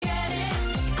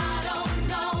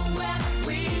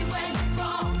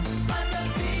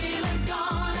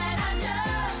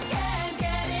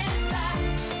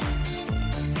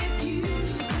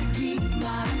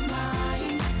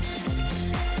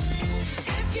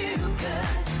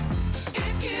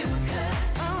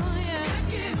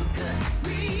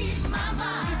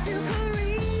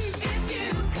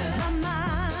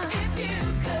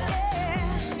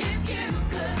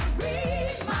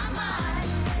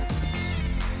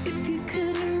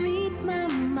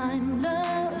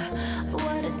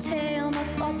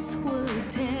Would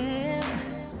tell,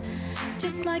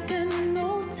 just like an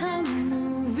old-time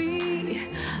movie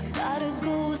about a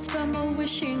ghost from a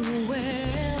wishing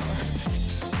well.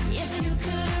 If you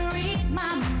could read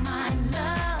my mind,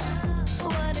 love,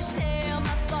 what a tale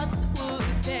my thoughts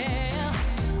would tell.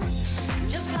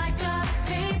 Just like a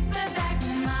paperback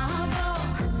novel,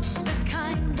 the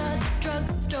kind the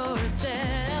drugstore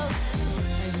sells.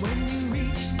 And when you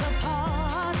reach the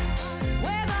part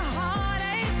where the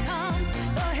heartache comes,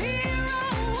 the hero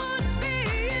would be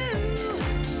you.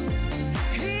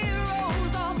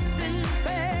 Heroes often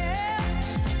fail.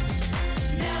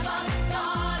 Never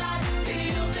thought I'd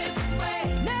feel this way.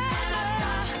 And I've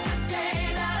got to say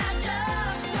that I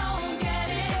just don't get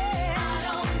it. I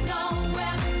don't know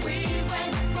where we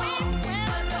went wrong,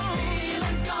 but the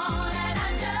feeling's gone and I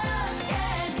just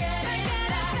can't get it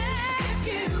back.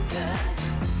 If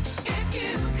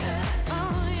you could,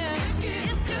 oh yeah, if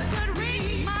you could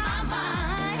read my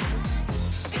mind.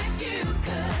 If you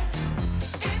could,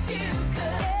 yeah,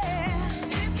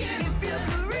 if you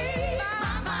could read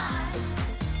my mind.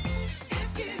 If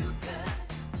you could,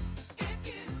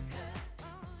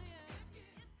 oh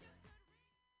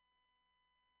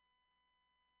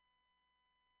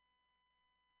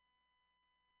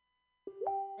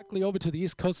Directly over to the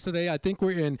East Coast today. I think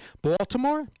we're in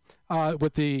Baltimore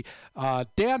with the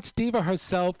dance diva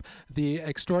herself, the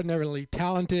extraordinarily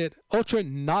talented Ultra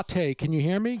Nate. Can you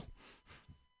hear me?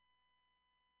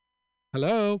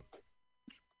 Hello?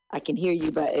 I can hear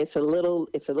you, but it's a little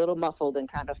muffled and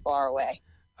kind of far away.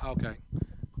 Okay.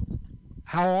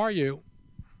 How are you?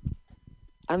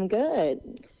 I'm good.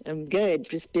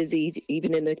 Just busy.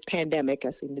 Even in the pandemic,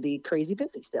 I seem to be crazy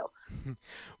busy still.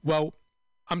 Well,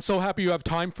 I'm so happy you have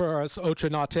time for us, Ultra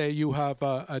Nate. You have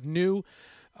a new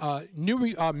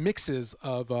mixes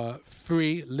of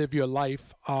Free Live Your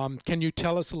Life. Can you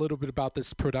tell us a little bit about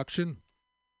this production?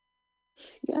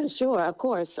 Yeah, sure. Of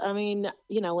course. I mean,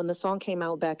 when the song came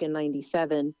out back in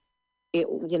 '97, it,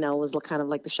 was kind of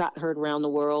like the shot heard around the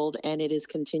world, and it has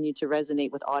continued to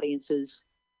resonate with audiences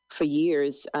for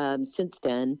years since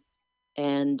then.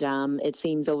 And it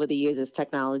seems over the years, as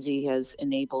technology has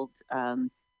enabled,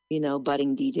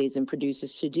 budding DJs and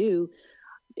producers to do,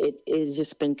 it has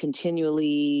just been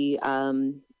continually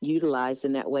utilized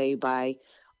in that way by,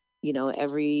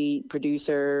 every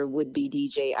producer, would-be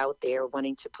DJ out there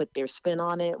wanting to put their spin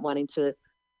on it, wanting to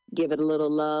give it a little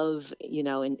love,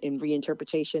 in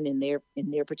reinterpretation in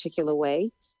their particular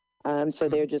way. So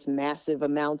there are just massive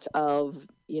amounts of,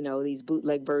 these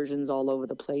bootleg versions all over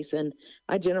the place. And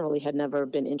I generally had never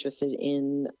been interested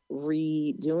in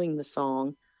redoing the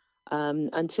song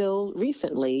until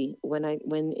recently when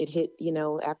it hit,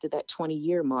 after that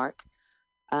 20-year mark.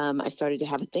 I started to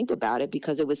have a think about it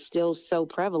because it was still so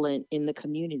prevalent in the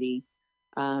community,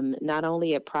 not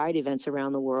only at Pride events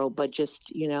around the world, but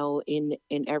just, in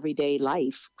everyday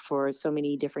life for so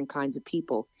many different kinds of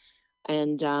people.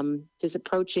 And just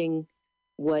approaching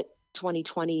what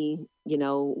 2020,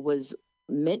 was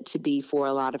meant to be for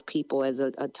a lot of people as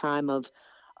a time of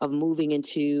moving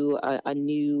into a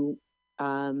new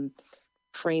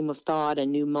frame of thought, a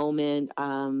new moment.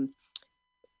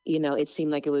 It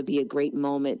seemed like it would be a great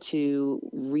moment to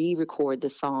re-record the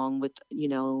song with,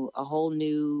 a whole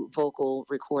new vocal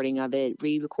recording of it,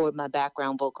 re-record my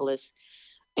background vocalist,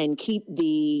 and keep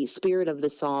the spirit of the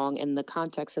song and the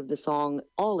context of the song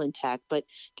all intact, but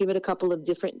give it a couple of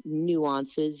different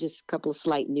nuances, just a couple of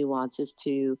slight nuances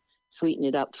to sweeten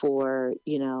it up for,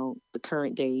 the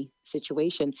current day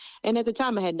situation. And at the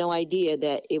time, I had no idea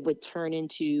that it would turn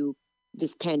into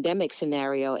this pandemic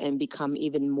scenario and become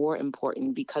even more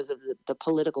important because of the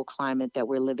political climate that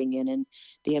we're living in and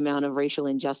the amount of racial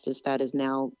injustice that is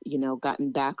now,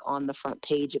 gotten back on the front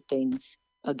page of things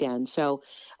again. So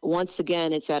once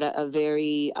again, it's at a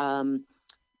very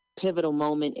pivotal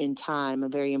moment in time, a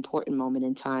very important moment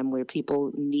in time where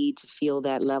people need to feel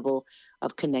that level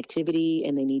of connectivity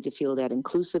and they need to feel that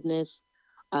inclusiveness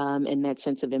and that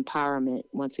sense of empowerment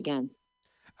once again.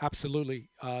 Absolutely.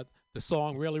 The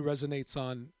song really resonates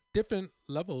on different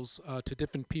levels to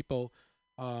different people.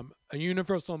 A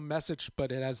universal message,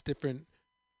 but it has different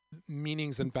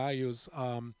meanings and values.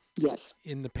 Yes.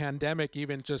 In the pandemic,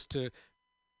 even just to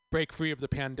break free of the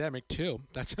pandemic too.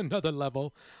 That's another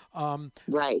level.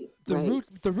 Right.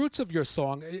 The roots of your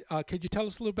song. Could you tell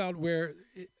us a little about where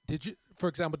did you, for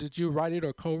example, did you write it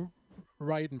or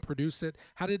write and produce it?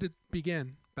 How did it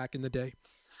begin back in the day?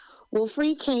 Well,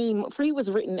 Free was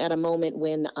written at a moment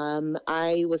when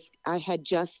I had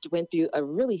just went through a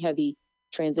really heavy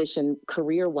transition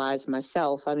career-wise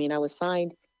myself. I mean, I was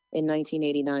signed in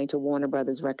 1989 to Warner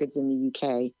Brothers Records in the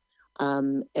UK.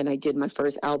 And I did my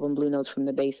first album, Blue Notes from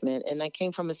the Basement. And I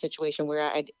came from a situation where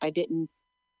I didn't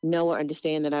know or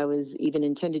understand that I was even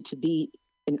intended to be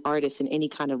an artist in any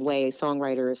kind of way, a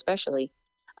songwriter especially.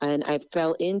 And I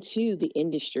fell into the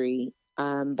industry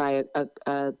by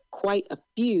quite a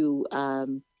few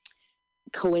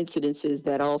coincidences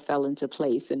that all fell into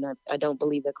place. And I don't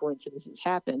believe that coincidences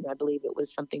happened. I believe it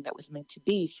was something that was meant to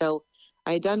be. So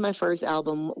I had done my first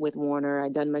album with Warner.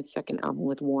 I'd done my second album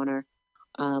with Warner,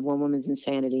 One Woman's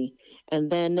Insanity. And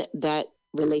then that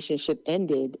relationship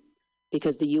ended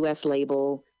because the US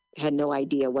label had no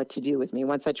idea what to do with me.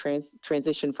 Once I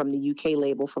transitioned from the UK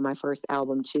label for my first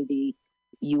album to the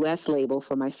US label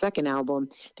for my second album,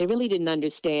 they really didn't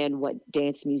understand what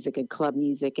dance music and club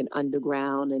music and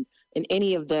underground and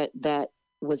any of that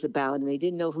was about. And they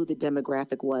didn't know who the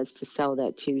demographic was to sell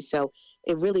that to. So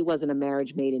it really wasn't a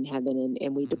marriage made in heaven,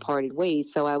 and we departed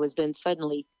ways. So I was then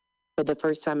suddenly, for the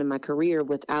first time in my career,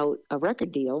 without a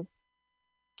record deal.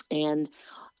 And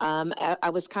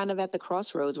I was kind of at the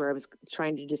crossroads where I was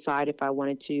trying to decide if I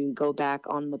wanted to go back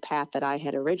on the path that I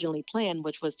had originally planned,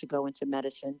 which was to go into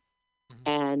medicine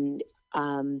and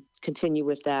continue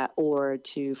with that, or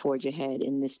to forge ahead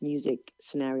in this music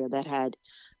scenario that had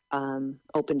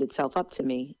opened itself up to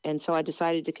me. And so I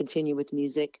decided to continue with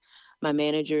music. My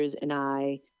managers and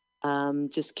I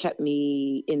just kept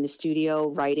me in the studio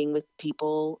writing with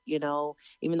people, you know,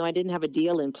 even though I didn't have a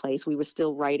deal in place, we were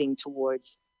still writing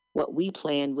towards what we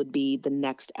planned would be the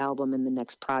next album and the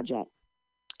next project.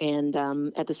 And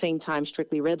at the same time,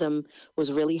 Strictly Rhythm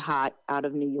was really hot out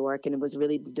of New York, and it was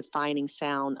really the defining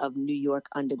sound of New York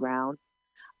underground.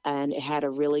 And it had a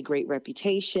really great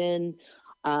reputation,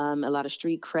 a lot of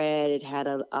street cred. It had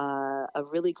a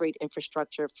really great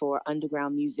infrastructure for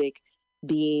underground music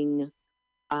being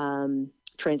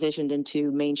transitioned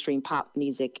into mainstream pop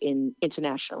music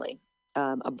internationally,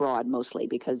 abroad mostly,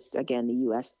 because again, the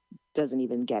U.S. doesn't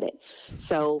even get it.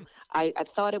 So I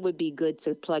thought it would be good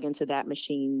to plug into that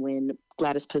machine when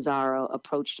Gladys Pizarro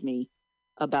approached me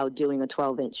about doing a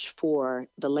 12-inch for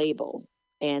the label.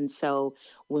 And so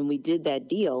when we did that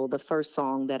deal, the first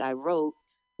song that I wrote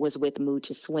was with Mood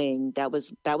to Swing. That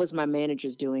was my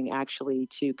manager's doing, actually,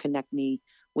 to connect me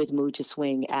with Mood to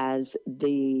Swing as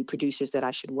the producers that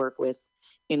I should work with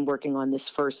in working on this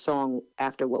first song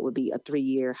after what would be a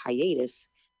 3-year hiatus,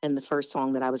 and the first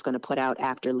song that I was going to put out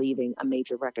after leaving a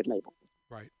major record label.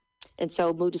 Right. And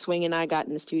so Mood to Swing and I got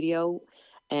in the studio,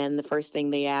 and the first thing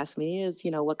they asked me is,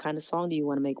 you know, what kind of song do you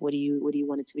want to make? What do you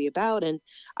want it to be about? And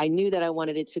I knew that I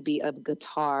wanted it to be a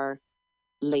guitar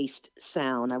laced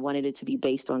sound. I wanted it to be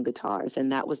based on guitars,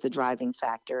 and that was the driving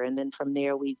factor. And then from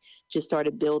there, we just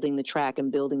started building the track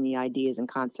and building the ideas and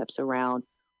concepts around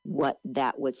what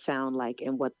that would sound like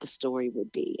and what the story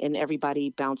would be. And everybody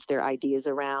bounced their ideas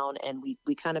around, and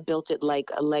we kind of built it like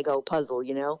a Lego puzzle,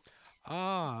 you know?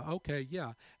 Ah, okay,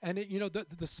 yeah. And it, you know,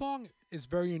 the song is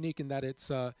very unique in that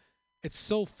it's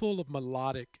so full of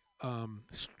melodic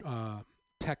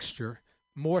texture,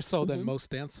 more so than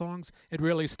most dance songs. It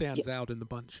really stands out in the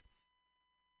bunch.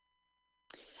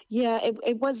 Yeah,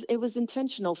 it was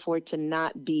intentional for it to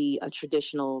not be a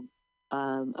traditional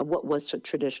what was a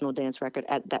traditional dance record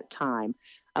at that time.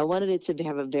 I wanted it to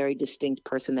have a very distinct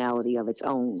personality of its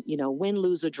own. You know, win,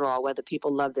 lose, or draw, whether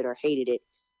people loved it or hated it,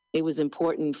 it was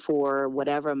important for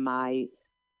whatever my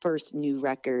first new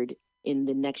record in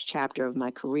the next chapter of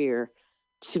my career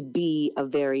to be a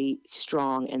very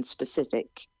strong and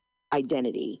specific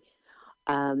identity.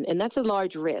 And that's a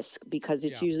large risk, because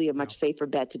it's usually a much safer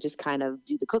bet to just kind of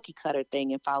do the cookie cutter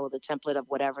thing and follow the template of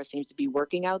whatever seems to be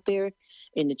working out there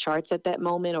in the charts at that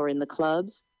moment or in the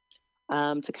clubs.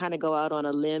 To kind of go out on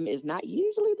a limb is not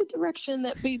usually the direction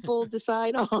that people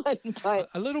decide on. But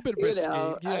a little bit risky,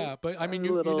 but I mean,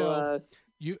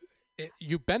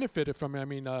 you benefited from it. I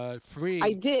mean, Free.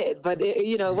 I did, but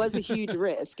it was a huge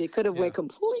risk. It could have went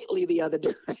completely the other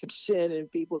direction, and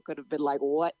people could have been like,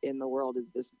 "What in the world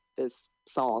is this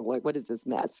song? Like, what is this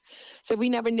mess?" So we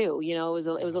never knew. You know, it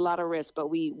was a lot of risk, but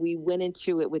we went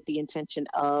into it with the intention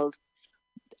of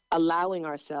allowing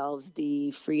ourselves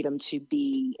the freedom to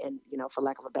be, and for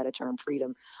lack of a better term,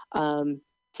 freedom,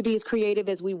 to be as creative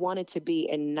as we wanted to be,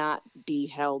 and not be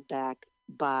held back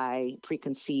by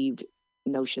preconceived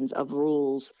notions of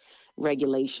rules,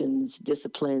 regulations,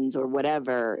 disciplines, or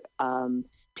whatever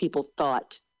people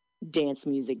thought dance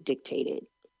music dictated.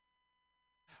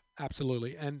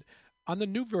 Absolutely. And On the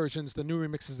new versions, the new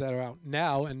remixes that are out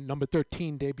now, and number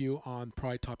 13 debut on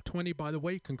Pride Top 20, by the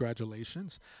way.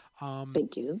 Congratulations.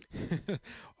 Thank you. There's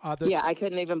Yeah, I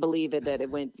couldn't even believe it that it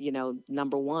went,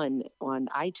 number one on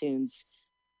iTunes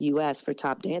US for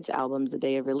top dance albums the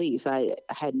day of release. I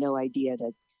had no idea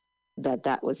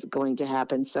that was going to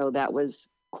happen. So that was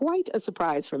quite a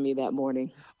surprise for me that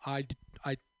morning. I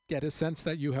get a sense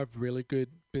that you have really good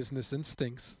business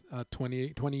instincts.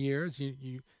 20 years,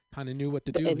 you kind of knew what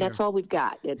to do And that's all we've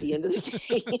got at the end of the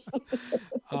day.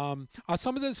 Are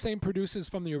some of the same producers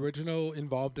from the original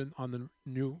involved on the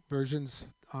new versions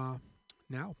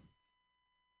now?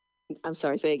 I'm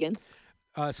sorry, say again?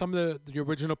 Some of the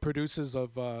original producers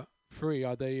of Free,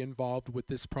 are they involved with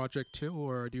this project too,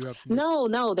 or do you have?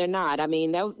 No, they're not. I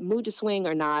mean, Mood to Swing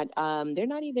or not, they're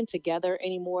not even together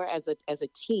anymore as a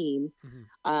team.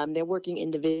 Mm-hmm. They're working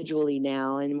individually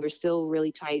now, and we're still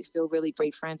really tight, still really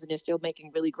great friends, and they're still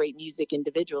making really great music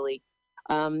individually.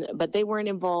 But they weren't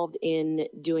involved in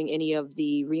doing any of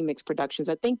the remix productions.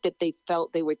 I think that they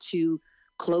felt they were too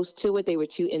close to it. They were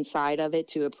too inside of it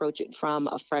to approach it from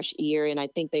a fresh ear. And I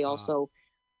think they also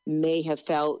may have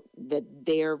felt that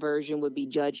their version would be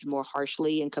judged more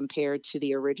harshly and compared to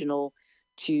the original,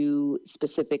 to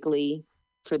specifically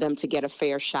for them to get a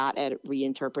fair shot at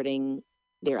reinterpreting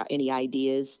any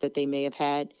ideas that they may have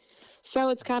had. So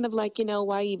it's kind of like,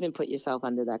 why even put yourself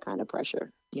under that kind of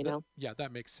pressure, Yeah,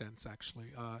 that makes sense,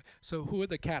 actually. So who are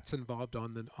the cats involved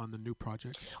on the new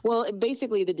project? Well,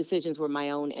 basically the decisions were my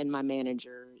own and my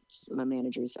managers,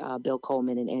 Bill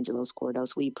Coleman and Angelo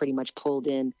Scordos. We pretty much pulled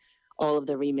in all of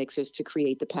the remixers to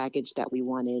create the package that we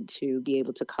wanted to be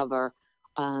able to cover,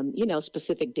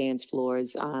 specific dance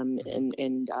floors, because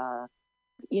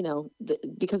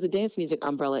the dance music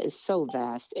umbrella is so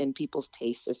vast and people's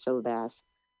tastes are so vast.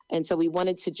 And so we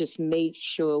wanted to just make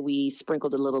sure we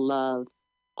sprinkled a little love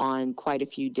on quite a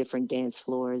few different dance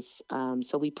floors.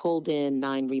 So we pulled in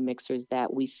 9 remixers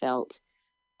that we felt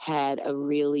had a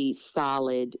really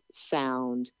solid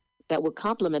sound that would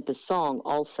complement the song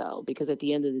also, because at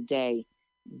the end of the day,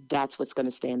 that's what's going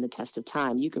to stand the test of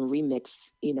time. You can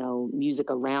remix, music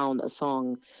around a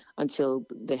song until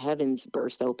the heavens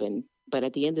burst open. But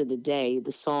at the end of the day,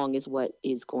 the song is what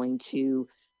is going to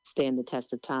stand the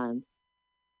test of time.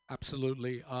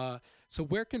 Absolutely. So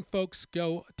where can folks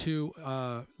go to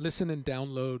listen and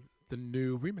download the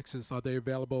new remixes? Are they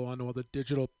available on all the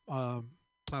digital platforms?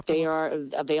 They are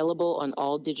available on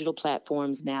all digital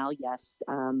platforms now, yes.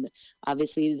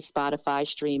 Obviously, the Spotify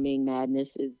streaming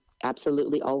madness is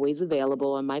absolutely always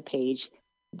available on my page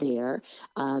there.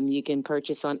 You can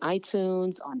purchase on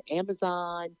iTunes, on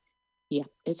Amazon. Yeah,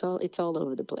 it's all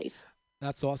over the place.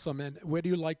 That's awesome. And where do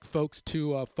you like folks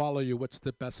to follow you? What's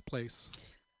the best place?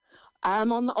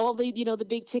 I'm on all the, the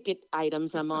big ticket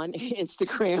items. I'm on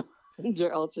Instagram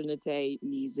under Alternate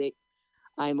Music.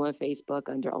 I'm on Facebook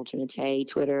under Alternate,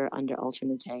 Twitter under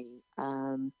Alternate.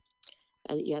 And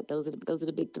yeah, those are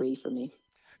the big 3 for me.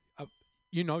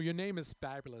 Your name is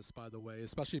fabulous, by the way,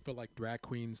 especially for like drag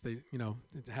queens. It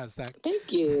has that.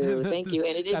 Thank you, and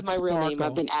it is my real name.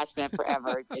 I've been asked that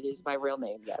forever. It is my real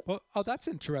name. Yes. Well, that's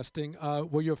interesting.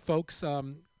 Were your folks?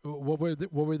 What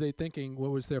were they thinking? What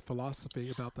was their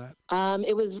philosophy about that?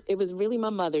 It was really my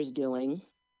mother's doing,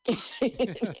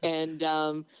 and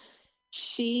I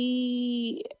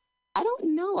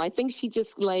don't know. I think she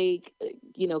just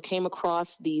came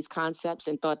across these concepts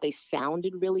and thought they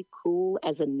sounded really cool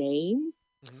as a name.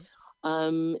 Mm-hmm.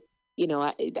 I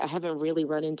haven't really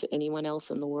run into anyone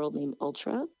else in the world named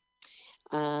Ultra.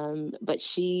 But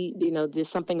she, there's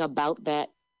something about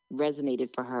that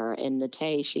resonated for her. And the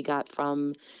Tay she got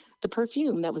from the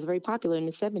perfume that was very popular in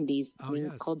the 70s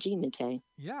called Jean Tay.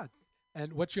 Yeah.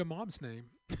 And what's your mom's name?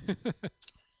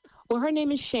 Well, her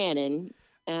name is Shannon.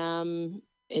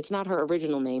 It's not her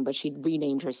original name, but she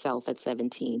renamed herself at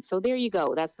 17. So there you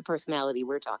go. That's the personality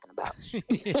we're talking about.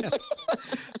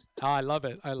 I love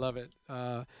it.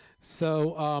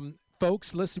 So,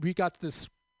 folks, listen, we got this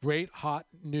great, hot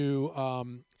new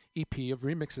EP of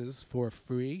remixes for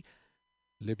free.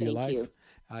 Live Your Life.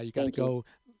 You got to go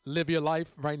live your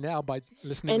life right now by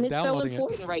listening and downloading it. And it's so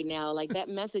important right now. Like, that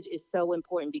message is so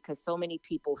important because so many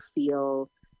people feel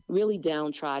really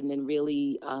downtrodden and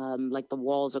really like the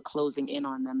walls are closing in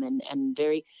on them and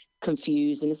very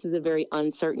confused. And this is a very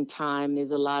uncertain time. There's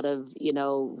a lot of,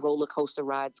 roller coaster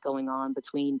rides going on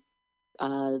between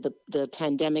the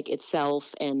pandemic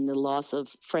itself and the loss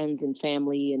of friends and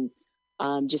family and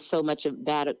just so much of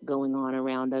that going on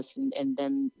around us. And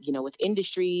then, with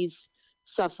industries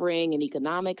suffering and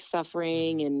economic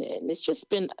suffering. And it's just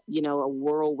been, a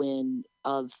whirlwind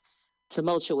of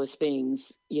tumultuous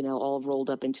things, all rolled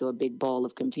up into a big ball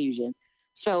of confusion.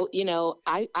 So,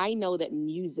 I know that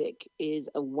music is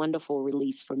a wonderful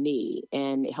release for me,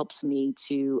 and it helps me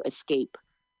to escape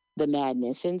the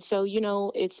madness. And so,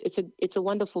 it's a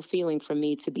wonderful feeling for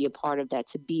me to be a part of that,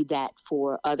 to be that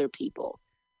for other people,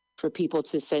 for people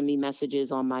to send me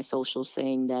messages on my socials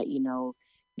saying that,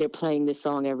 they're playing this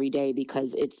song every day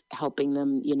because it's helping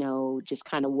them, just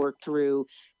kind of work through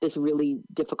this really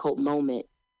difficult moment.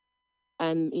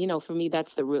 And, for me,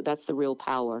 that's the real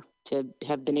power, to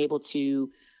have been able to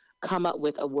come up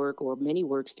with a work or many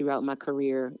works throughout my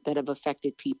career that have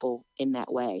affected people in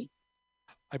that way.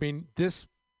 I mean, this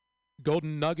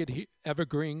Golden Nugget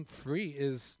Evergreen Free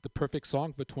is the perfect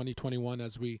song for 2021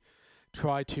 as we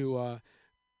try to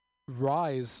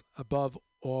rise above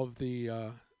all of the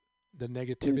Hmm.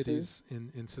 negativities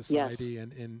in Yes. society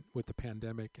and with the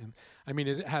pandemic. And I mean,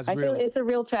 it has I feel real. it's a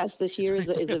real test. This year is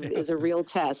a, It is a really is has a been. real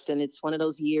test, and it's one of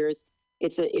those years.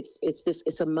 It's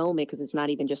a moment, because it's not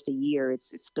even just a year.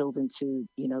 It's spilled into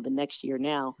the next year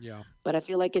now. Yeah. But I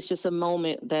feel like it's just a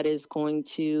moment that is going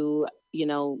to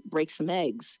break some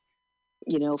eggs.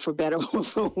 For better or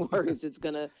for worse, Yes. it's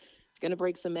gonna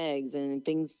break some eggs, and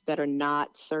things that are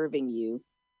not serving you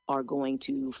are going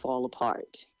to fall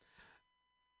apart.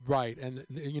 Right. And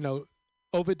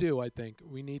overdue. I think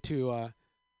we need to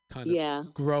kind of Yeah,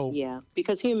 grow. yeah.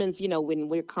 Because humans, when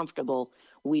we're comfortable,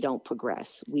 we don't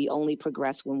progress. We only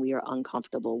progress when we are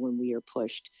uncomfortable, when we are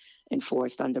pushed and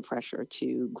forced under pressure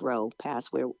to grow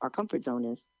past where our comfort zone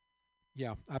is.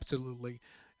 Yeah, absolutely.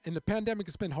 And the pandemic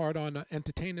has been hard on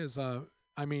entertainers.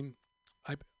 I mean,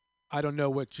 I I don't know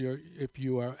what your if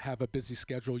you have a busy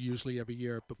schedule usually every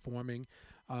year performing,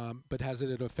 but has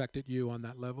it affected you on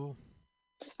that level?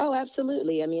 Oh,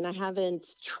 absolutely. I mean, I haven't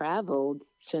traveled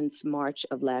since March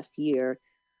of last year,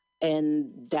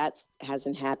 and that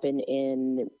hasn't happened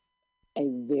in a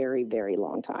very, very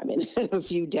long time, in a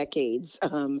few decades.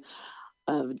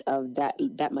 Of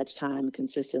that much time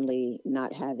consistently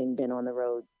not having been on the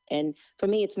road. And for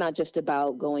me, it's not just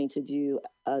about going to do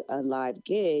a live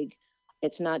gig.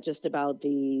 It's not just about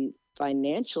the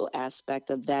financial aspect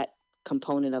of that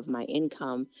component of my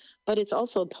income, but it's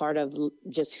also part of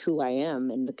just who I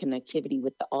am and the connectivity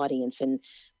with the audience,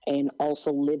 and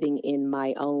also living in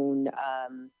my own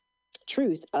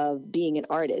truth of being an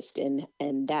artist, and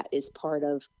that is part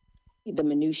of the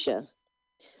minutia.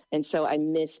 And so I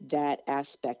miss that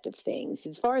aspect of things.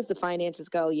 As far as the finances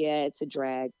go, yeah, it's a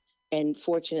drag. And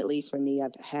fortunately for me,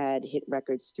 I've had hit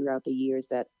records throughout the years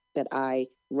that I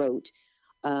wrote.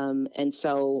 And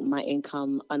so my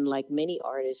income, unlike many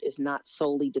artists, is not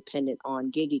solely dependent on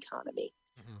gig economy.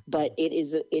 But Hmm. it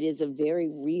is a very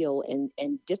real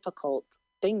and difficult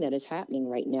thing that is happening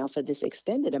right now for this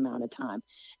extended amount of time.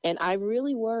 And I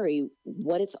really worry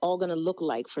what it's all going to look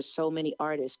like for so many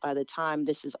artists by the time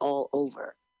this is all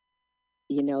over.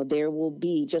 There will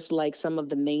be, just like some of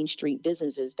the main street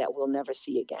businesses that we'll never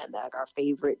see again, like our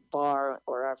favorite bar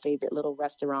or our favorite little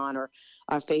restaurant or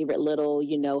our favorite little,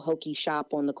 hokey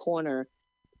shop on the corner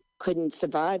couldn't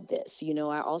survive this.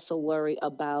 I also worry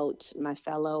about my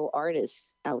fellow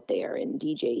artists out there, and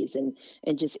DJs,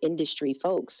 and just industry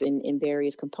folks in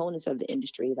various components of the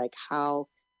industry, like how,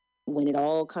 when it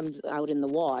all comes out in the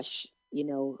wash,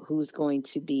 who's going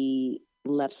to be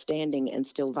left standing and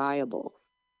still viable.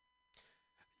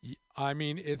 I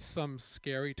mean, it's some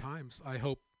scary times. I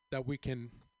hope that we can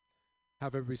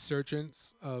have a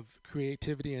resurgence of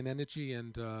creativity and energy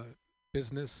and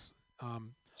business.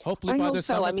 Hopefully I by hope the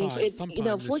so. I mean, summertime, sometime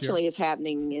this year. fortunately, it's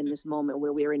happening in this moment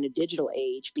where we're in a digital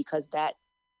age, because that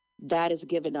has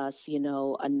given us,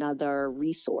 another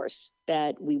resource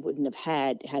that we wouldn't have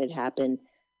had it happen,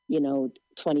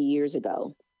 20 years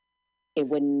ago. It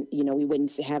wouldn't, we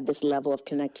wouldn't have this level of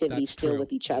connectivity That's still true.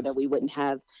 with each other. Yes. We wouldn't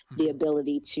have the Hmm.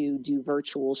 ability to do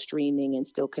virtual streaming and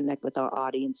still connect with our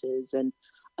audiences, and,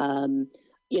 um,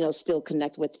 still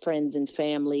connect with friends and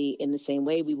family in the same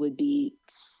way. We would be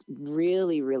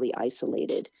really, really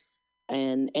isolated,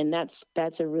 and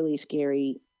that's a really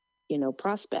scary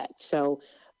prospect. So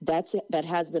that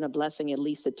has been a blessing, at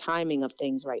least the timing of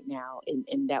things right now,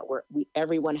 in that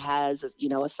everyone has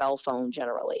a cell phone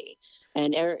generally,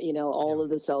 and Yeah. all of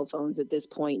the cell phones at this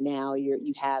point now,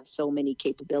 you have so many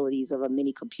capabilities of a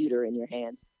mini computer in your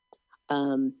hands.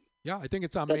 um Yeah, I think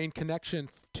it's our that main connection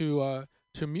to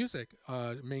music.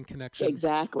 Main connection. I'm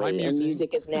Exactly, and using.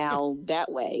 music is now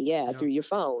that way, yeah, Yeah, through your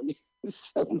phone.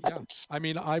 So yeah. much. I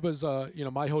mean, I was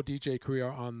my whole DJ career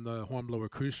on the Hornblower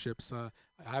cruise ships. I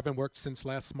haven't worked since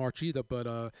last March either, but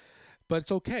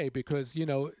it's okay because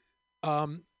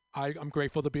um, I'm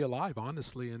grateful to be alive,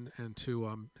 honestly, and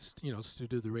to to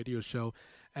do the radio show,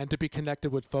 and to be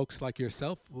connected with folks like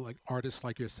yourself, like artists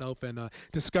like yourself, and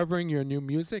discovering your new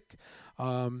music.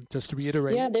 Just to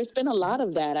reiterate, Yeah, there's been a lot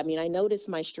of that. I mean, I noticed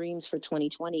my streams for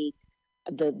 2020,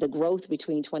 the growth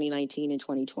between 2019 and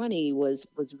 2020 was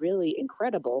really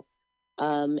incredible.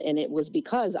 And it was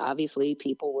because obviously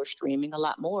people were streaming a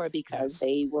lot more because yes,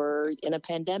 they were in a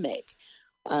pandemic.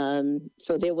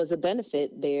 So there was a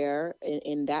benefit there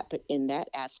in that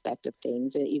aspect of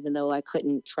things. And even though I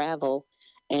couldn't travel,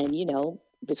 and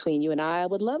between you and I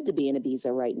would love to be in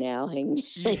Ibiza right now,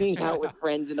 hanging out yeah, with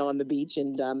friends and on the beach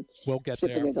and we'll get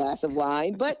sipping there. a glass of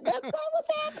wine. But that's not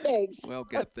what's happening. We'll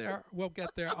get there. We'll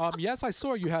get there. Yes, I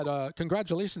saw you had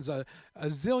congratulations, a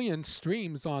zillion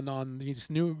streams on these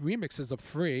new remixes of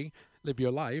Free Live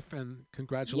Your Life, and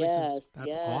congratulations. Yes,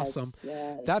 That's awesome. yes,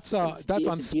 yes. That's It's on a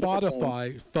beautiful thing.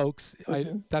 Spotify, folks.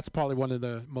 Hmm. That's probably one of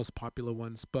the most popular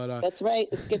ones. But That's right.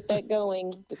 Let's get that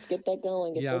going. Let's get that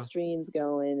going. Get yeah, those streams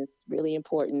going. It's really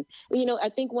important. I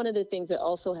think one of the things that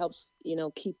also helps,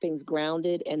 keep things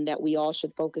grounded and that we all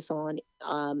should focus on,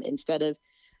 instead of,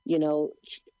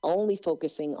 only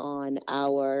focusing on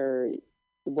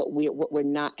what we're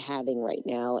not having right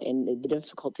now and the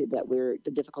difficulty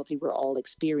we're all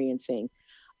experiencing.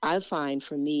 I find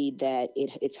for me that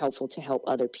it's helpful to help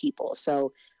other people.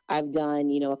 So I've done,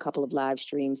 a couple of live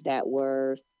streams that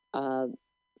were uh,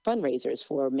 fundraisers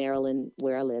for Maryland,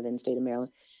 where I live in the state of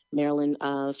Maryland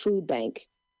Food Bank,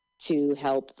 to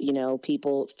help,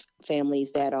 people,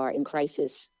 families that are in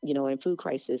crisis, in food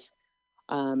crisis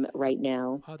right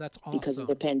now oh, that's because of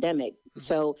the awesome. pandemic. Mhm.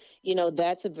 So,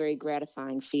 that's a very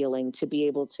gratifying feeling to be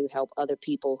able to help other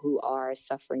people who are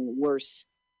suffering worse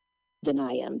than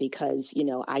I am, because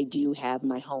I do have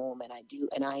my home,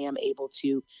 and I am able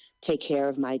to take care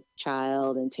of my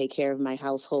child and take care of my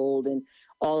household and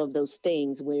all of those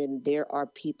things, when there are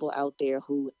people out there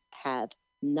who have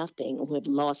nothing, who have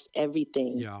lost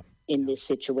everything Yeah, in yeah. this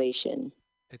situation.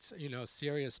 It's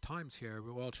serious times here.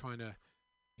 We're all trying to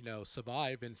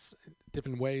survive in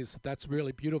different ways. That's a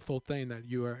really beautiful thing that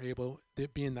you are able to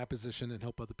be in that position and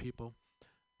help other people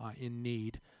in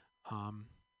need. Um,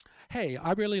 Hey,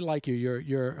 I really like you.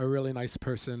 You're a really nice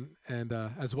person, and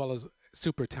as well as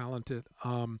super talented.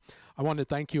 I want to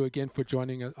thank you again for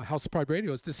joining House of Pride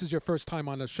Radio. This is your first time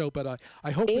on the show, but It I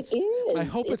is. hope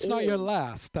It it's not your is.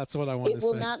 last. That's what I want It to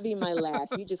will say. not be my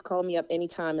last. You just call me up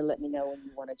anytime and let me know when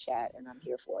you want to chat, and I'm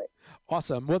here for it.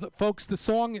 Awesome. Well, folks,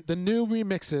 the new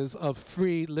remixes of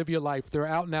Free Live Your Life, they're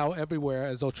out now everywhere,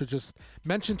 as Ultra just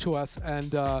mentioned to us.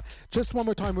 And just one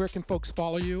more time, where can folks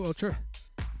follow you, Ultra?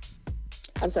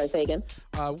 I'm sorry, say again.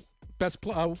 Uh,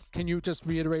 can you just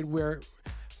reiterate where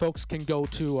folks can go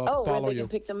to Oh, where follow they can you?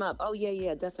 pick them up. Oh,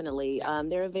 yeah, definitely.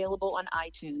 They're available on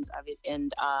iTunes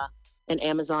and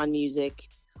Amazon Music.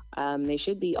 They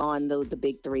should be on the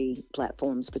big three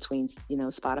platforms between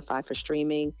Spotify for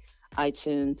streaming,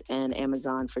 iTunes, and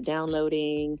Amazon for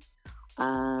downloading.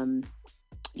 Um,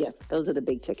 yeah, those are the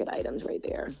big ticket items right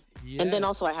there. And then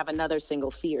also Yes. I have another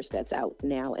single, Fierce, that's out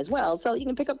now as well. So you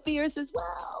can pick up Fierce as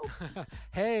well.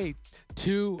 Hey,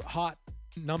 two hot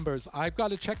numbers. I've got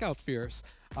to check out Fierce.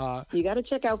 You got to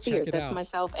check out Check Fierce. it That's out.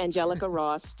 myself, Angelica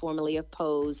Ross, formerly of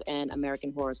Pose and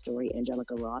American Horror Story,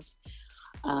 Angelica Ross,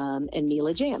 and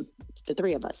Mila Jam. It's the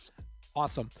three of us.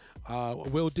 Awesome.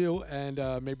 Will do, and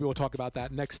maybe we'll talk about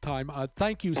that next time.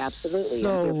 Thank you Absolutely.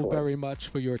 I'm here so for it. very much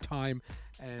for your time,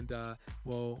 and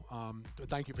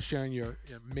thank you for sharing your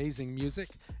amazing music.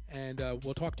 And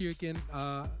we'll talk to you again.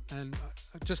 And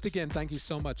just again, thank you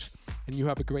so much, and you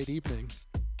have a great evening.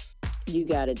 You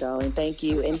got it, darling. Thank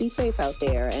you. And be safe out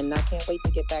there. And I can't wait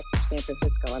to get back to San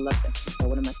Francisco. I love San Francisco,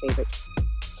 one of my favorite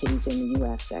cities in the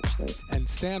U.S., actually. And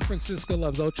San Francisco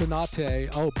loves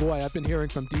Ochanate. Oh boy, I've been hearing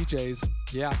from DJs.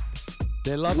 Yeah,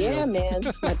 they love Yeah, you. man.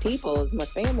 It's my people. It's my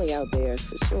family out there,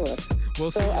 for sure.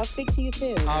 We'll see. So I'll speak to you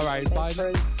soon. All right, Thanks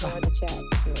bye. for joining the chat.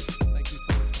 Sure. Thank you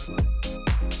so much.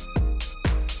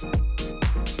 Bye-bye.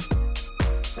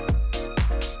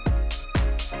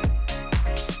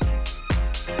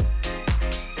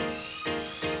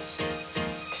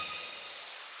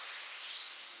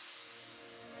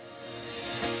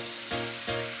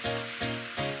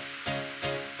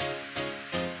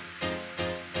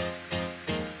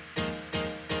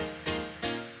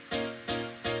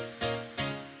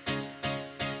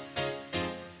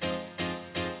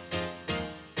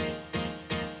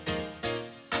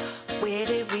 Where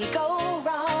did we go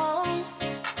wrong?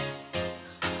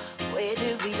 Where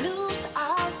did we lose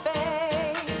our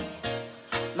faith?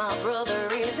 My brother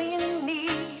is in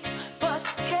need, but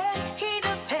can he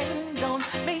depend on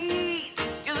me? Do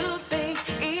you think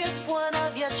if one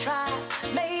of you tried,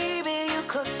 maybe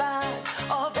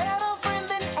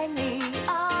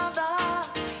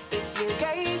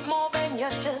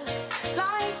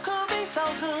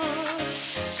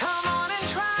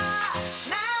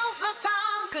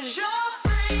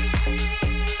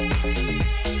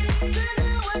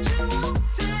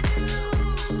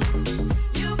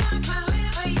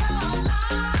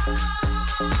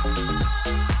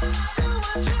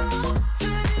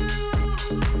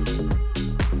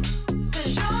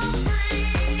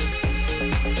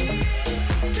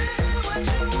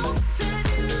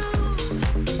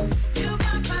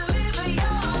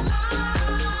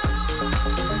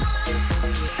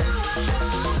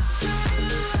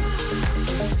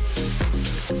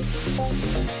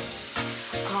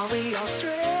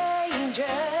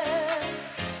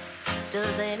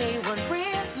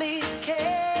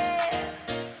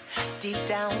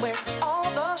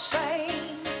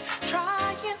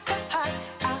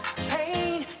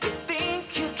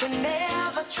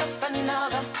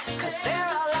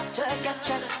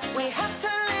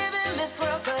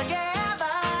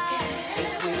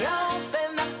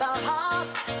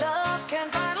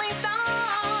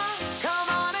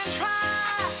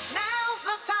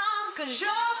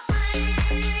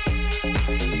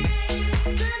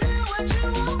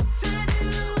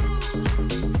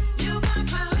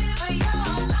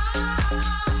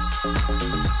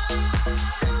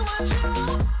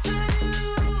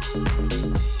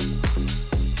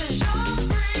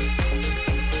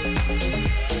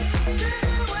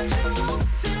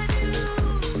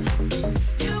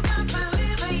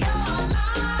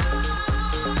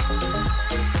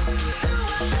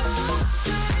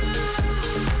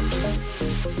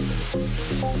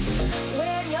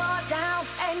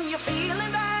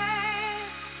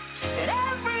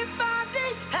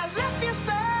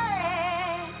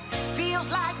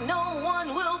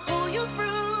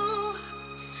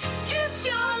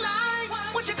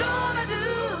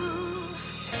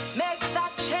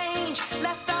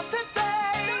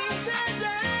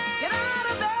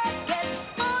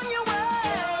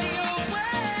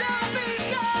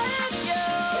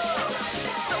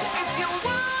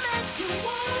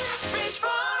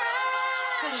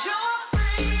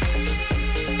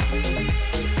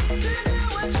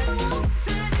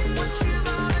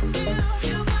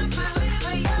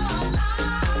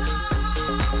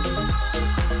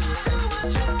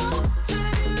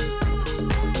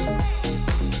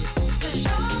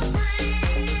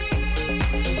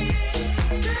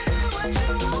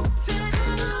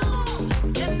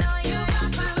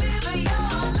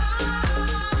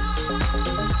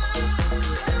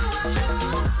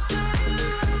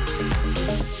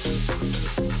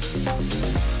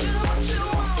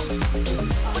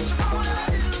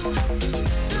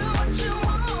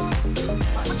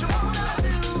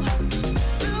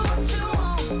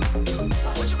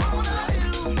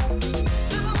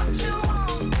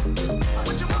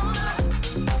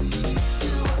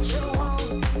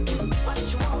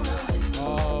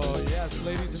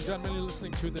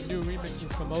To the new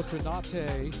remixes from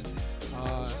Ultranate,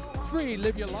 free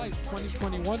Live Your Life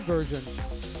 2021 versions,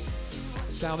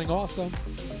 sounding awesome.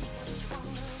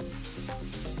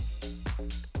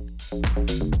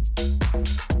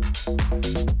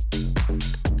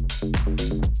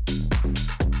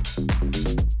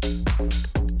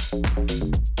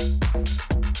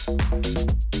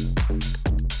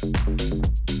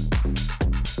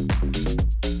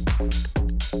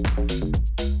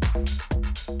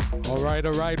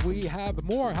 All right, we have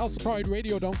more House of Pride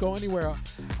Radio. Don't go anywhere.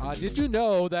 Did you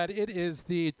know that it is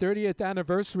the 30th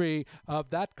anniversary of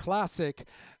that classic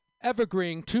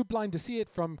evergreen Too Blind to See It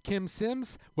from Kim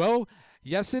Sims? Well,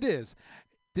 yes, it is.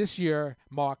 This year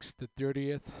marks the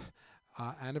 30th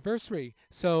anniversary.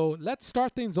 So let's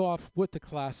start things off with the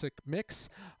classic mix,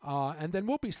 and then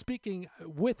we'll be speaking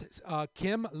with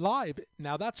Kim live.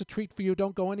 Now, that's a treat for you.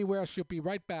 Don't go anywhere. She'll be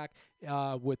right back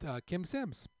with Kim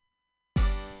Sims.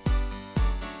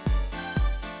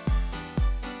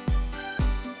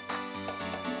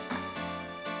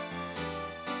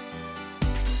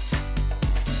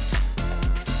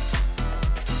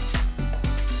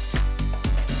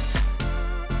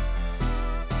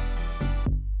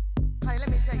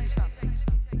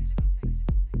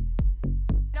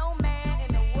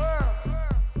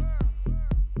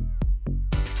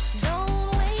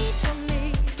 Don't wait for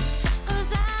me,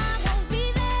 'cause I won't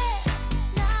be there.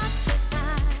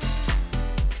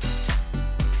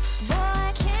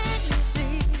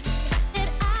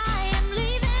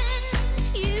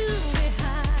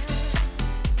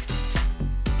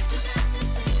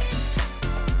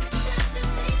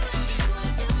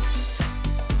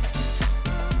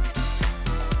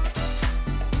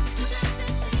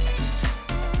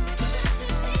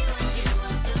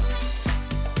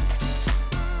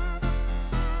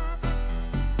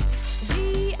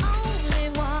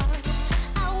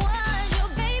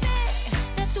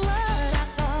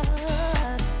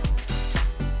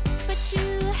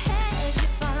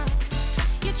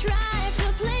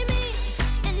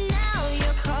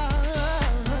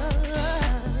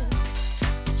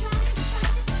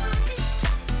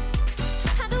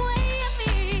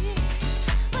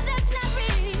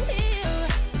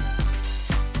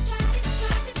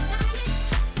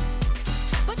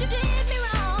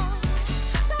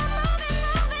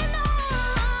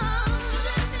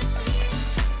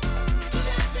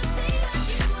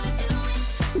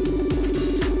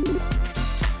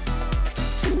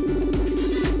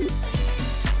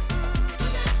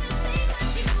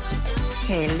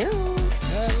 Hello.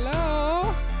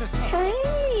 Hello.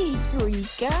 Hey,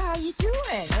 Tweeka. How you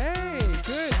doing? Hey,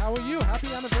 good. How are you? Happy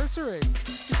anniversary.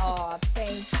 Oh,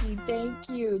 thank you. Thank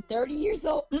you. 30 years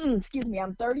old. Excuse me.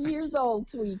 I'm 30 years old,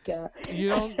 Tweeka.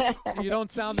 You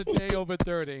don't sound a day over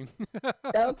 30.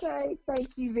 Okay.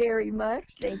 Thank you very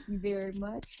much. Thank you very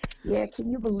much. Yeah, can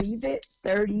you believe it?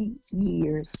 30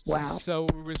 years. Wow. So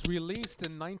it was released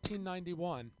in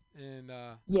 1991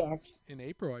 Yes. in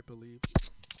April, I believe.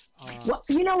 Well,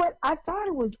 you know what? I thought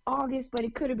it was August, but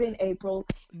it could have been April.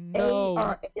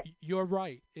 No, you're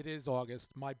right. It is August.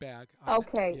 My bad.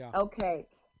 Okay. Yeah. Okay.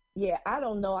 Yeah, I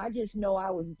don't know. I just know I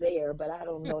was there, but I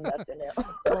don't know nothing else.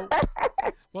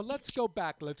 Well, let's go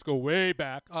back. Let's go way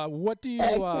back. What do you?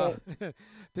 Okay.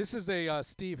 This is a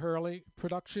Steve Hurley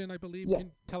production, I believe. Yeah. Can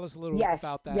you tell us a little Yes.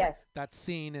 about Yes. that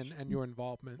scene and your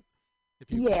involvement?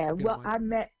 If you, Yeah. if you Well, don't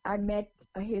mind. I met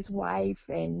his wife,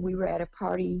 and we were at a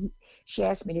party. She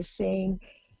asked me to sing.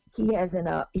 He had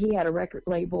a record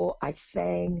label. I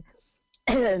sang,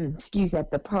 excuse, at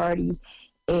the party,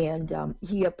 and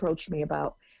he approached me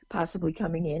about possibly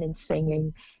coming in and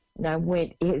singing. And I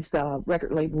went. His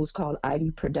record label was called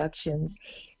ID Productions,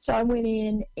 so I went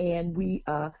in and we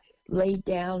laid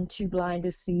down Too Blind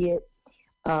to See It,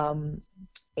 um,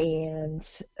 and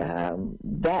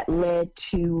that led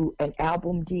to an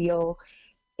album deal.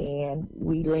 And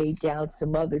we laid down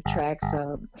some other tracks.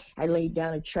 I laid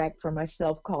down a track for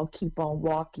myself called "Keep On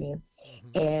Walking,"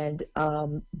 Mhm. and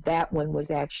that one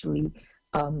was actually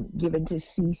given to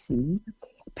Cece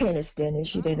Peniston, and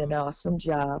she did an Oh, awesome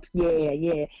job. Yeah,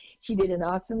 yeah, she did an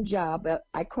awesome job.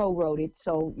 I co-wrote it,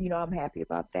 so I'm happy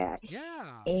about that.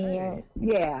 yeah. And Hey.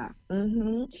 yeah,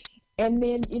 and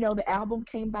then the album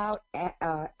came out at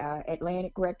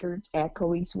Atlantic Records.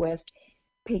 Echo East West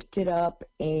picked it up,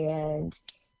 and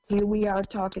here we are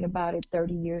talking about it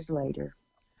 30 years later.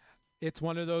 It's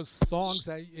one of those songs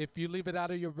that if you leave it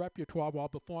out of your repertoire while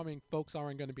performing, folks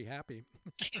aren't going to be happy.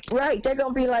 Right, they're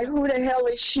gonna be like, "Who the hell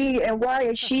is she, and why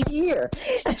is she here?"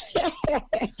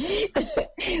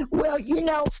 Well,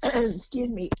 excuse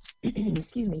me,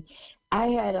 excuse me. I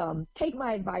had Take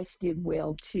My Advice did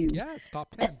well too. Yes,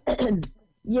 top 10.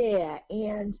 Yeah,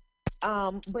 and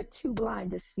but Too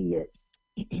Blind to See It.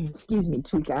 Excuse me,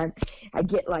 Tweak. I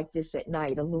get like this at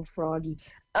night, a little froggy.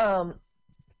 Um,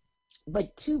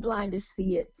 but Too Blind to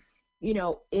See It,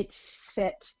 it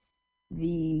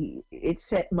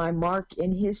set my mark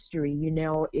in history.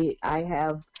 I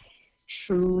have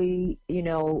truly,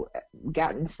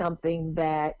 gotten something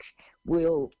that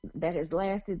has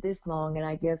lasted this long, and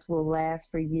I guess will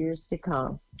last for years to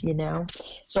come.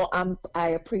 So I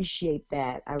appreciate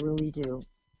that. I really do.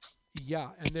 Yeah,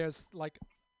 and there's like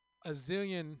a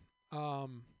zillion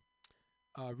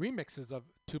remixes of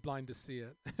Too Blind to See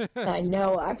It. I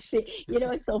know. I've seen,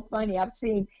 it's so funny. I've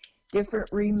seen different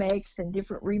remakes and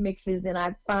different remixes, and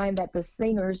I find that the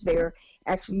singers, they're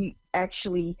actually,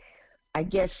 I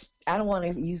guess, I don't want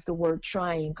to use the word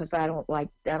trying because I don't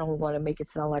want to make it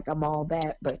sound like I'm all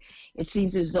that, but it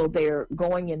seems as though they're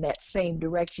going in that same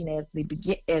direction as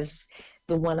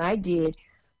the one I did,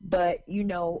 but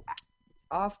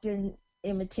often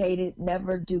imitated,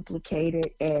 never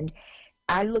duplicated, and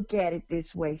I look at it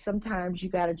this way. Sometimes you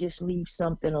got to just leave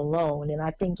something alone. And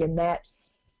I think in that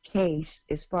case,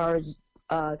 as far as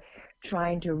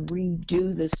trying to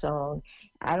redo the song,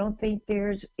 I don't think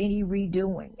there's any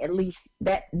redoing. At least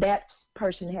that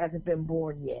person hasn't been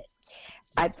born yet.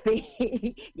 I think,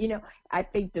 I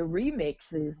think the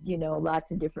remixes,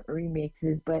 lots of different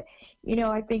remixes, but,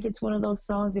 I think it's one of those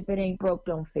songs, if it ain't broke,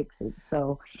 don't fix it.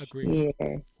 So, Agreed.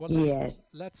 yeah, Well,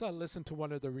 yes. let's listen to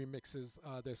one of the remixes.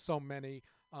 There's so many.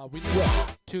 We Yeah.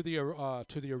 listened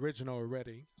to the original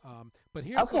already. But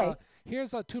Okay.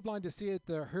 Here's Too Blind to See It,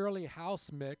 the Hurley House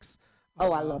mix.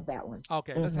 Oh, I love that one.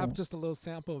 Okay, let's have just a little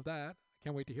sample of that.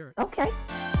 Can't wait to hear it. Okay.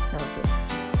 Sounds good.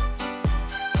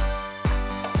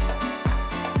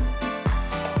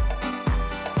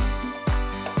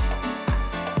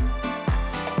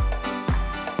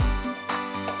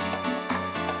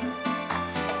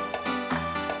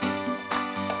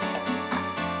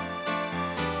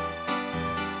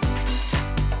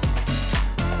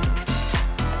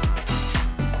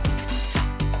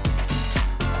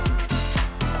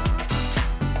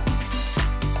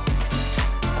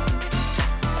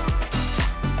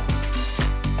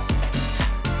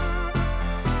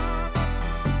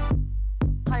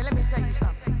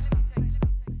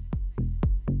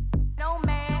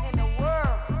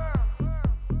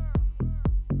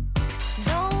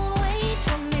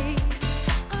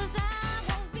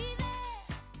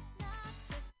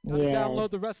 Got to Yes. download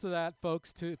the rest of that,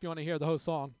 folks, to if you want to hear the whole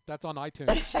song. That's on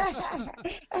iTunes.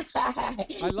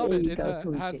 I love There it. you It's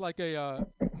go, has Tweaking. like a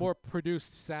more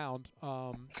produced sound,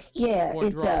 Yeah, more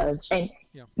it drums. does. And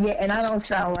Yeah, yeah, and I don't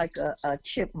sound like a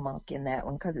chipmunk in that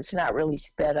one because it's not really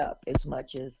sped up as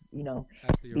much as,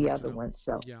 that's the the other original. one.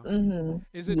 So, Yeah.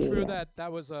 Is it true yeah. that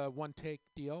that was a one take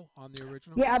deal on the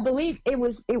original? Yeah, I believe it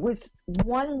was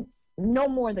one, no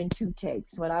more than two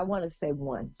takes, but I want to say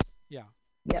one. Yeah.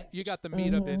 Yep. You got the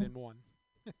meat of it hmm in one.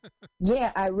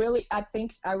 Yeah, I really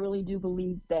do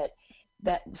believe that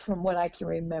from what I can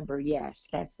remember, yes,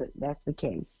 that's the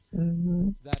case.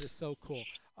 That is so cool.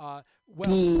 Well,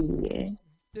 Yeah.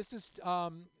 this is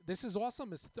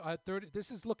awesome. It's 30.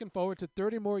 This is looking forward to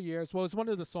 30 more years. Well, it's one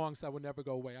of the songs that would never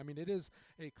go away. I mean, it is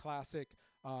a classic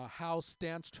house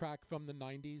dance track from the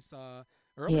 90s,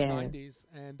 early Yeah. 90s,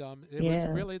 and it was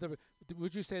Yeah. really the.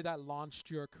 Would you say that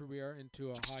launched your career into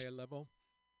a higher level?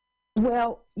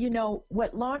 Well,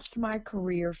 what launched my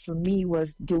career for me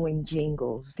was doing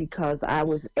jingles because I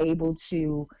was able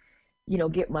to,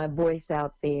 get my voice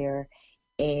out there,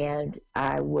 and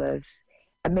I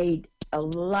made a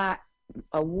lot,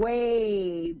 a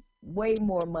way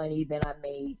more money than I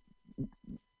made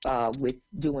with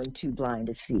doing Too Blind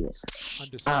to See It.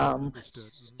 Understood.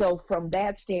 Understood. So from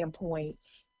that standpoint,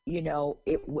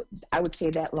 I would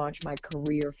say that launched my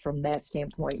career from that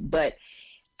standpoint. But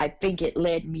I think it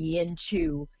led me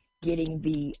into getting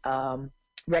the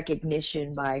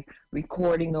recognition by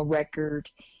recording a record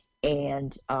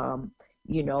and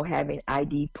having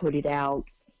ID put it out,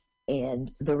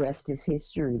 and the rest is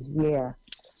history. Yeah.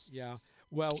 Yeah.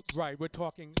 Well, right. We're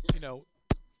talking,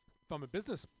 from a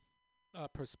business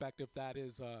perspective, that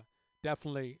is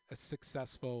definitely a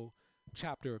successful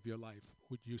chapter of your life,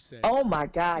 would you say? Oh my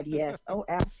God, yes. Oh,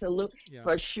 absolutely. Yeah.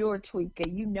 For sure,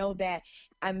 Tweeka. You know that.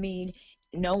 I mean,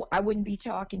 no, I wouldn't be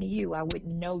talking to you. I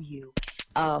wouldn't know you.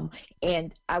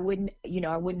 And I wouldn't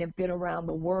have been around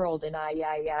the world, and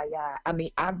I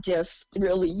mean, I've just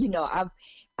really,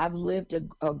 I've lived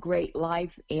a great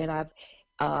life, and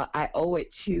I owe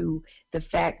it to the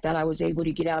fact that I was able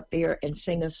to get out there and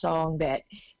sing a song that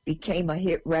became a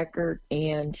hit record,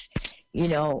 and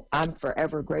I'm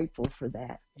forever grateful for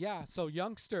that. Yeah. So,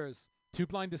 youngsters, Too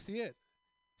Blind to See It,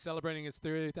 celebrating its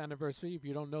 30th anniversary. If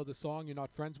you don't know the song, you're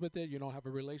not friends with it, you don't have a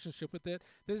relationship with it,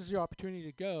 this is your opportunity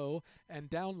to go and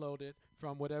download it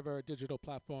from whatever digital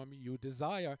platform you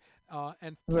desire.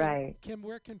 And Right. Kim,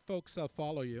 where can folks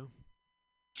follow you?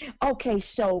 Okay,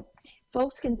 so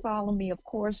folks can follow me, of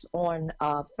course, on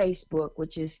Facebook,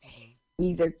 which is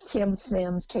either Kim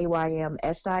Sims,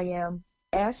 KYMSIMS,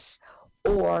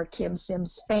 or Kim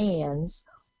Sims Fans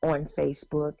on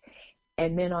Facebook.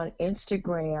 And then on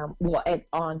Instagram,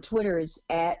 on Twitter is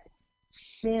at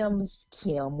Sims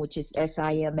Kim, which is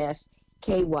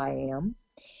SIMSKYM.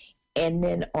 And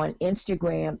then on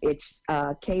Instagram, it's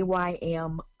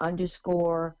KYM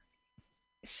underscore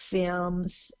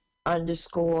Sims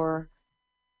underscore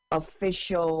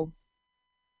official.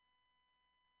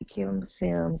 Kim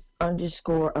Sims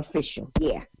underscore official.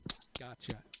 Yeah.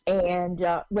 Gotcha. And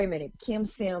wait a minute, Kim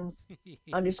Sims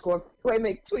underscore, wait a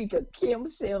minute, Tweaker, Kim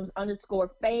Sims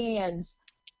underscore fans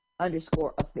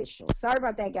underscore official. Sorry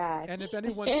about that, guys. And if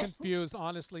anyone's confused,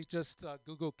 honestly, just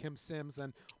Google Kim Sims,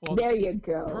 and all There the you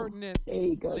go. pertinent There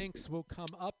you go. links will come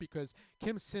up, because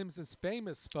Kim Sims is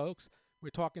famous, folks. We're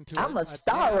talking to I'm a dance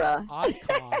star.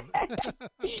 icon.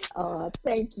 Oh,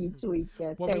 thank you,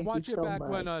 Tweaker. Well, we Thank want you you so back much.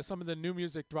 when some of the new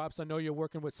music drops. I know you're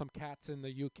working with some cats in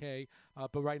the UK,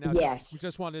 but right now Yes. we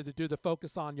just wanted to do the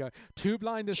focus on your Too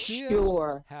Blind to See It.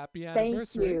 Sure. Happy Thank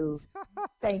anniversary. you.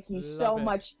 Thank you so Love it.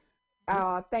 much.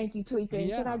 Thank you, Tweaker. And can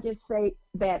Yeah. I just say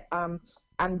that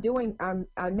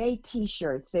I made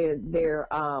T-shirts. They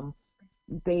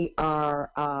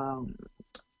are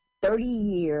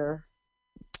 30-year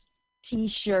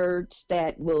T-shirts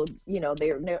that will,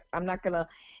 I'm not gonna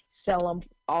sell them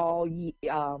all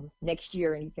next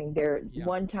year or anything. They're Yeah.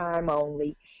 one time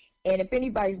only. And if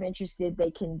anybody's interested,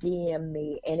 they can DM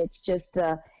me. And it's just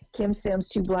Kim Sims,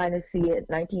 Too Blind to See It,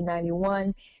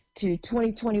 1991 to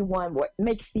 2021. What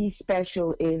makes these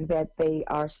special is that they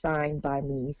are signed by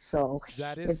me. So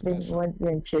That is if special. anyone's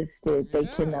interested, they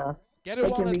can Get it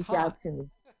while it's reach hot. out to me.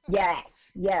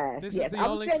 Yes. This is Yes. the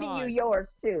I'm only sending time. you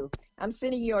yours too. I'm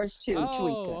sending yours too, Oh,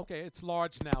 Tweaker. okay. It's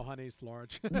large now, honey. It's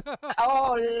large.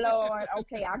 Oh Lord.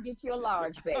 Okay, I'll get you a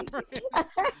large, baby.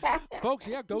 Folks,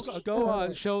 yeah,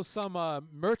 go show some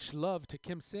merch love to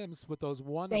Kim Sims with those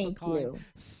one of a Thank kind you.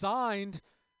 signed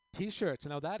T-shirts.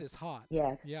 Now that is hot.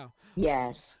 Yes. Yeah.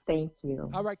 Yes. Thank you.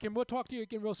 All right, Kim. We'll talk to you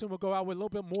again real soon. We'll go out with a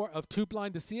little bit more of Too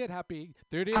Blind to See It. Happy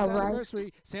 30th All right.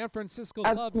 anniversary. San Francisco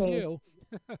loves Okay. you.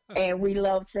 And we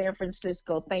love San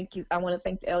Francisco. Thank you. I want to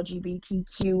thank the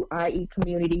LGBTQIE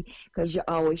community because you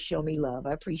always show me love.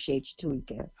 I appreciate you too,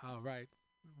 Ken. All right.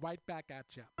 Right back at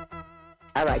you.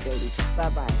 All right, baby.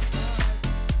 Bye-bye.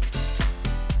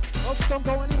 Folks, don't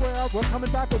go anywhere. We're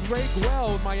coming back with Ray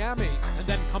Guel in Miami and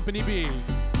then Company B.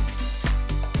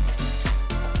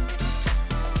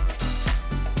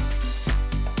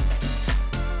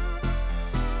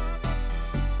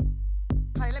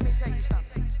 Hey, let me tell you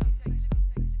something.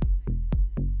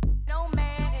 No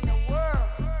man in the world.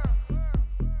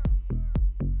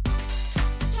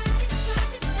 Tried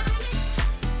to deny it,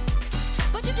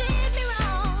 but you did me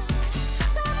wrong.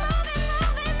 So I'm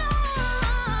moving on.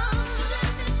 You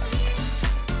got to see it.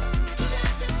 You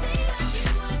got to see what you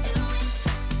are doing.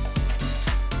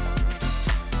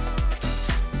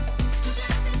 You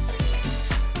got to see it.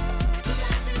 You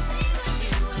got to see what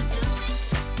you are doing.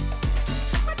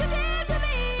 What you did to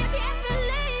me, I can't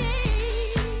believe.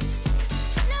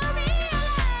 Now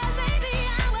realize, baby,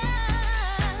 I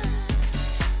was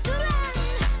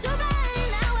too blind.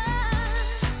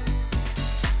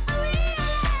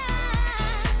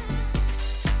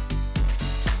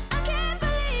 I can't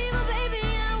believe, oh baby,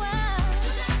 I was.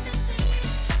 You got to see it.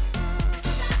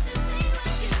 You got to see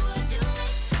what you are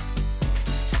doing.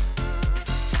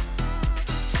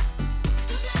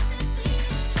 You got to see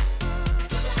it.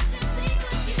 You got to see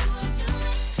what you are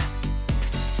doing.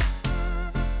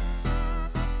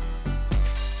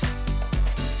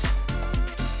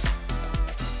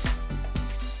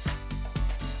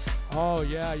 Oh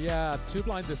yeah. Too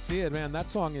Blind to See It, man. That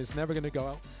song is never going to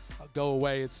go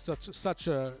away. It's such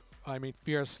a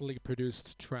fiercely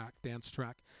produced track, dance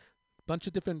track. Bunch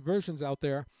of different versions out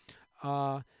there.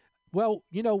 Well,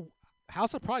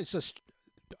 House of Pride is just,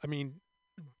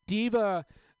 Diva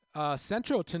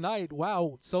Central tonight.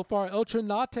 Wow, so far Ultra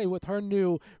Nate with her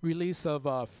new release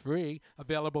of Free,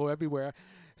 available everywhere.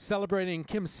 Celebrating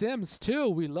Kim Sims too.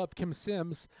 We love Kim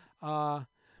Sims.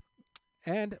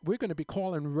 And we're going to be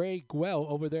calling Ray Guel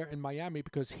over there in Miami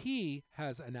because he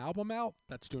has an album out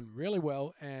that's doing really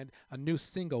well and a new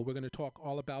single. We're going to talk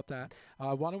all about that.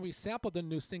 Why don't we sample the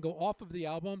new single off of the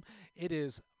album? It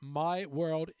is My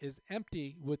World is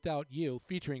Empty Without You,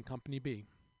 featuring Company B.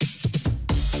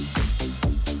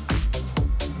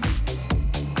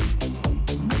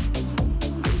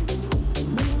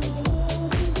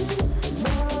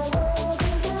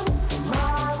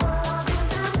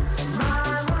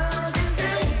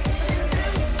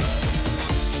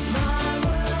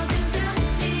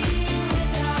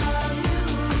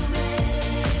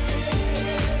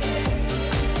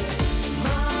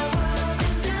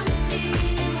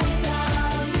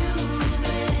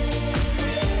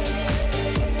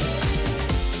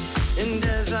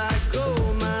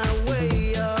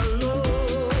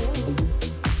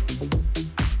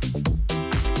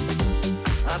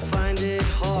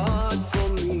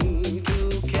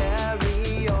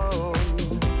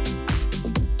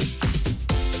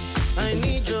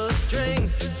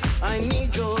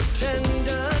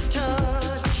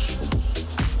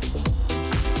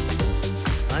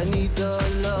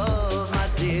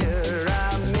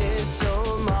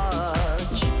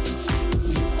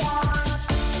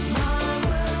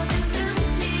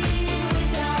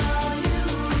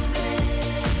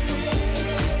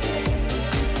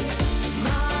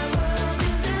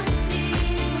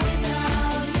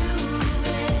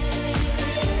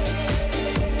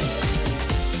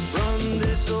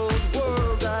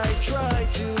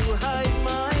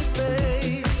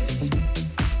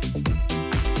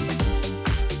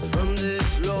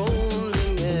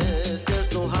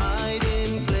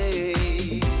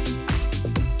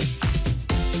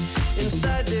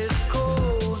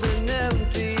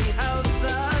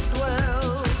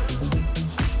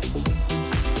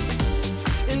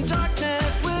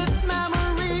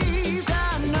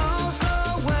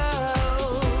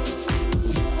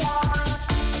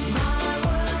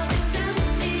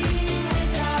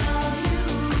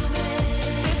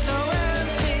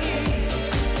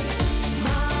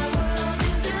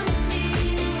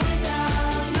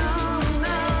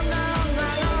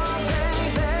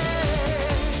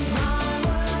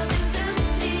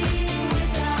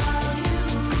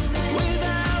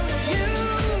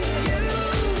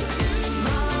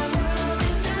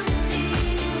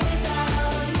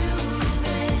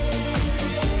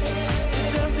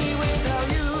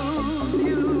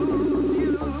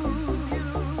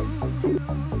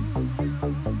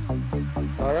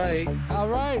 All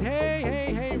right.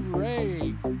 Hey,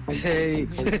 Ray. Hey.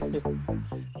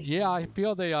 Yeah, I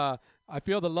feel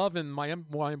the love in my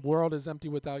world is empty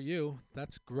without you.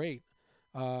 That's great.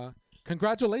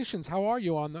 congratulations. How are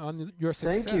you on your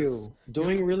success? Thank you.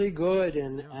 Doing really good,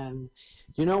 and Yeah. and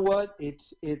you know what?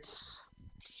 It's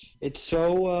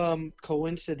so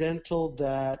coincidental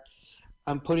that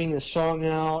I'm putting a song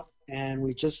out, and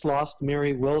we just lost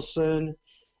Mary Wilson,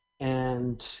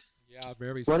 and Yeah,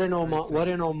 very what an very what sad.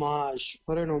 an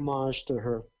homage to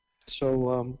her.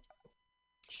 So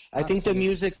I think the Absolutely.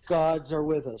 music gods are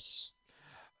with us.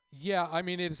 Yeah, I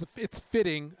mean it's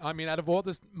fitting. I mean, out of all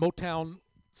the Motown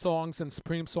songs and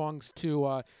Supreme songs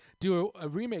to do a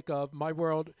remake of, "My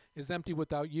World Is Empty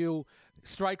Without You"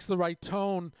 strikes the right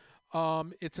tone.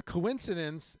 It's a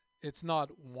coincidence. It's not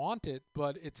wanted,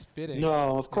 but it's fitting.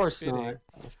 No, of It's course not.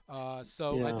 fitting.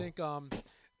 So I Yeah. think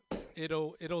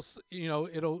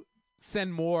it'll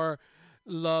send more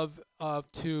love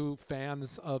to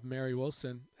fans of Mary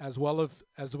Wilson as well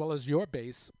as your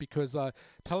base, because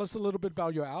tell us a little bit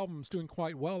about your albums doing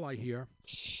quite well, I hear.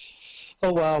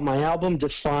 Oh wow, my album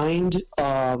Defined.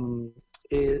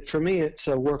 For me, it's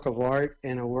a work of art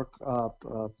and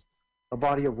a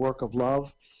body of work of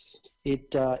love.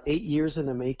 It 8 years in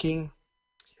the making,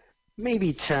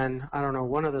 maybe 10. I don't know.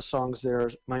 One of the songs there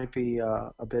might be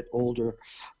a bit older,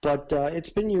 but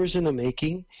it's been years in the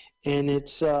making, and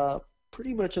it's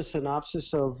pretty much a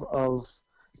synopsis of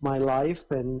my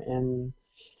life and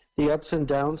the ups and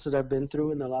downs that I've been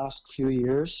through in the last few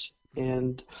years,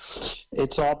 and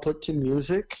it's all put to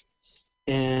music.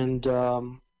 And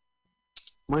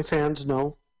my fans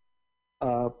know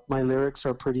my lyrics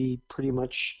are pretty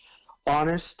much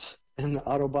honest and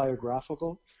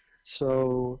autobiographical.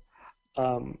 So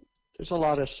there's a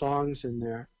lot of songs in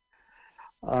there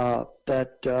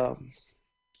that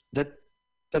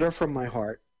that are from my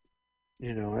heart.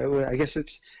 You know, I guess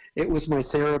it was my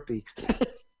therapy.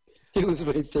 It was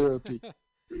my therapy.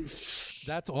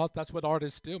 That's awesome. That's what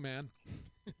artists do, man.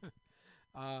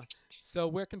 uh, so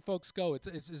where can folks go?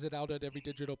 Is it out at every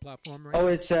digital platform right Oh, now?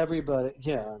 it's everybody.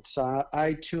 Yeah, it's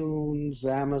iTunes,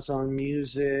 Amazon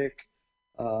Music,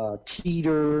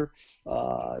 Teeter.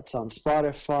 It's on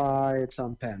Spotify. It's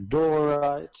on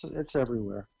Pandora. It's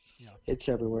everywhere. Yeah. It's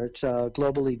everywhere. It's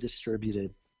globally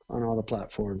distributed on all the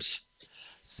platforms.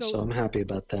 So So I'm happy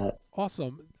about that.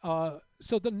 awesome.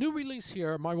 So the new release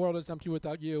here, "My World Is Empty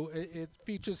Without You," it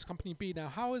features Company B. Now,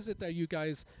 how is it that you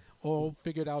guys all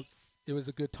figured out it was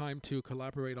a good time to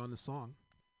collaborate on the song?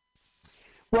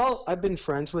 Well, I've been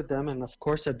friends with them, and of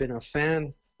course, I've been a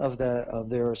fan of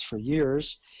theirs for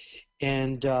years.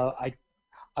 And I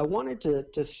wanted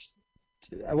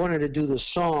I wanted to do the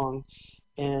song,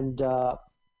 and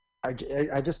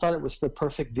I just thought it was the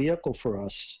perfect vehicle for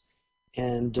us.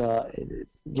 And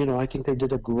you know, I think they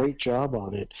did a great job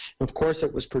on it. Of course,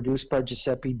 it was produced by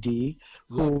Giuseppe D,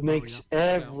 Love. who Oh yeah, makes no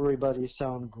doubt. everybody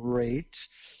sound great.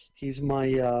 He's my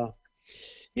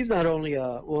he's not only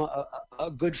a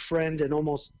good friend and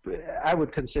almost I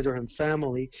would consider him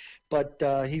family, but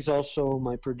he's also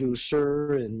my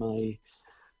producer and my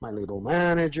label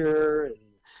manager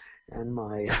and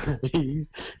my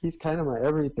he's kind of my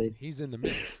everything. He's in the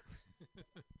mix.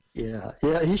 Yeah,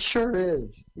 yeah, he sure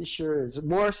is. He sure is.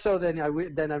 More so than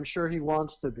than I'm sure he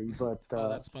wants to be. Oh,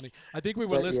 that's funny. I think we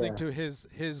were But listening yeah, to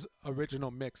his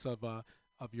original mix of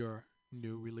your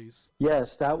new release.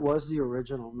 yes, that was the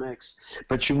original mix.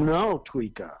 But you know,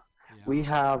 Tweeka, Yeah. we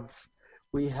have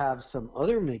we have some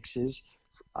other mixes.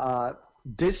 Uh,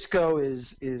 Disco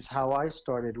is how I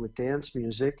started with dance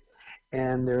music,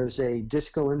 and there's a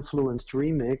disco influenced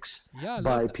remix Yeah, I love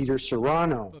by that. Peter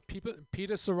Serrano. But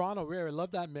Peter Serrano, rare. I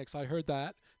love that mix. I heard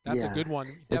that. That's a Yeah, good one.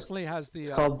 it's Definitely has it's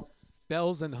the called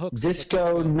bells and hooks of the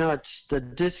Disco disco. Nuts, the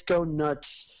Disco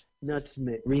Nuts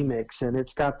remix, and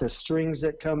it's got the strings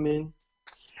that come in.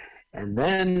 And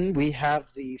then we have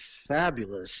the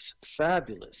fabulous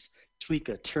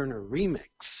Tweeka Turner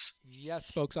remix.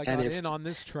 Yes, folks, I And got if in on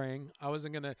this train. I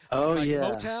wasn't gonna. I'm oh like yeah,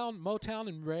 Motown,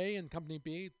 and Ray and Company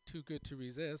B, too good to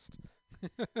resist.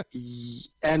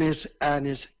 and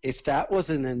is if that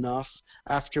wasn't enough,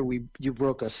 after you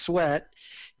broke a sweat,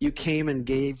 you came and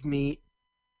gave me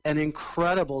an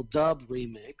incredible dub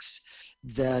remix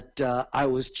that I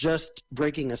was just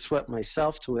breaking a sweat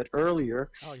myself to it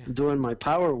earlier, Oh yeah. doing my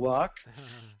power walk,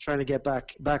 trying to get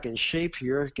back in shape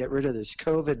here, get rid of this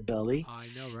COVID belly, I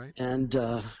know, right? and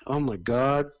oh my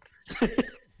God. I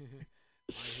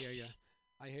hear you.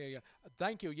 I hear you.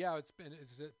 Thank you. Yeah, it's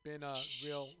been a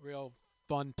real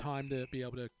fun time to be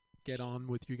able to get on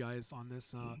with you guys on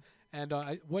this. And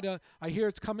I hear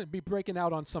it's coming be breaking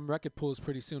out on some record pools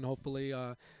pretty soon, hopefully,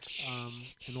 and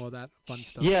all that fun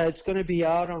stuff. Yeah, it's going to be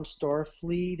out on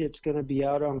Starfleet. It's going to be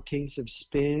out on Kings of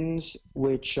Spins,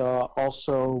 which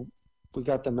also we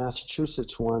got the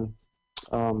Massachusetts one,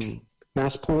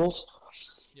 Mass Pools.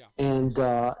 Yeah.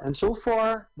 And so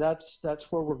far that's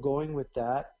where we're going with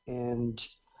that, and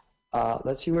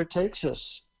let's see where it takes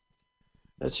us.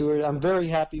 Let's see where I'm very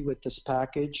happy with this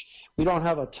package. We don't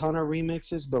have a ton of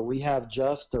remixes, but we have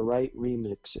just the right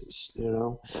remixes,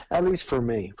 at least for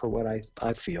me, for what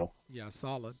I feel. Yeah,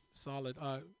 solid.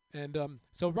 And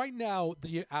so right now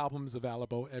the album's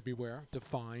available everywhere,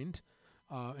 defined,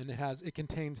 and it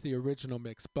contains the original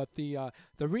mix. But the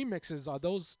remixes, are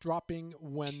those dropping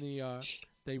when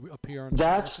they appear on?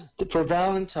 That's for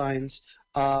Valentine's.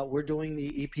 We're doing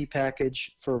the EP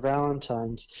package for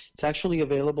Valentine's. It's actually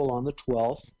available on the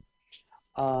 12th.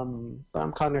 But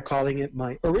I'm kind of calling it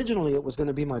originally it was going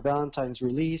to be my Valentine's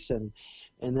release, and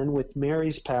then with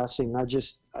Mary's passing, I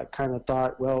kind of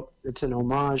thought, well, it's an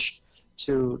homage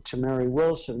to Mary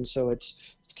Wilson, so it's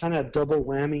kind of double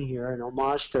whammy here, an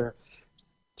homage to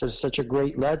such a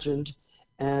great legend,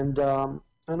 and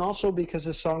also because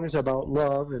the song is about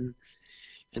love, and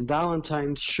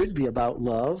Valentine's should be about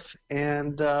love,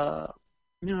 and I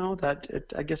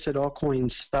guess it all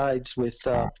coincides with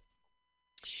the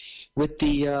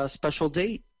special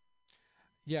date.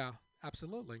 Yeah,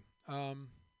 absolutely.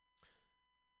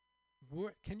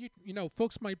 Can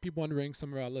folks might be wondering,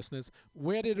 some of our listeners,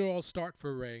 where did it all start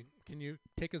for Ray? Can you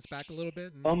take us back a little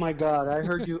bit? Oh my God, I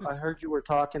heard you were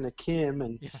talking to Kim,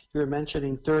 and you were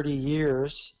mentioning 30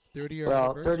 years. 30-year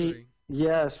anniversary.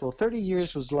 Yes, well, 30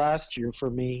 years was last year for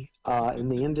me in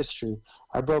the industry.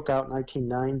 I broke out in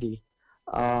 1990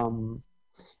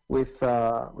 with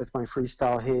my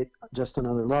freestyle hit, Just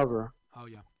Another Lover. Oh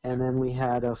yeah. And then we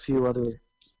had a few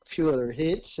other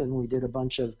hits, and we did a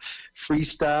bunch of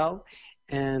freestyle.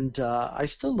 And I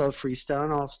still love freestyle,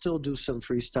 and I'll still do some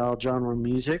freestyle genre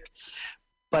music.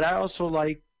 But I also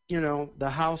like, the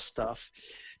house stuff,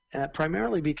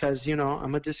 primarily because,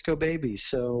 I'm a disco baby.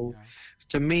 So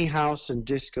to me, house and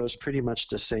disco is pretty much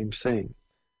the same thing,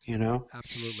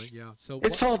 Absolutely, yeah. So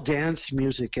it's all dance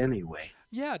music anyway.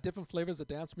 Yeah, different flavors of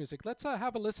dance music. Let's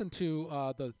have a listen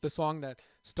to the song that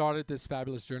started this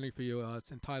fabulous journey for you.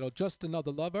 It's entitled Just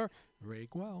Another Lover, Ray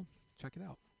Guel. Check it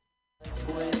out.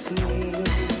 With me,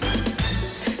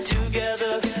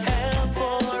 together and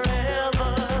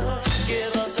forever,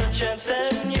 give us a chance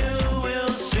and you will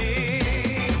see.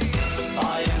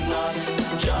 I am not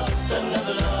just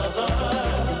another lover.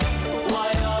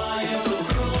 Why are you so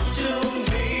cruel to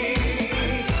me?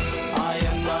 I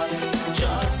am not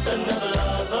just another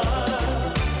lover.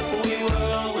 We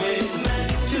were always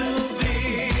meant to be.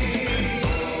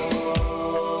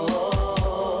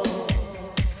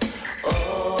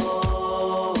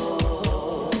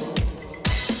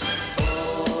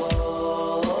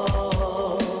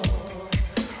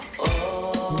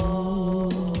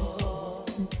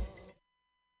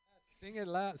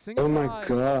 Sing it Oh my live.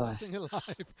 God. Sing it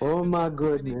live. Oh my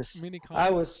goodness. Mini I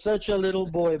was such a little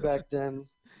boy back then.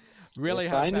 Really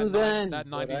If has I knew that then, 90s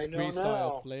what I know freestyle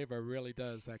now. flavor. Really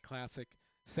does. That classic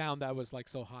sound that was like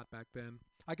so hot back then.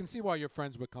 I can see why you're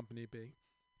friends with Company B.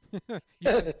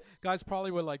 You guys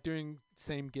probably were like doing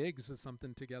same gigs or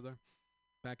something together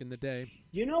back in the day.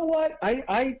 You know what?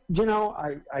 I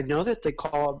know that they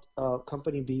call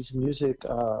Company B's music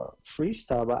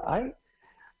freestyle, but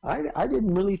I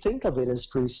didn't really think of it as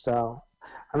freestyle.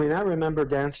 I mean, I remember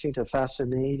dancing to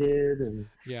Fascinated and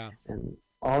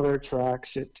all their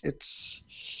tracks.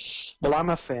 Well, I'm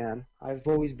a fan. I've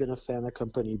always been a fan of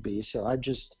Company B, so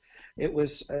it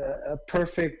was a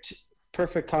perfect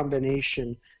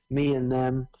combination, me and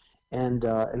them, and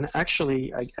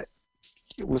actually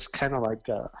it was kind of like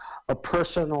a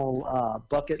personal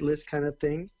bucket list kind of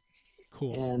thing.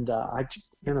 Cool. And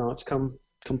it's come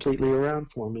completely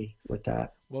around for me with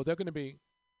that. Well, they're going to be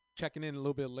checking in a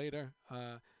little bit later.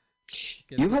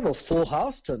 You have a full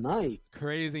house tonight.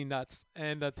 Crazy nuts,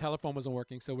 and the telephone wasn't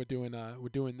working, so we're doing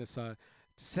this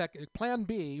plan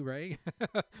B, Ray,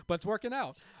 but it's working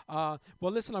out.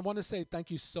 Well, listen, I want to say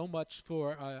thank you so much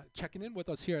for checking in with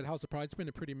us here at House of Pride. It's been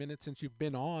a pretty minute since you've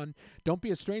been on. Don't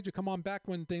be a stranger. Come on back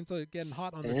when things are getting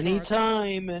hot on the charts.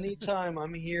 Anytime.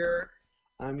 I'm here.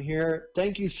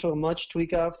 Thank you so much,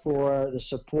 Tweeka, for the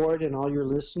support and all your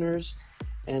listeners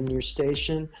and your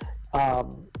station.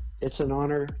 It's an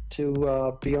honor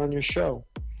to be on your show,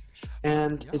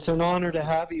 and it's an honor to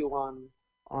have you on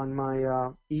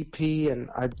my EP, and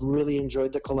I've really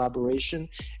enjoyed the collaboration,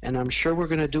 and I'm sure we're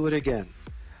going to do it again.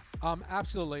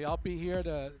 Absolutely. I'll be here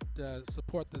to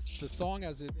support the song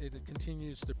as it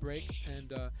continues to break,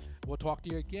 and we'll talk to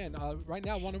you again. Right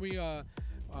now, why don't we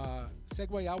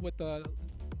segue out with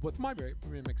my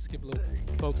remix, give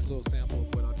folks a little sample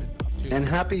of what I've been up to. And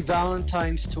happy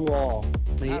Valentine's to all.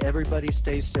 May everybody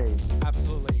stay safe.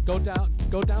 Absolutely. Go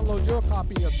download your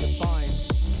copy of Define,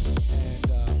 and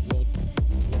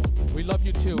We love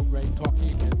you too, Ray. Talk to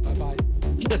you again. Bye-bye.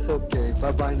 Okay,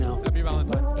 bye-bye now. Happy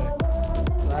Valentine's Day.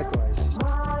 Likewise.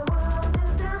 My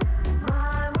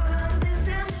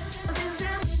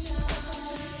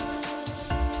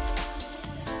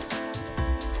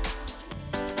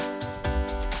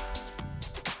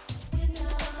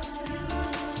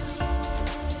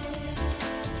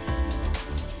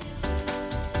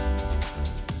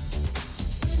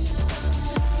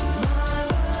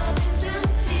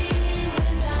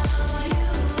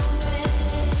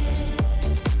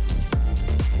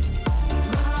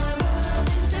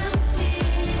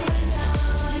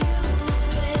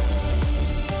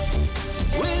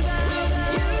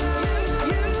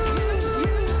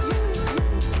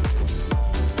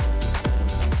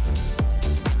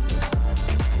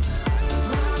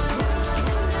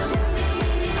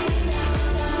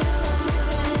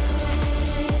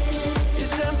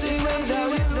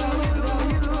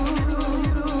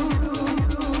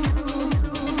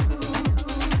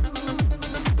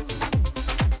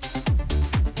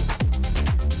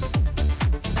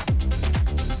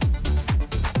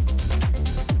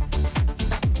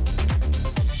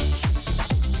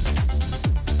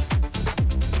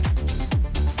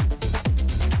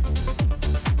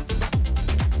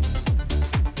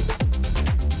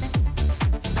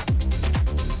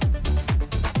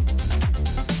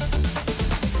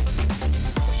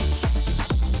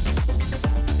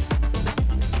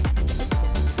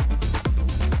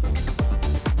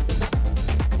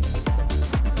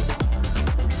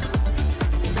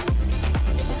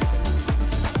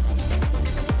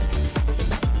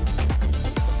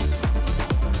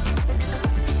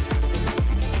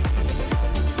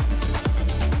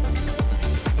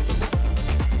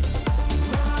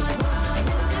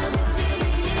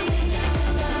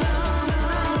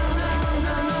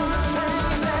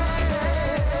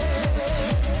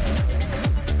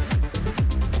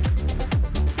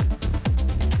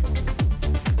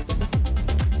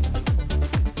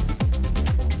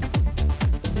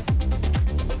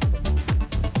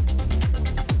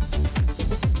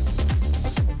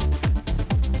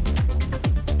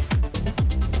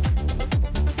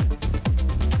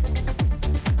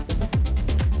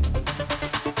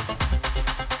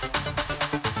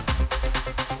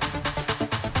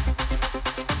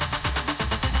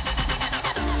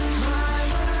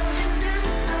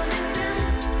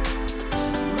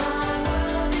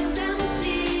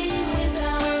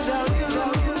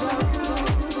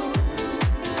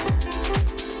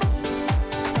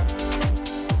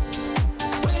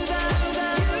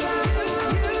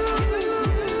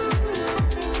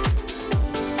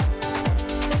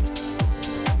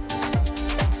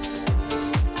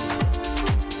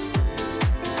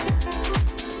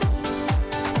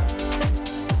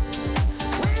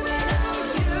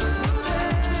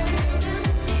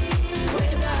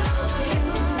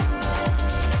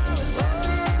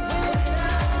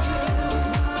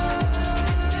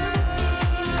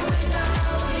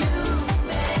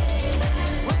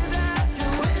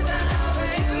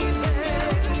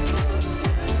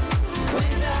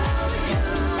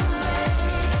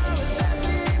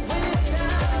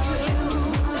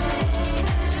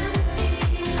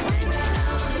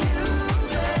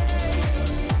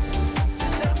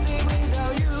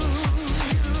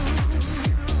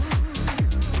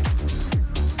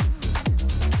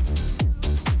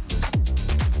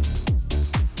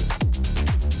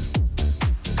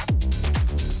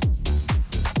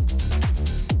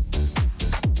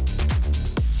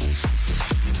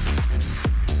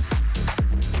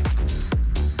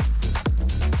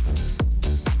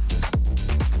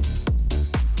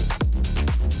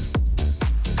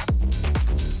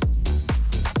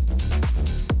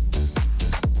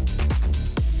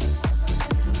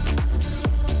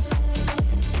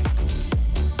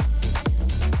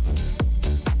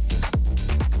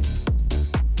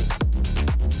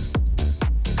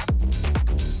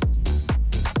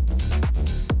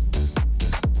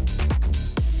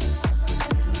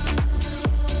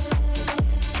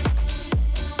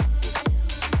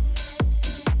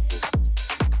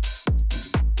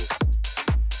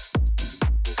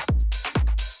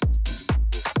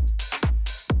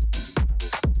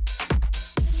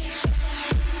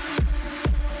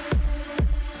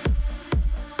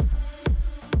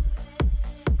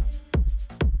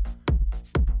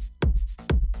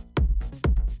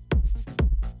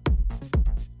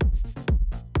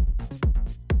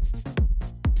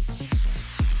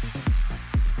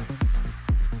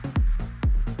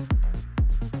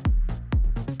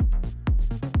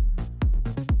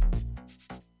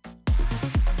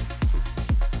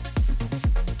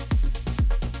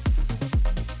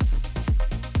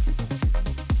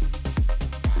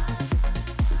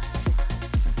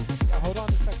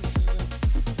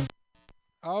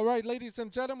All right, ladies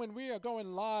and gentlemen, we are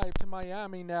going live to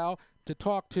Miami now to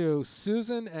talk to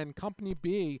Susan and Company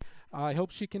B. I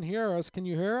hope she can hear us. Can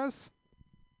you hear us?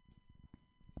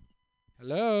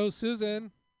 Hello,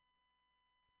 Susan.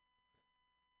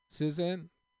 Susan?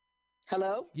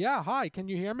 Hello? Yeah, hi. Can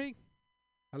you hear me?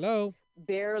 Hello?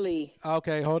 Barely.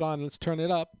 Okay, hold on. Let's turn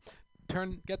it up.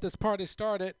 Get this party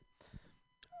started.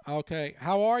 Okay,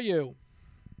 how are you?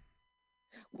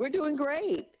 We're doing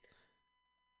great.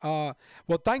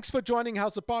 Well, thanks for joining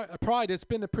House of Pride. It's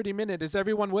been a pretty minute. Is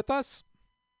everyone with us?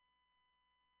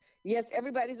 Yes,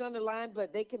 everybody's on the line,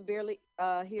 but they can barely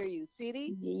hear you.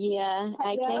 CD? Yeah,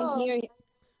 I Hello? can hear.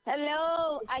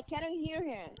 Hello, I cannot hear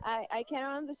him. I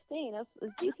cannot understand.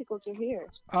 It's difficult to hear.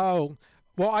 Oh,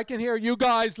 well, I can hear you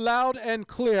guys loud and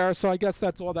clear, so I guess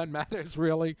that's all that matters,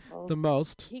 really, the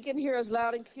most. He can hear us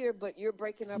loud and clear, but you're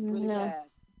breaking up really No. bad.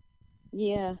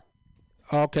 Yeah.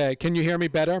 Okay, can you hear me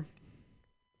better?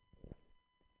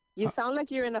 You sound like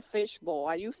you're in a fishbowl.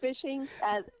 Are you fishing?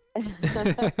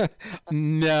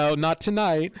 No, not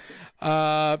tonight.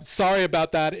 Sorry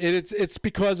about that. It's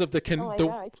because of the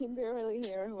I can barely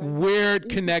hear. weird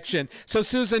connection. So,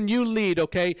 Susan, you lead,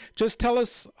 okay? Just tell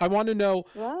us. I want to know.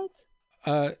 What?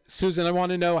 Susan, I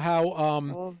want to know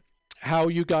how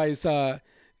you guys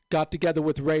got together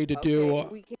with Ray to do.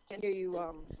 We can't hear you.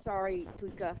 Sorry,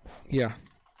 Tuika. Yeah.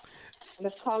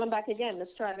 Let's call him back again.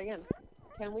 Let's try it again.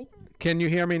 Can we? Can you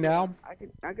hear me now? I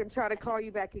can try to call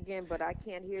you back again, but I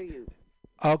can't hear you.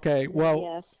 Okay. Well.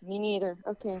 Yes, me neither.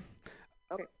 Okay.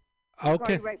 Okay. I'll Okay.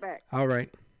 call you right back. All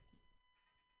right.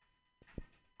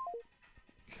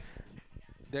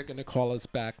 They're going to call us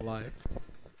back live.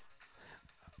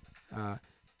 So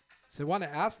I want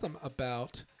to ask them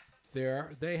about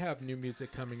they have new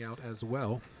music coming out as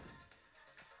well.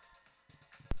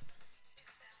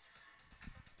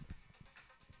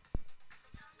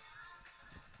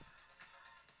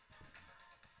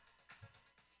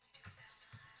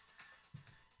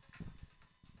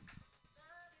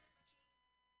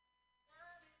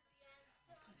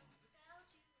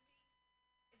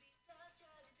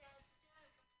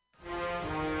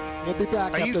 We'll be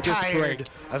back Are after you this tired break.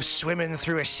 of swimming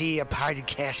through a sea of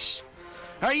podcasts?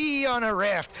 Are ye on a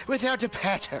raft without a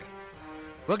paddle?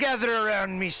 Well, gather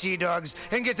around me, sea dogs,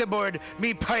 and get aboard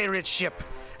me pirate ship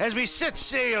as we set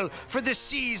sail for the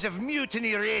seas of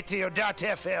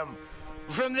MutinyRadio.fm.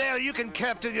 From there, you can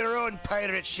captain your own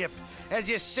pirate ship as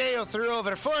you sail through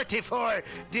over 44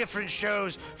 different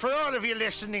shows for all of your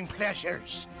listening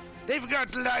pleasures. They've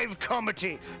got live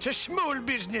comedy to small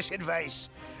business advice,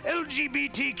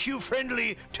 LGBTQ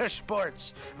friendly to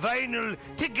sports, vinyl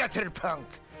to gutter punk.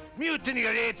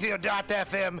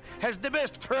 MutinyRadio.fm has the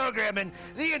best programming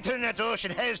the internet ocean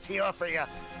has to offer you.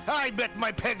 I bet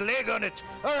my peg leg on it,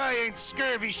 or I ain't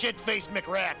scurvy shit-faced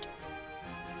McRat.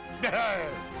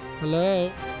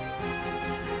 Hello.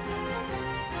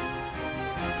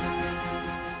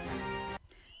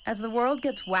 As the world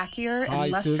gets wackier Hi,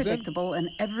 and less Susan. predictable in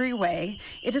every way,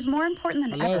 it is more important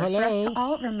than Hello, ever for us hello. to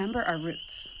all remember our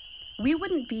roots. We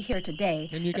wouldn't be here today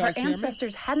Can you if our guys hear me?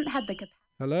 ancestors hadn't had the capacity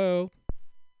Hello.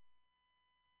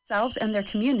 themselves and their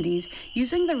communities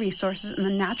using the resources in the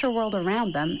natural world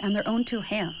around them and their own two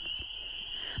hands.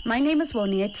 My name is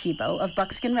Wonia Tebow of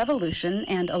Buckskin Revolution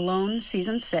and Alone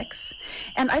Season 6,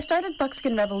 and I started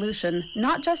Buckskin Revolution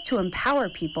not just to empower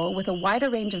people with a wider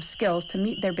range of skills to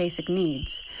meet their basic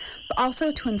needs, but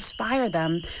also to inspire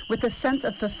them with a sense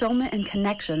of fulfillment and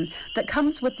connection that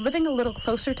comes with living a little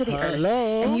closer to the earth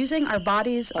Hello? and using our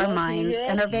bodies, our minds,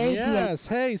 and our very DNA. Yes.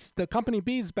 Hey, the Company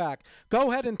B's back.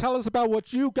 Go ahead and tell us about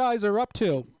what you guys are up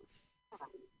to.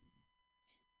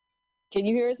 Can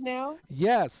you hear us now?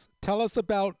 Yes. Tell us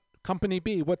about Company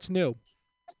B. What's new?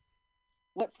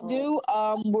 What's new?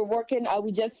 We're working.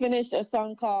 We just finished a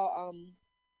song called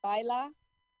Baila,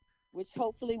 which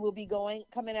hopefully will be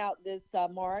coming out this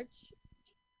March.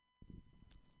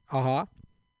 Uh-huh.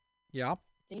 Yeah.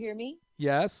 Can you hear me?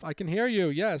 Yes, I can hear you.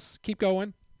 Yes. Keep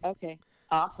going. Okay.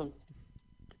 Awesome.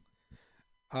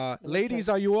 Ladies,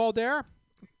 are you all there?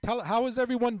 How is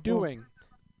everyone doing?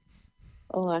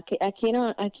 Oh, I can't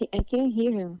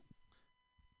hear him.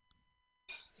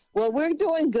 Well, we're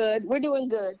doing good. We're doing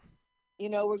good. You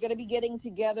know, we're going to be getting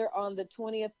together on the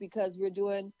 20th because we're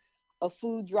doing a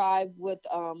food drive with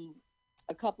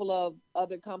a couple of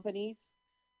other companies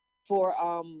for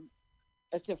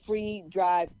it's a free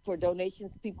drive for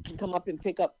donations. People can come up and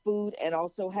pick up food and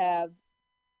also have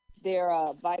their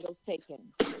vitals taken.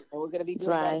 And we're going to be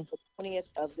doing that the 20th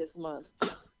of this month.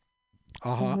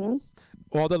 Uh-huh. Mm-hmm.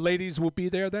 All the ladies will be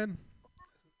there then?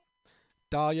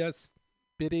 Dahlia,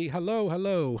 Biddy,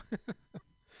 hello.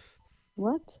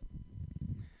 What?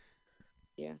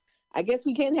 Yeah. I guess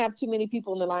we can't have too many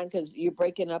people on the line because you're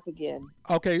breaking up again.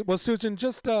 Okay, well, Susan,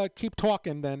 just keep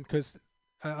talking then, because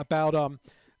about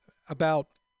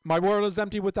My World Is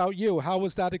Empty Without You. How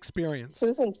was that experience?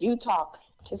 Susan, you talk.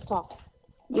 Just talk.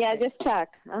 Yeah, just talk.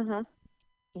 Uh-huh.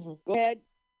 Mm-hmm. Go ahead,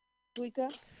 Tweeka.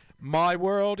 My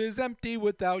world is empty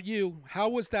without you. How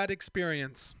was that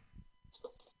experience?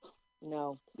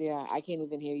 No, yeah, I can't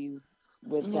even hear you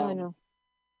with Yeah, I know.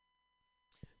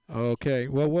 Okay,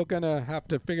 well, we're going to have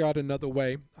to figure out another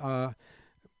way.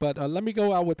 But let me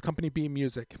go out with Company B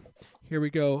music. Here we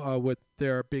go with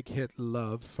their big hit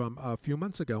Love from a few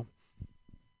months ago.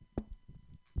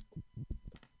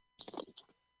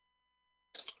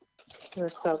 You're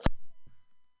so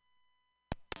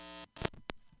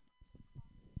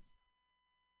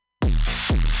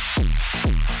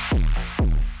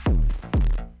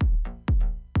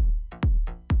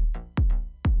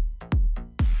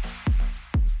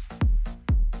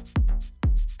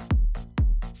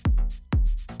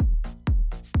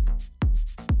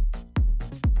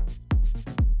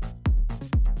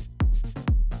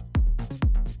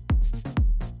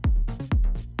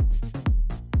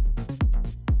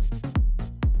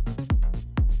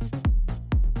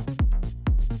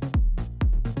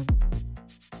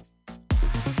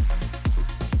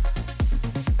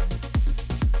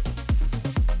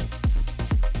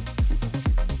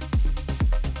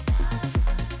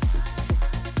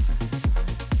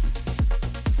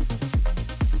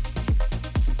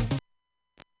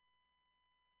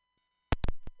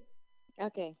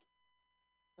Okay.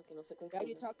 Okay, no se Now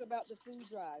you talk about the food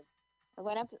drive.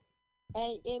 What up?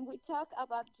 And we talk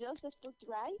about just the food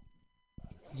drive?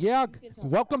 Yeah, You can talk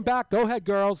welcome back. Go ahead,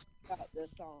 girls. about the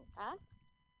song. Huh?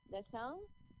 That song?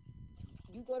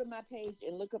 You go to my page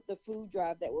and look up the food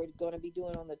drive that we're going to be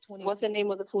doing on the 20th. What's the name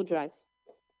of the food drive?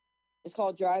 It's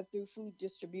called Drive Through Food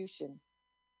Distribution.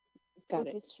 Got Food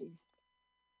it. history.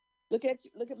 Look at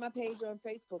my page on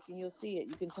Facebook and you'll see it.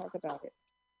 You can talk about it.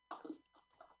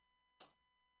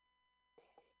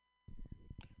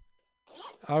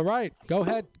 All right, go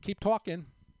ahead. Keep talking.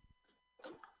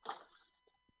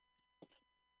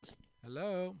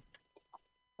 Hello.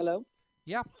 Hello?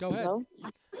 Yeah, go ahead. Hello?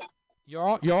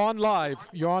 You're on live.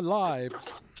 You're on live.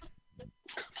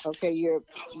 Okay, you're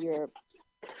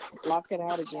blocking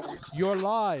out again. You're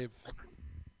live.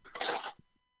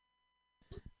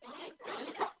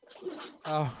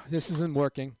 Oh, this isn't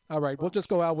working. All right, we'll just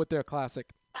go out with their classic.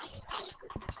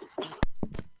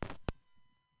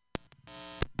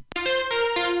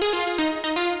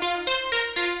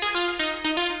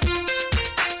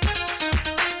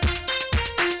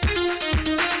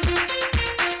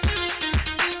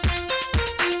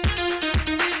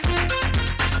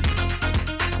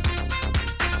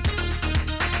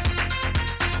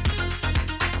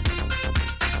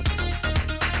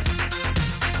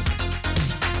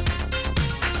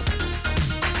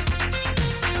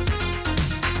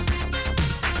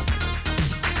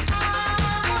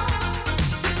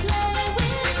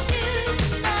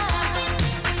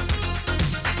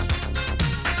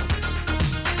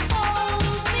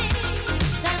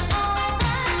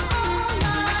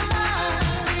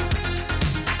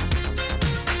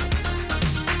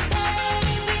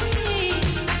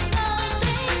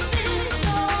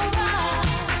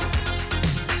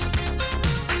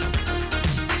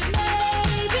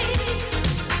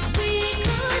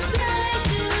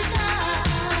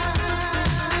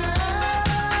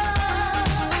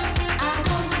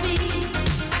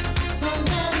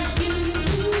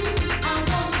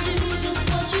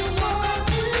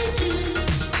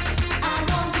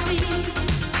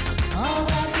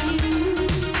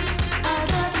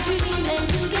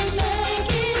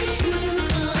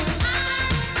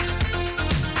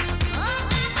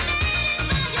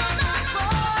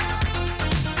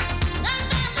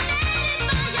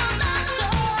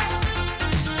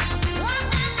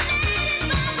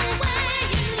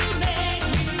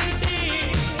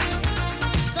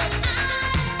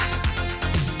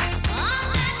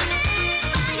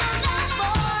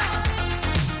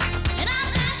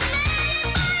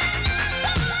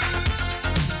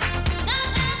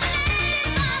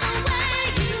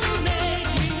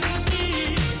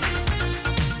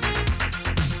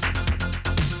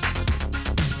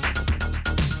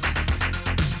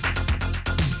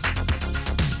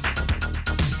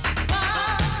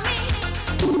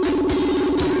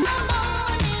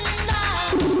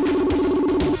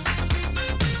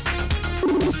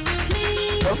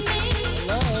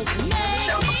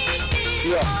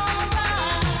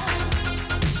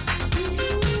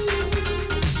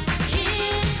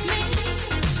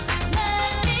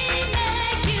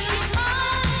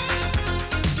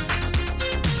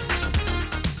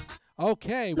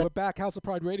 Okay, we're back, House of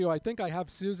Pride Radio. I think I have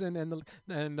Susan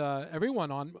and everyone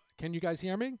on. Can you guys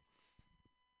hear me?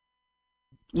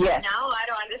 Yes. No, I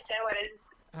don't understand what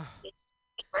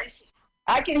is.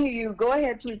 I can hear you. Go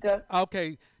ahead, Tweeka.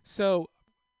 Okay, so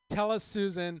tell us,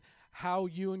 Susan, how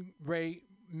you and Ray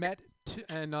met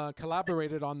and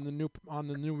collaborated on the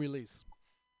new release.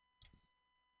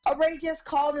 Ray just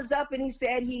called us up and he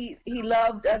said he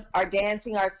loved us, our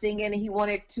dancing, our singing, and he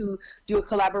wanted to do a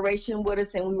collaboration with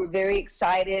us, and we were very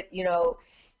excited. You know,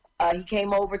 he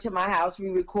came over to my house. We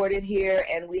recorded here,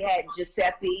 and we had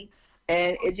Giuseppe,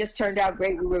 and it just turned out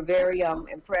great. We were very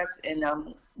impressed, and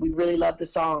we really loved the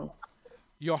song.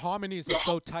 Your harmonies are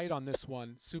so tight on this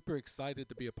one. Super excited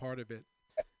to be a part of it.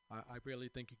 I really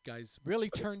think you guys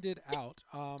really turned it out.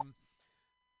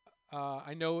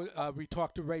 I know we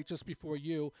talked to Ray just before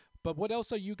you, but what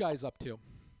else are you guys up to?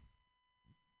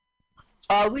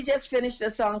 We just finished a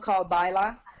song called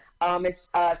Baila. It's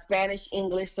Spanish,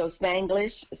 English, so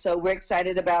Spanglish. So we're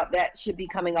excited about that. Should be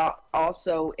coming out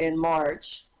also in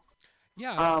March.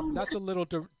 Yeah, that's a little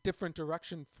different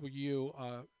direction for you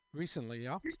recently,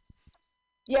 yeah?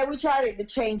 Yeah, we tried to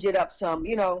change it up some,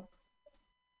 you know.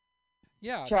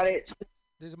 Yeah.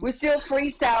 We're still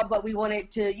freestyle, but we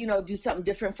wanted to, you know, do something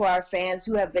different for our fans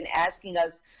who have been asking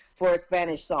us for a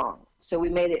Spanish song. So we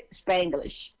made it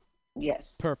Spanglish.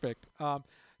 Yes. Perfect.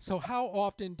 So how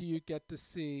often do you get to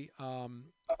see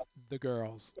the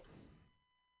girls?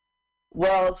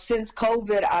 Well, since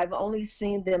COVID, I've only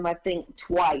seen them, I think,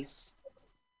 twice.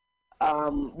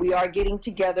 We are getting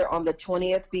together on the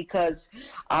 20th because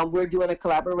we're doing a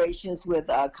collaborations with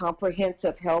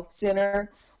Comprehensive Health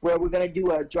Center, where we're going to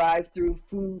do a drive-through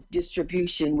food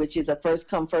distribution, which is a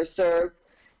first-come, first-served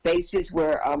basis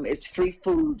where it's free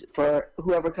food for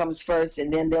whoever comes first,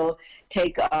 and then they'll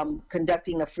take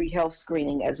conducting a free health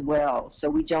screening as well. So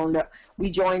we joined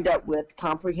up with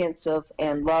Comprehensive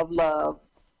and Love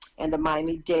and the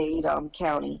Miami-Dade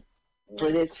County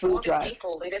for this food drive.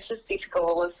 It is just difficult.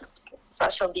 It was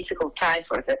such a difficult time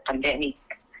for the pandemic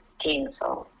thing.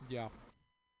 So yeah,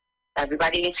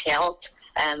 everybody needs help,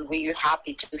 and we're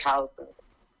happy to help.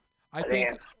 I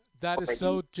think that is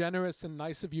so generous and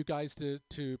nice of you guys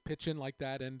to pitch in like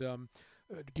that. And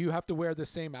do you have to wear the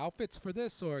same outfits for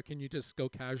this, or can you just go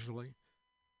casually?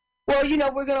 Well, you know,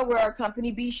 we're going to wear our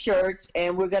Company B shirts,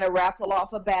 and we're going to raffle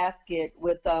off a basket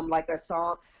with like a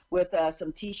song with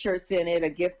some T-shirts in it, a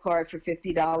gift card for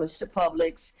 $50 to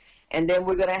Publix, and then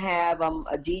we're going to have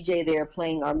a DJ there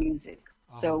playing our music.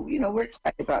 So, you know, we're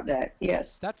excited about that.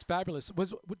 Yes. That's fabulous.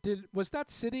 Was that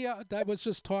City that was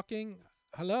just talking?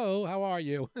 Hello, how are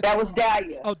you? That was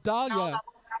Dahlia. Oh, Dahlia.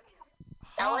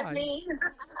 That was me.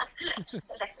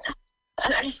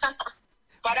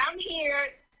 But I'm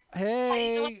here.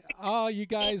 Hey, oh, you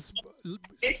guys.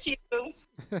 Miss you.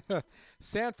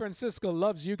 San Francisco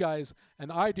loves you guys,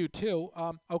 and I do too.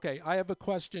 Okay, I have a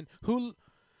question. Who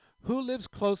lives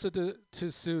closer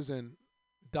to Susan,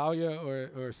 Dahlia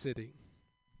or City?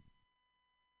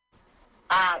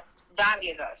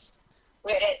 Dahlia does.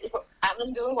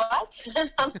 I'm doing what?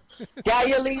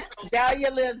 Dahlia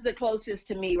lives the closest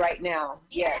to me right now.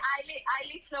 Yes. Yeah, I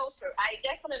live closer. I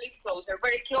definitely live closer.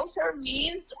 Very closer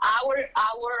means our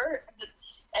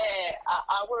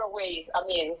ways. I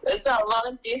mean, it's a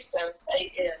long distance.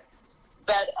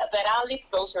 But I live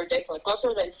closer, definitely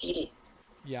closer than City.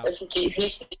 Yeah.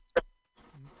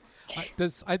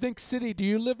 I think City. Do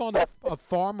you live on a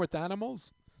farm with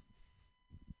animals?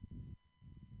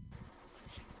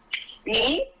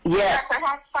 Me? Yes. I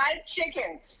have 5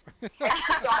 chickens.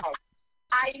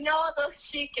 I know those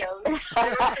chickens.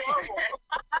 They're adorable.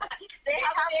 They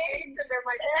have eggs, and they're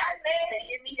my pets. They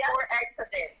give me 4 eggs a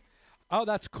day. Oh,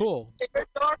 that's cool. They're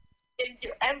adorable.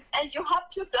 And you have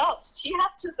 2 dogs. She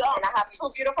has 2 dogs. And I have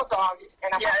 2 beautiful dogs.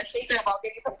 And I'm thinking about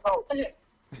getting some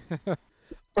goats.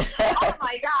 Oh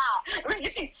my God!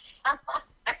 Really?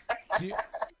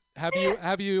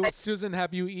 Have you, Susan?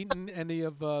 Have you eaten any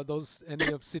of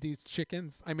City's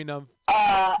chickens? I mean, not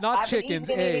I chickens,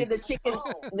 eggs. Any of the chickens.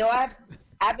 No, I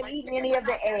haven't eaten any of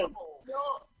the eggs.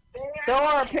 No,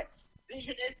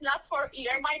 it's not for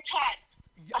eating. They're my pets.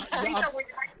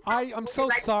 I'm so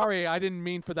sorry. I didn't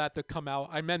mean for that to come out.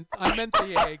 I meant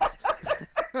the eggs.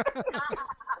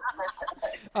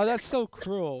 Oh, that's so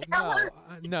cruel.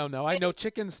 No. I know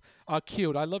chickens are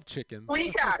cute. I love chickens.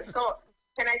 So,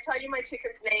 can I tell you my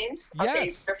chickens' names? Yes.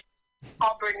 Okay, they're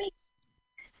called Bernice.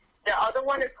 The other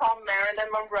one is called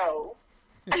Marilyn Monroe.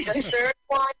 The third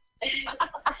one is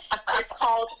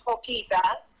called Coquita.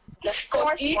 The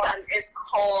fourth one is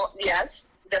called,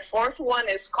 the fourth one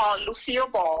is called Lucille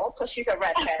Ball, because she's a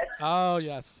redhead. Oh,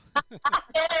 yes.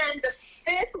 And the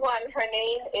fifth one, her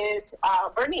name is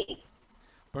Bernice.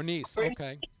 Bernice. Bernice.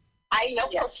 Okay. I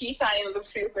love Coquita and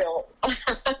Lucille.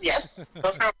 Yes,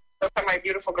 those are my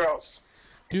beautiful girls.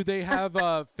 Do they have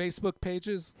Facebook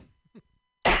pages?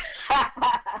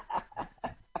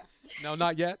 No,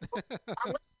 not yet. I'm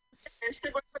going to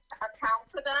Instagram account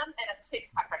for them and a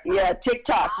TikTok account. Yeah,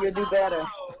 TikTok, you'll do better.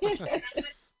 And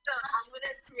I'm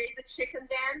gonna create the chicken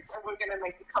dance, and we're gonna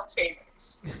become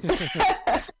famous.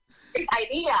 Great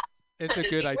idea. It's a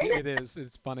good idea. It is.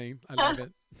 It's funny. I love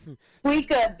it.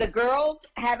 Rika, the girls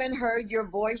haven't heard your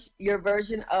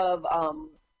version of,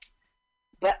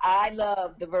 but I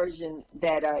love the version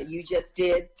that you just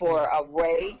did for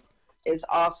Ray. Is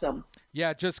awesome. Yeah,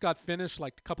 it just got finished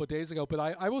like a couple of days ago. But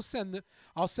I will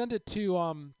I'll send it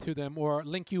to them or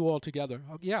link you all together.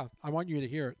 Yeah, I want you to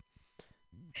hear it.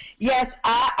 Yes,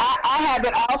 I have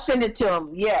it. I'll send it to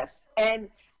them. Yes, and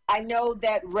I know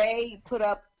that Ray put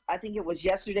up. I think it was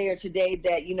yesterday or today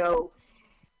that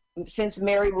since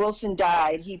Mary Wilson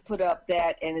died, he put up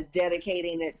that and is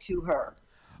dedicating it to her.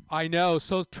 I know,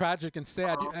 so tragic and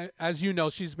sad. As you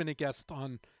know, she's been a guest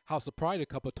on House of Pride a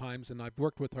couple of times, and I've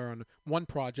worked with her on one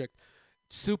project.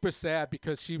 Super sad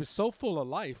because she was so full of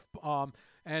life.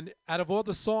 And out of all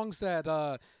the songs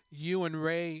that you and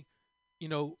Ray,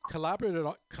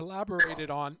 collaborated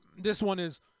on, this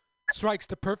one strikes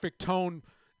the perfect tone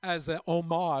as an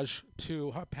homage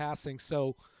to her passing.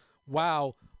 So,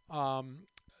 wow, I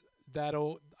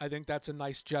think that's a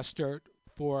nice gesture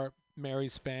for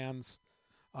Mary's fans.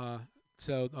 I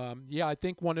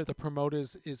think one of the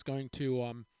promoters is going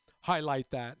to highlight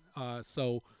that.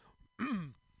 So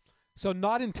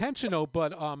not intentional,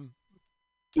 but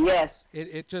yes,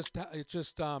 it just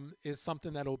is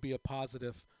something that will be a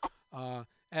positive.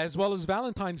 As well as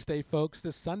Valentine's Day, folks,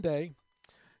 this Sunday.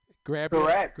 Grab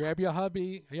your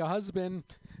husband,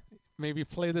 maybe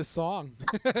play this song.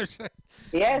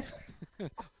 Yes.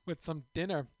 With some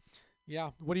dinner. Yeah.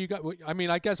 What do you got? I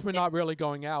mean, I guess we're not really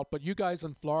going out, but you guys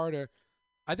in Florida,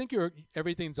 I think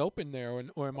everything's open there,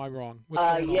 or am I wrong?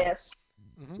 Yes.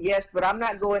 Mm-hmm. Yes, but I'm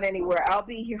not going anywhere. I'll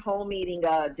be here home eating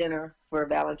dinner for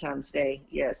Valentine's Day.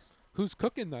 Yes. Who's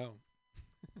cooking though?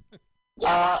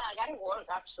 I gotta work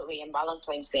actually on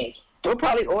Valentine's Day. We'll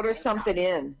probably order something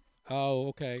in. Oh,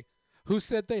 okay. Who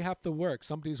said they have to work?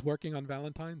 Somebody's working on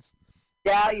Valentine's?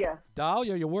 Dahlia,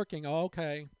 you're working. Oh,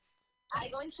 okay.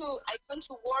 I'm going to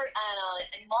work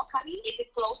in Mocali. Is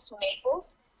it close to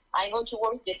Naples? I'm going to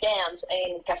work the dance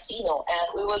in casino, and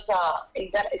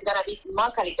it's gonna be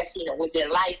Mocali Casino with the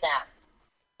live band.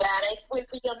 But it will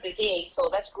be on the day, so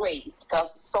that's great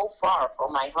because it's so far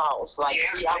from my house, like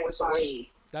 3 hours away.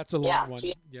 That's a long one.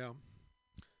 Yeah,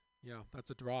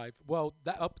 that's a drive. Well,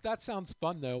 that sounds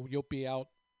fun though. You'll be out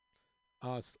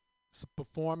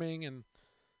performing, and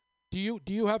do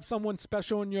you have someone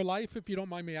special in your life, if you don't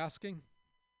mind me asking?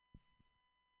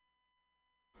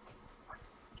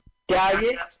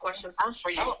 Dahlia? That's questions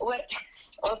for you.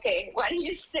 Okay, what do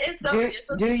you say?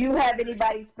 Do you have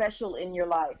anybody special in your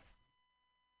life?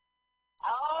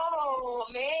 Oh,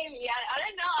 maybe. I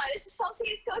don't know. This is something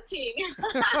he's cooking.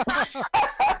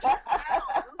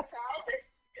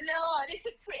 No,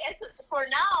 it's for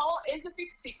now, it's a big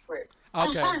secret.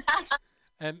 Okay.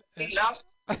 and he loves.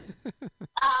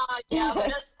 Yeah,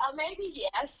 but maybe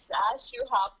yes. I should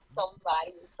have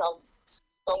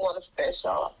someone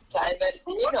special at the time, but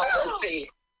we'll see.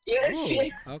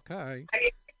 Ooh, okay.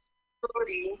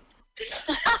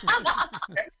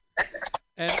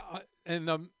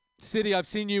 and City, I've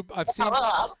seen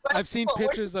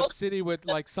pictures of City with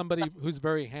like somebody who's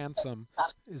very handsome.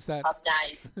 Is that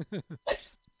nice?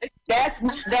 That's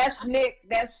Nick.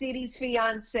 That's City's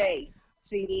fiance.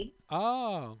 City.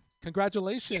 Oh,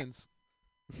 congratulations.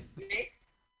 Nick?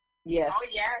 Yes. Oh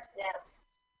yes.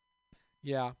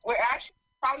 Yeah. We're actually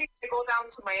probably going to go down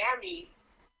to Miami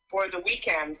for the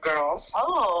weekend, girls.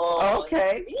 Oh.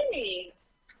 Okay. Really?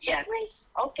 Yes.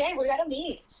 Okay, we gotta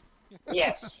meet.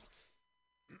 Yes.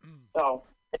 So,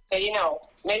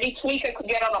 maybe Tweeka could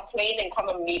get on a plane and come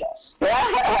and meet us.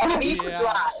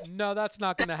 No, that's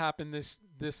not going to happen this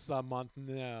month.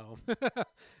 No,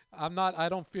 I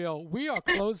don't feel we are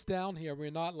closed down here.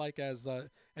 We're not like as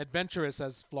adventurous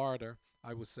as Florida,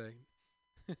 I would say.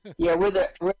 Yeah, we're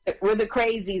the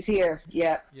crazies here.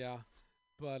 Yeah. Yeah,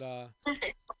 but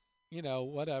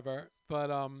whatever. But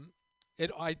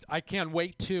I can't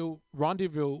wait to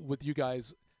rendezvous with you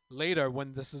guys later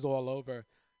when this is all over.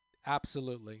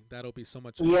 Absolutely, that'll be so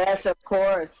much fun. Yes, of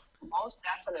course. Most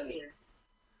definitely.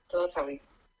 Totally.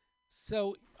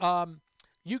 So,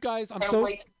 you guys, I'm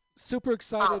super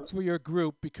excited for your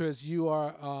group because you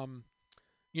are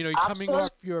You know, you're coming Absolutely.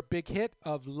 off your big hit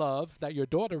of Love that your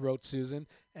daughter wrote, Susan,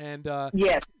 and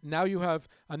Yes. now you have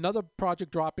another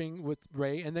project dropping with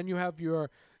Ray, and then you have your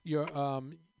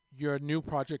new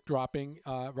project dropping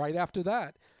right after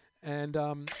that, and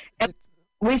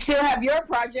We still have your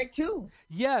project too.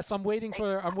 yes, I'm waiting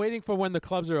for when the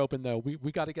clubs are open though.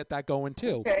 We got to get that going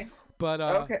too. Okay. But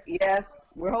Okay. Yes,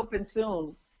 we're hoping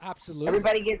soon. absolutely,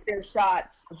 Everybody gets their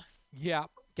shots. yeah.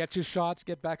 Get your shots,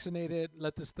 get vaccinated,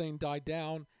 let this thing die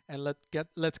down, and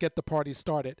let's get the party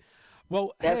started.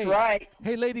 Well, That's hey, right.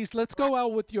 hey, ladies, let's go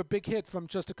out with your big hit from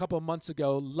just a couple of months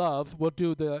ago, "Love." We'll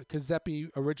do the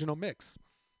Kazepi original mix,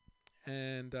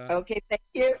 and Okay. Thank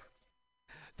you.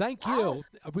 thank you.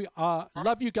 We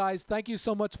love you guys. Thank you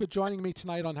so much for joining me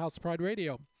tonight on House of Pride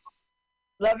Radio.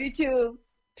 Love you too,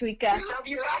 Tweeka. We love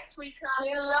you back, Tweeka.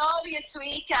 We love you,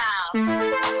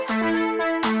 Tweeka.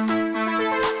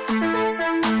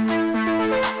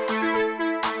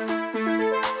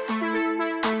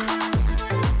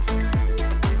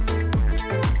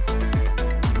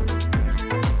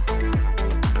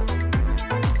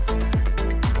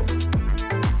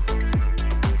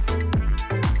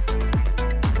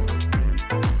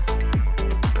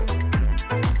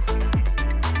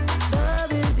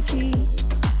 Love is the key.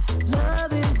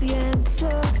 Love is the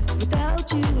answer.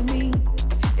 Without you and me,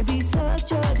 it'd be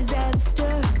such a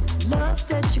disaster. Love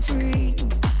sets you free.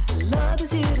 Love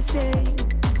is here to stay.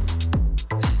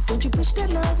 Don't you push that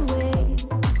love away.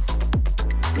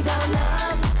 Without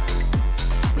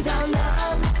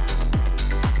love,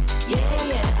 yeah,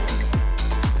 yeah.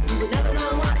 You would never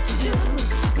know what to do.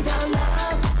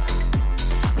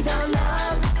 Without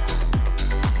love,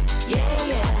 yeah,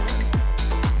 yeah.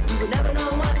 You would never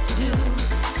know what to do.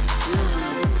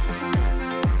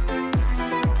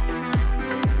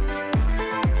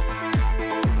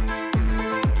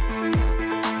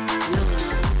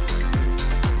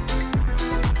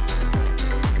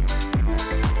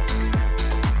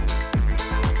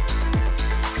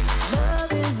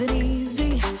 Love isn't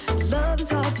easy. Love is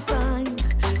hard to find.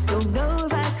 Don't know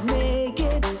if I can make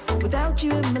it without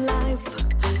you in my life.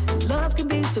 Love can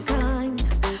be so kind.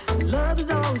 Love is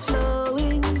always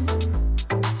flowing.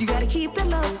 You gotta keep the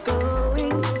love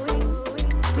going.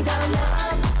 Without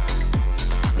love,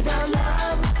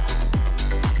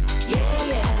 yeah,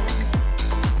 yeah.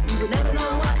 You would never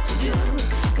know what to do.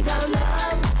 Without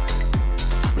love,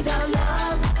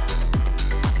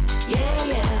 yeah,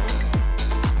 yeah.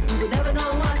 You would never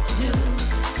know what to do.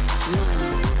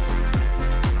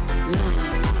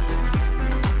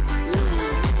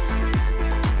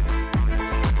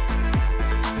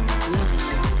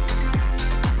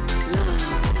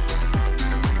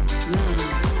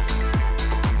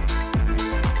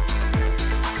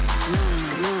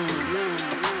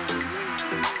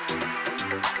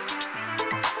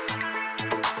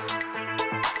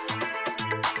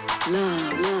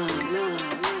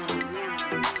 Love,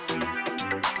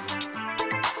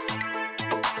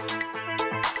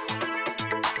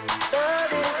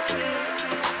 Love is the key.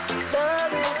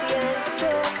 Love is the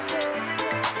answer.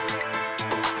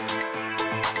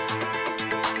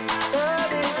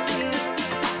 Love is the key.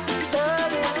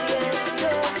 Love is the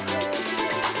answer.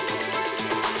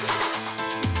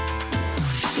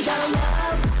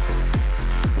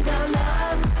 Without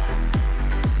love,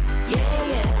 yeah,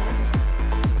 yeah.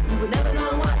 You would never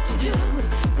know what to do.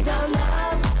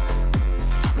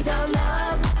 Without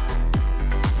love,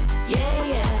 yeah,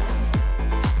 yeah.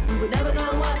 You would never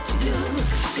know what to do.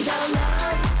 Without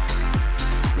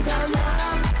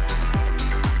love,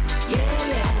 yeah,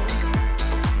 yeah.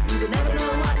 You would never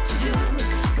know what to do.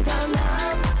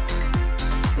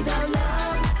 Without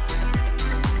love,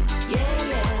 yeah,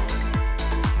 yeah.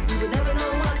 You would never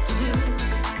know what to do.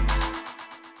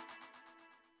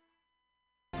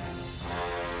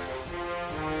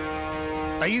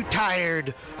 Are you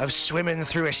tired of swimming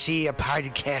through a sea of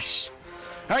podcasts?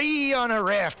 Are ye on a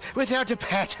raft without a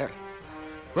paddle?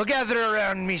 Well, gather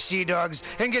around me, sea dogs,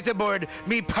 and get aboard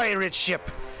me pirate ship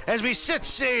as we set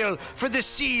sail for the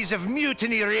seas of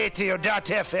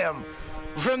MutinyRadio.fm.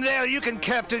 From there, you can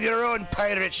captain your own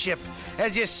pirate ship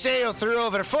as you sail through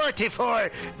over 44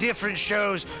 different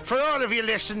shows for all of your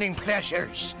listening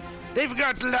pleasures. They've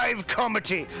got live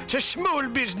comedy to small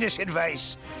business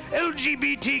advice,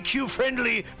 LGBTQ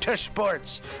friendly to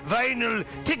sports, vinyl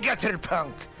to gutter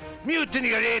punk.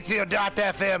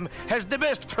 MutinyRadio.fm has the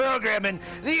best programming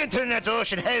the internet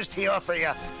ocean has to offer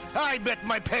you. I bet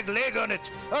my peg leg on it,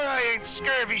 or I ain't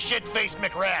scurvy shit-faced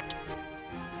McRat.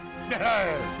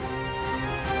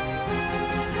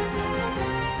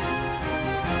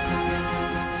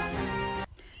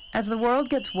 As the world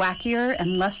gets wackier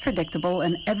and less predictable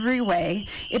in every way,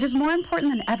 it is more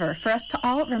important than ever for us to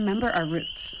all remember our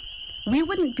roots. We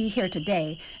wouldn't be here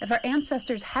today if our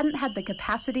ancestors hadn't had the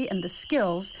capacity and the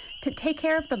skills to take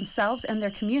care of themselves and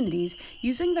their communities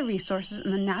using the resources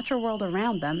in the natural world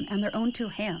around them and their own two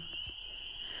hands.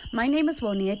 My name is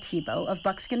Wonia Tebow of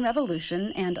Buckskin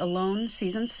Revolution and Alone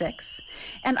Season 6,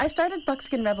 and I started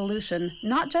Buckskin Revolution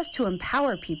not just to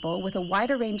empower people with a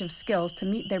wider range of skills to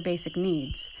meet their basic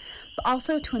needs, but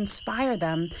also to inspire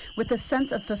them with a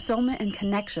sense of fulfillment and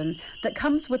connection that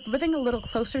comes with living a little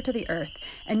closer to the earth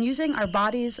and using our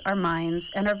bodies, our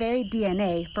minds, and our very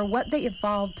DNA for what they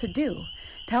evolved to do,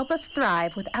 to help us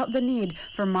thrive without the need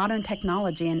for modern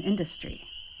technology and industry.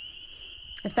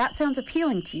 If that sounds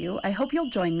appealing to you, I hope you'll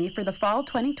join me for the Fall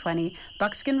 2020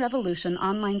 Buckskin Revolution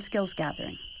Online Skills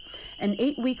Gathering, an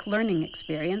 8-week learning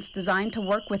experience designed to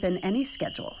work within any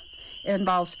schedule. It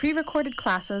involves pre-recorded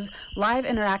classes, live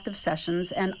interactive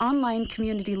sessions, and online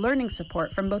community learning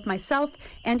support from both myself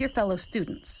and your fellow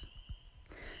students.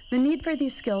 The need for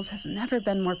these skills has never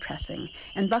been more pressing,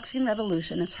 and Buckskin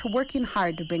Revolution is working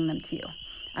hard to bring them to you.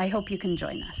 I hope you can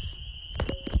join us.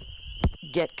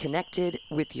 Get connected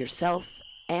with yourself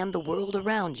and the world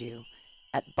around you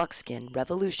at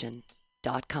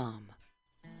buckskinrevolution.com.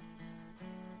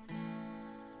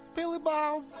 Billy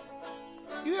Bob,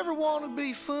 you ever want to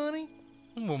be funny?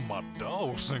 Well, my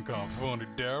dogs think I'm funny,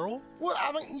 Daryl. Well,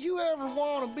 I mean, you ever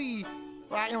want to be,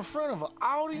 like, in front of an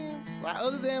audience? Like,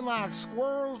 other than, like,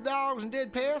 squirrels, dogs, and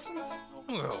dead peasants?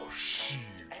 Oh, shoot.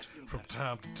 From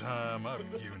time to time, I've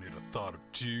given it a thought or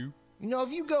two. You know, if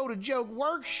you go to Joke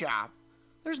Workshop,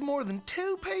 there's more than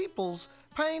 2 peoples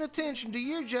paying attention to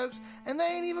your jokes, and they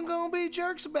ain't even gonna be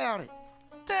jerks about it.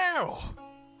 Daryl,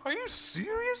 are you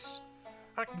serious?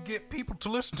 I can get people to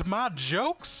listen to my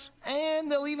jokes?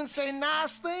 And they'll even say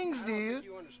nice things, dude,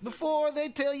 before they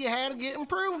tell you how to get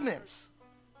improvements.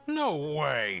 No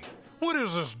way. What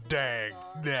is this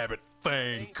dag-nabbit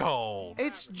thing called?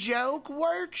 It's Joke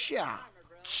Workshop.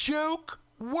 Joke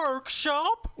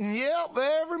Workshop? Yep,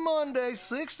 every Monday,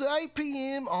 6 to 8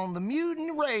 p.m. on the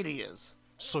MutinyRadios.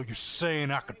 So you're saying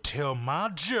I could tell my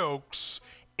jokes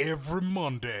every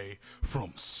Monday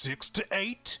from 6 to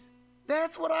 8?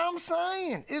 That's what I'm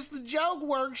saying. It's the Joke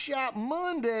Workshop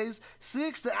Mondays,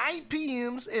 6 to 8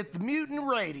 p.m. at the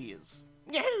MutinyRadios.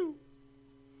 Yahoo!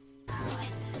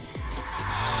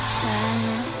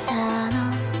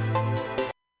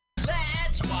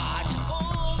 Let's watch a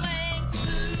full-length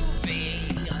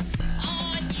movie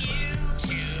on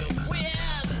YouTube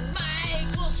with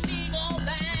Michael Spiegelman.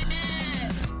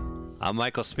 I'm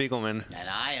Michael Spiegelman. And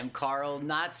I am Carl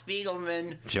Not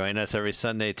Spiegelman. Join us every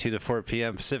Sunday, 2 to 4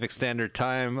 p.m. Pacific Standard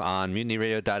Time on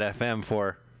MutinyRadio.fm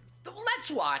for Let's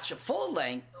watch a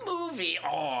full-length movie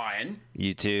on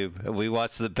YouTube. We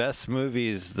watch the best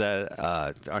movies that,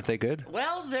 aren't they good?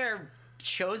 Well, they're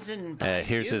chosen by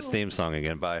Here's you. his theme song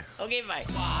again. Bye. Okay, bye.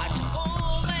 Watch a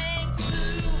full-length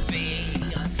movie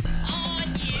on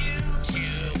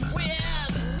YouTube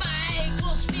with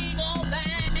Michael Spiegelman.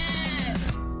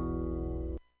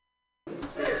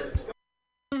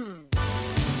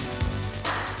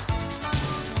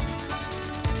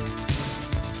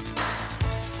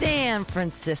 San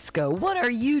Francisco, what are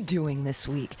you doing this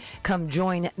week? Come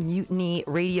join Mutiny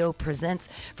Radio Presents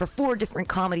for 4 different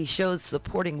comedy shows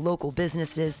supporting local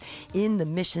businesses in the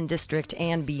Mission District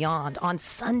and beyond. On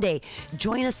Sunday,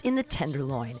 join us in the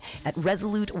Tenderloin at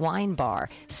Resolute Wine Bar,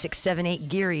 678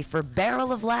 Geary for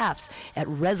Barrel of Laughs at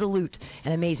Resolute,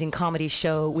 an amazing comedy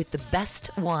show with the best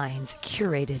wines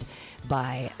curated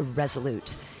by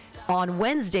Resolute. On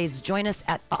Wednesdays, join us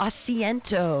at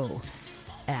Asiento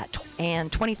at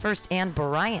 21st and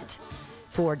Bryant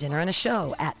for dinner and a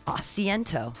show at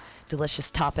Asiento. Delicious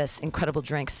tapas, incredible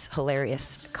drinks,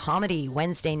 hilarious comedy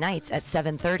Wednesday nights at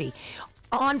 7:30.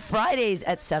 On Fridays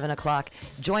at 7 o'clock,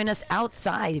 join us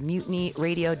outside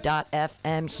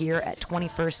MutinyRadio.fm here at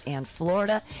 21st and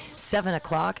Florida, 7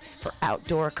 o'clock for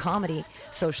outdoor comedy,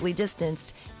 socially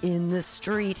distanced in the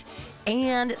street.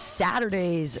 And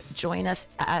Saturdays, join us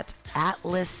at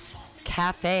Atlas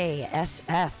Cafe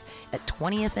SF at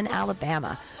 20th and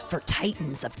Alabama for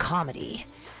Titans of Comedy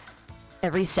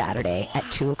every Saturday at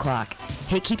 2 o'clock.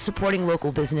 Hey, keep supporting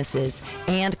local businesses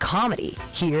and comedy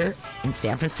here in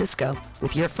San Francisco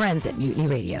with your friends at Mutiny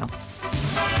Radio.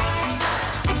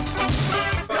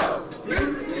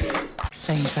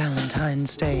 St.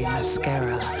 Valentine's Day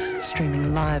Mascara,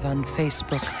 streaming live on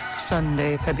Facebook,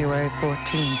 Sunday, February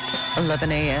 14th,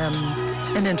 11 a.m.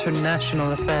 An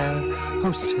international affair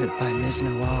hosted by Ms.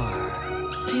 Noir.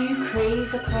 Do you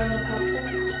crave a caramel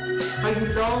cupcake? Are you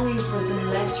longing for some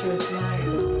lecherous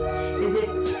lines? Is it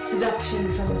Seduction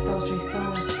from a sultry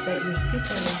sonnet that you're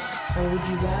seeking, or would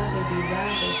you rather be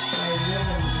ravished by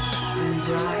rhythm and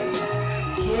drive?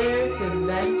 Care to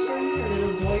venture a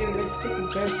little voyeuristic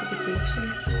versification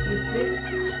with this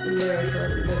lyrical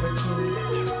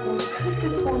libertine? Or could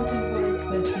this wanton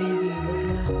wordsmith leave you with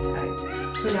an appetite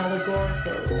for an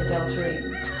allegorical adulterine?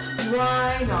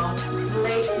 Why not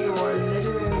slake your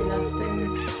literary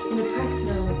lustings in a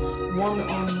personal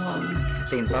one-on-one?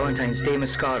 St. Valentine's Day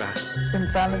Mascara. St.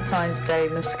 Valentine's Day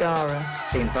Mascara.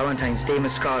 St. Valentine's Day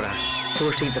Mascara.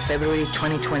 14th of February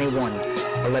 2021,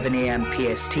 11 a.m.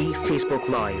 PST, Facebook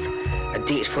Live. A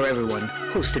date for everyone,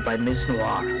 hosted by Ms.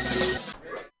 Noir.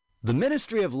 The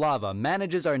Ministry of Lava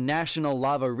manages our national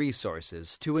lava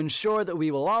resources to ensure that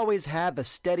we will always have a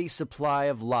steady supply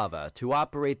of lava to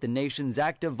operate the nation's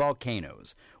active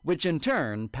volcanoes, which in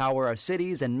turn power our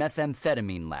cities and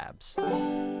methamphetamine labs.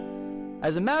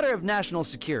 As a matter of national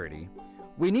security,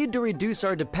 we need to reduce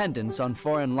our dependence on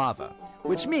foreign lava,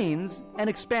 which means an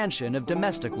expansion of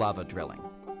domestic lava drilling.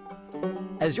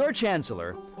 As your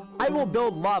chancellor, I will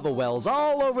build lava wells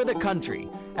all over the country,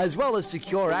 as well as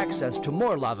secure access to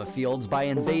more lava fields by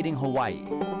invading Hawaii.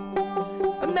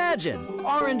 Imagine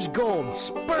orange gold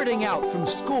spurting out from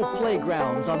school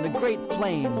playgrounds on the Great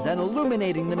Plains and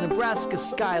illuminating the Nebraska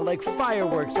sky like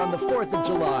fireworks on the 4th of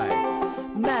July.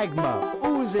 Magma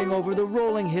oozing over the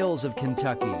rolling hills of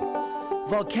Kentucky.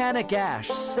 Volcanic ash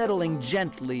settling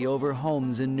gently over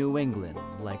homes in New England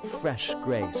like fresh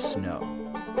gray snow.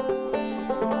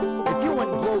 If you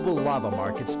want global lava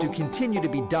markets to continue to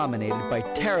be dominated by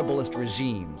terriblest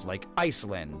regimes like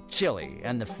Iceland, Chile,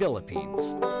 and the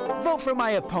Philippines, vote for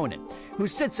my opponent, who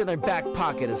sits in their back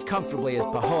pocket as comfortably as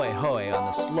Pahoehoe on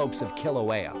the slopes of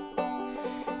Kilauea.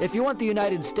 If you want the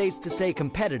United States to stay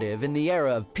competitive in the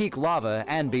era of peak lava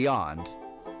and beyond,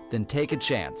 then take a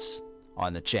chance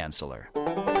on the Chancellor.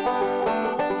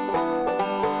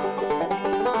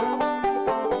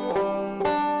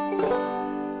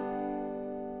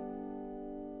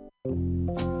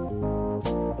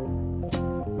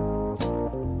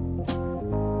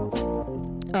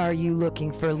 Are you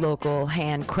looking for local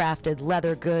handcrafted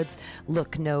leather goods?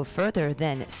 Look no further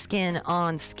than Skin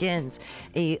on Skins,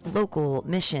 a local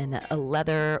Mission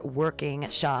leather working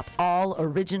shop. All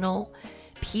original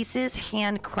pieces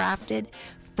handcrafted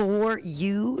for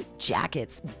you.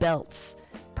 Jackets, belts,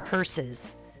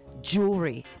 purses,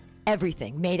 jewelry,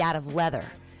 everything made out of leather.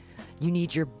 You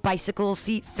need your bicycle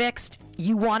seat fixed?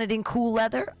 You want it in cool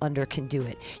leather? Under can do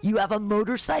it. You have a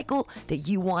motorcycle that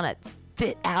you want to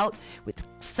fit out with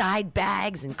side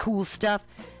bags and cool stuff?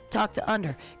 Talk to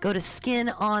Under. Go to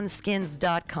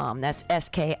skinonskins.com. That's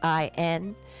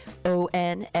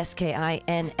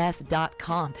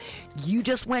SKINONSKINS.com. You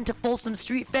just went to Folsom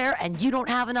Street Fair and you don't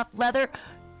have enough leather?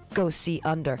 Go see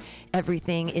Under.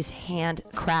 Everything is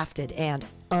handcrafted and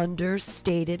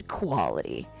understated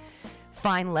quality.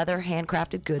 Fine leather,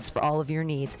 handcrafted goods for all of your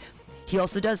needs. He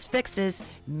also does fixes.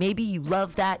 Maybe you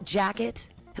love that jacket.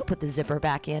 He'll put the zipper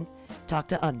back in. Talk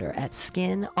to Under at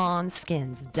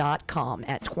skinonskins.com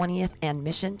at 20th and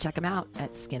Mission. Check him out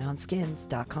at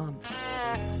skinonskins.com.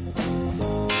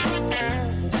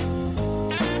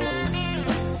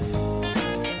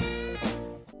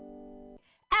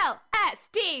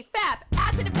 LSD, FAP,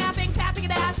 acid and fapping, fapping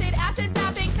and acid, acid,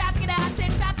 fapping, fapping and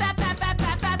acid, fap, fap, fap, fap,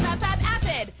 fap, fap, fap, fap,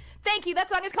 acid. Thank you, that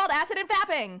song is called Acid and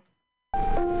Fapping.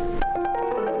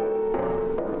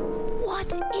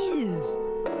 What is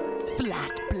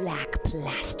flat black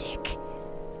plastic?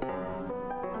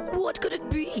 What could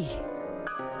it be?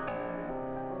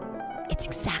 It's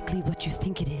exactly what you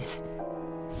think it is.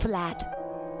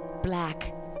 Flat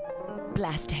black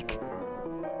plastic.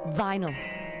 Vinyl.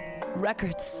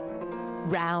 Records.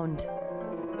 Round.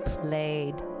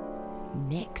 Played.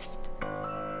 Mixed.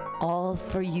 All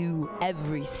for you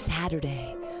every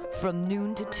Saturday from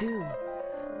noon to 2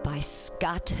 by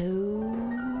Scotto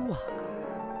Walker.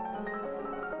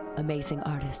 Amazing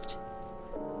artist,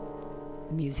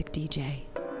 music DJ,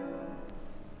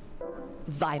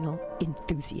 vinyl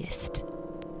enthusiast.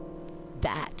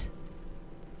 That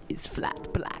is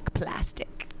flat black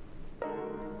plastic.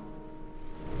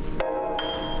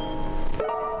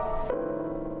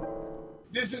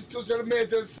 This is Tushar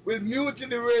Matters with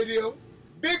Mutiny Radio.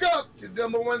 Big up to the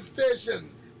 #1 station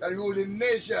that rule the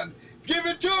nation. Give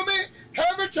it to me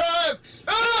every time.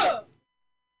 Ah!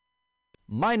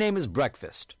 My name is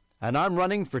Breakfast, and I'm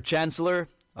running for Chancellor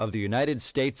of the United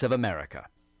States of America.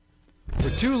 For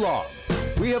too long,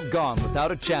 we have gone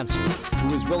without a Chancellor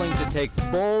who is willing to take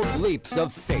bold leaps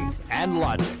of faith and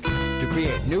logic to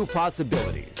create new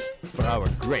possibilities for our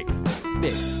great,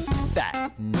 big,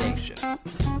 fat nation.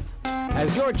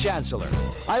 As your chancellor,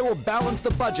 I will balance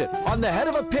the budget on the head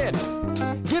of a pin,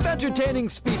 give entertaining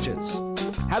speeches,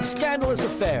 have scandalous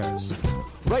affairs,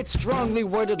 write strongly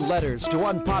worded letters to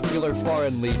unpopular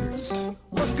foreign leaders,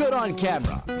 look good on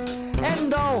camera,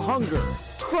 end all hunger,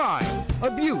 crime,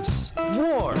 abuse,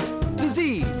 war,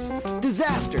 disease,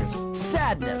 disasters,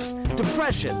 sadness,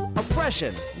 depression,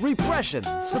 oppression, repression,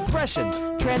 suppression,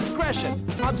 transgression,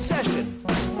 obsession,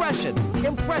 expression,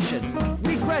 impression,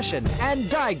 regression, and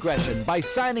digression by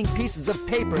signing pieces of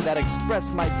paper that express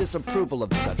my disapproval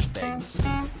of such things.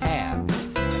 And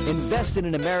invest in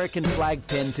an American flag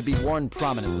pin to be worn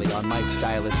prominently on my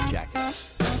stylish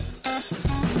jackets.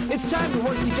 It's time to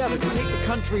work together to take the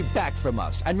country back from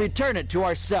us and return it to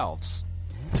ourselves.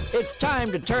 It's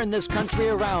time to turn this country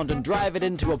around and drive it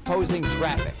into opposing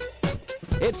traffic.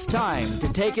 It's time to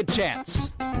take a chance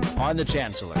on the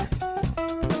Chancellor.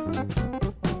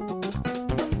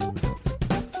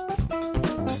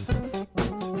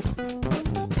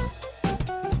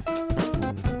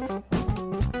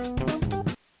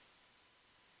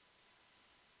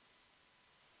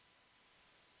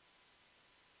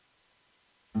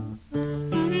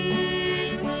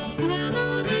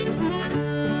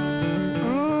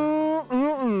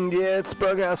 Yeah, it's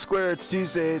Bughouse Square. It's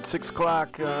Tuesday at 6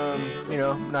 o'clock.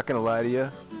 I'm not going to lie to you.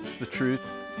 It's the truth.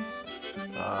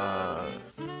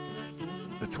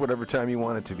 It's whatever time you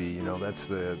want it to be. That's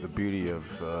the beauty of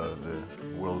the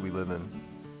world we live in.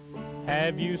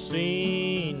 Have you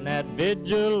seen that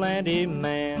vigilante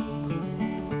man?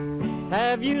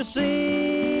 Have you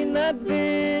seen that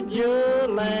vigilante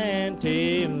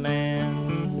man?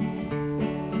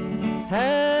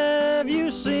 Have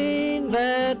you seen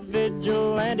that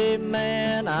vigilante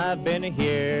man? I've been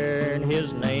hearing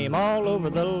his name all over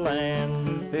the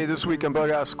land. Hey, this week on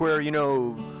Bughouse Square,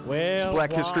 it's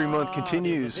Black History Month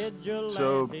continues,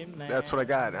 so that's what I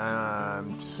got. I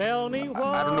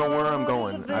don't know where I'm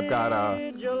going. I've got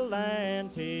a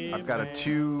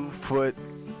 2-foot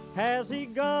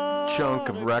chunk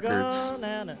of records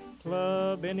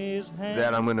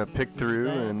that I'm going to pick through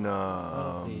and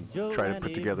try to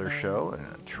put together a show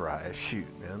and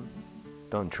shoot, man.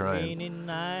 Done trying.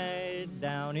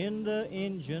 Down in the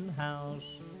engine house.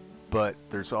 But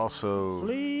there's also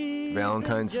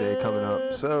Valentine's Day coming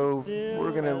up, so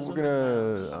we're gonna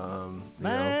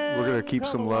keep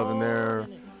some love in there,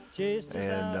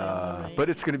 and but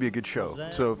it's gonna be a good show.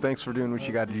 So thanks for doing what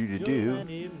you got to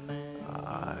do.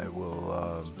 I will.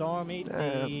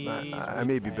 I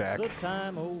may be back.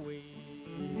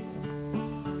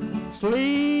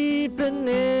 Sleeping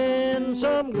in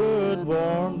some good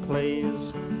warm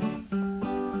place.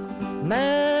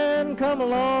 Man come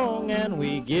along and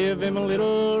we give him a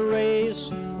little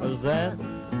race. Was that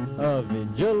a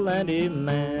vigilante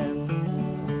man?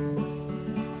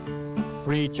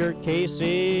 Preacher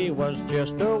Casey was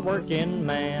just a working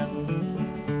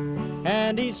man,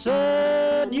 and he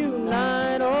said,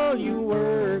 unite all you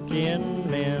working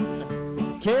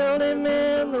men. Killed him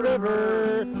in the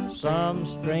river, some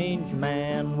strange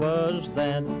man. Was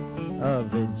that a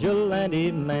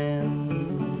vigilante man?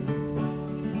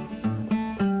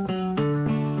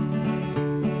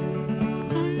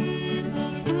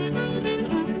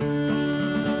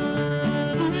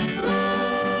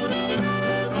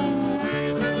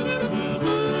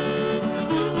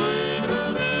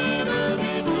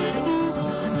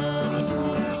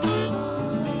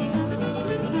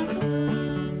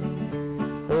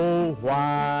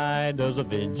 Why does a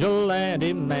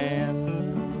vigilante man?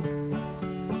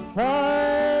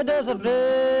 Why does a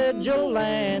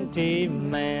vigilante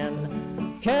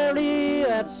man carry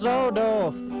that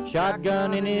sawed-off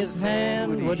shotgun in his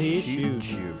hand? Would he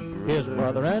shoot his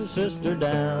brother and sister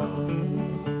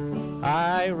down?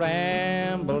 I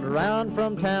rambled around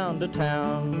from town to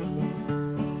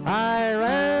town. I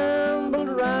rambled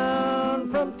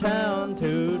around from town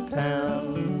to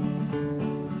town.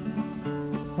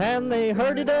 And they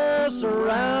herded us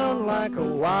around like a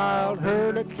wild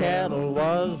herd of cattle.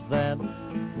 Was that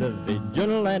the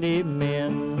vigilante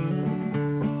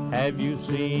men? Have you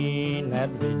seen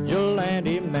that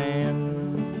vigilante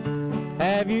man?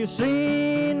 Have you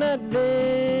seen that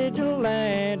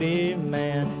vigilante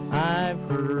man? I've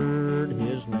heard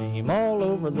his name all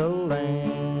over the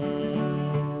land.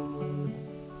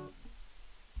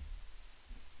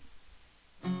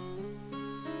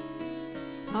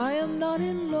 I am not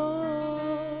in love,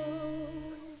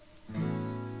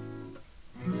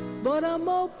 but I'm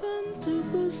open to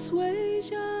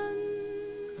persuasion.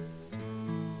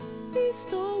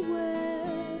 East or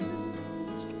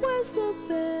west, where's the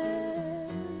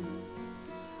best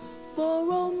for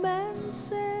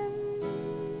romancing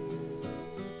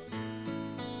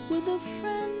with a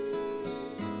friend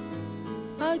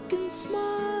I can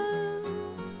smile,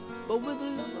 but with a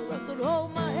lover I could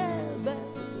hold my head back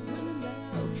and really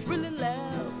laugh, really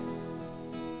laugh.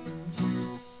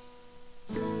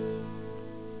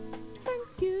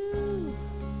 Thank you.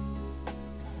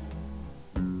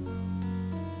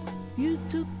 You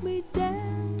took me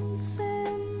dancing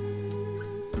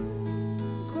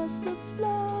across the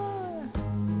floor,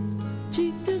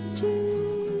 cheek to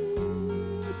cheek,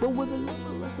 but with a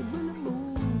lover I could really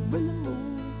move, really move.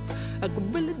 I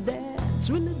could really dance,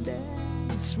 really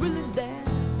dance, really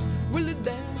dance, really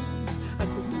dance. I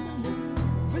could really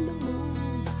move, really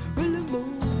move, really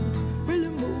move, really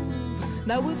move.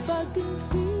 Now if I can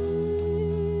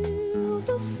feel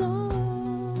the sun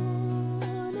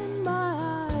in my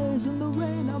eyes and the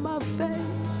rain on my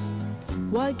face,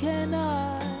 why can't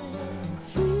I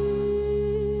feel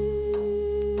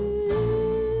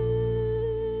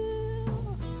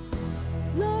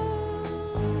love?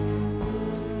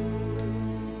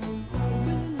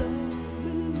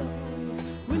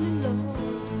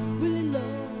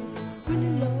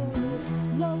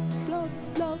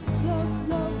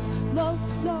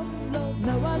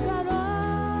 Now I got all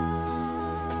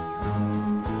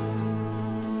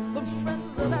the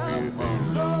friends that I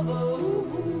love.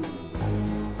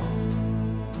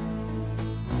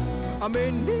 I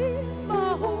may need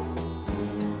my home,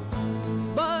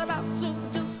 but I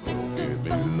should just stick to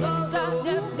those that I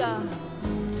have got.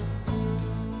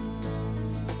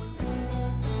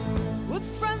 With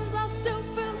friends I still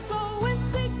feel so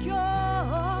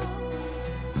insecure.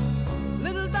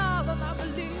 Little darling, I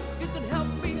believe you can help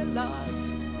me a lot.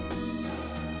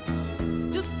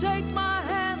 Just take my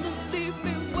hand and leave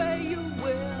me where you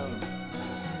will.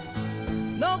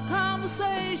 No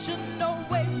conversation, no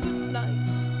wait, good night.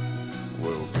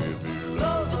 Well, give me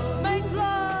love. Just make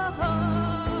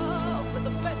love with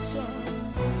affection.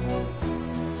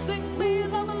 Sing me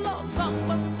another love song,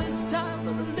 but this time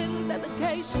with a little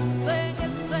dedication. Sing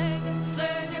it, sing it,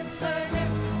 sing it, sing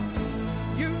it.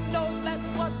 You know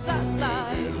that's what I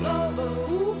like. Love,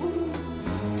 ooh.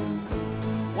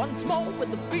 Once more with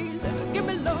the feeling. Give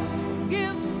me love,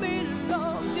 give me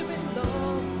love, give me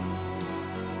love.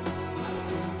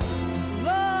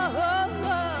 Love,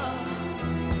 love.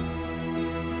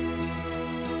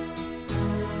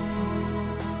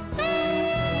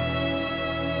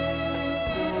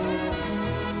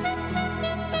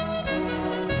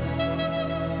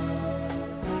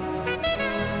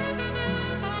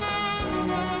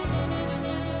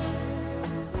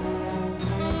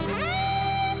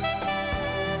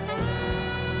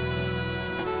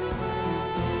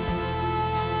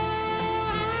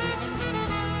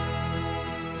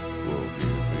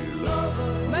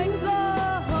 Make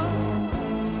love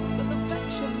with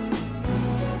affection.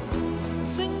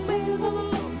 Sing me another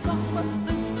love song, but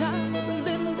this time with a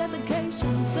little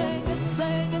dedication. Sing it,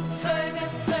 sing it, sing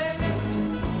it, sing it.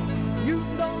 You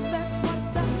know that's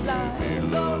what I like.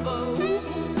 Love,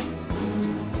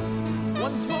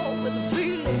 once more with a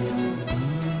feeling.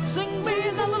 Sing me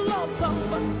another love song,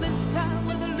 but this time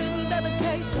with a little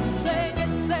dedication. Sing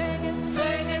it, sing it,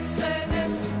 sing it, sing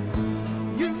it.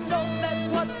 You know that's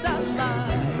what I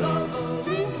like. Love,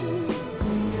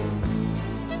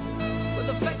 with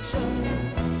affection,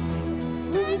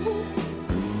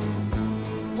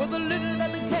 with a little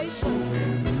dedication.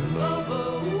 Love,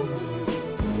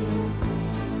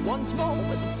 once more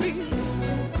with a feeling.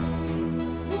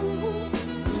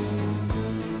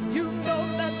 You know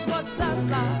that's what I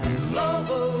like. Love.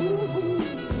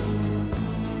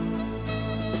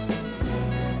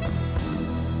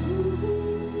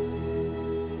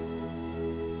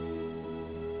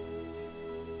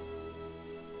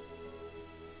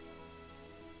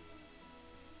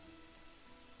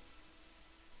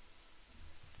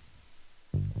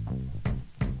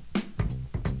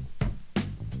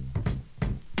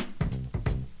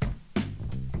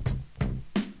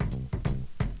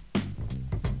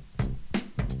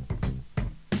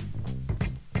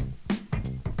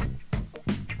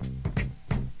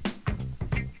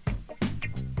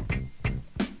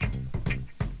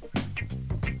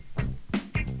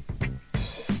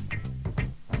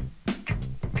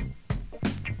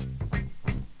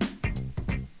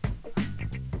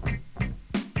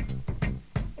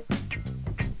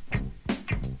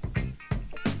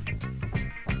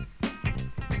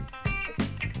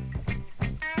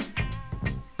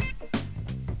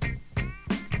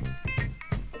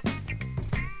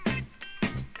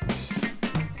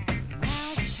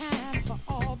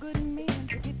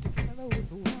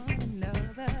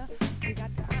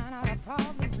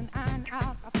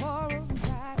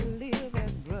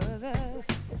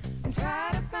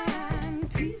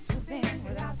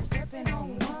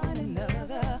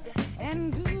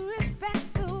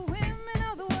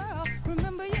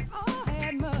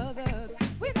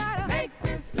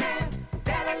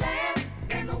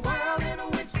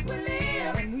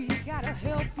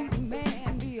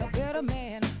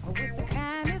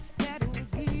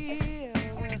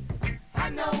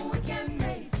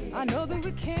 I know that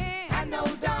we can. I know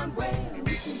darn well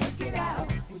we can work it out.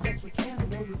 Well, yes, we can. I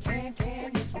know we can.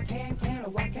 Yes, we can. Oh,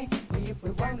 why can't we if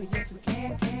we want to? Yes, we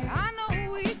can. I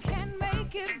know we can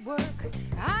make it work.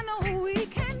 I know we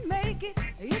can make it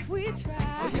if we try.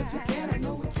 Oh, yes, we can. I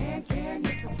know we can. Yes,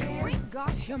 we can. Great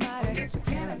gosh almighty. Oh, yes, we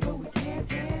can. I know we can.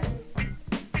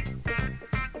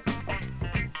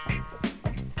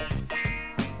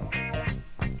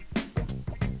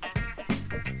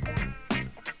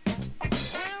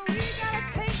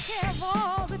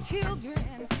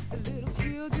 Children, the little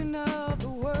children of the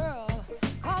world,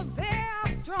 'cause they're our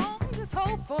strongest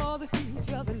hope for the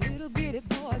future, the little bitty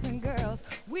boys and girls.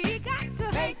 We got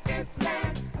to make this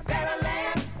land a better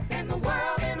land than the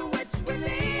world in which we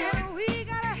live. And we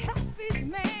gotta help each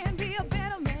man be a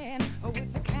better man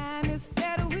with the kindness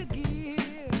that we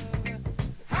give.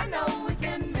 I know we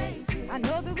can make it. I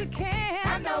know that we can.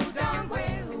 I know darn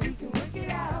well we can work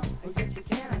it out. Oh, yes, we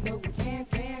can. I know we can.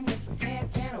 Yes, we can.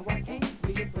 Oh, why can't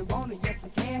we if we want to? Yes, we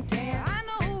can. I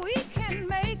know we can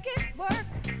make it work.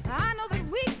 I know that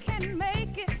we can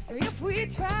make it if we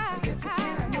try. Yes, we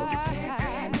can. I know we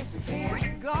can. Yes, we can.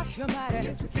 Great gosh almighty.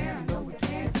 Yes, we can. I know we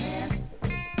can.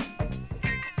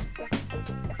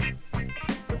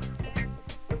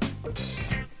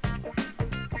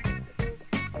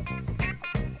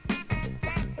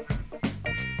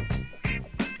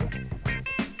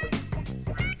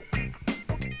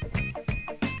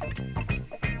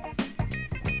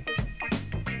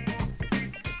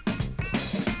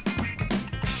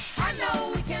 I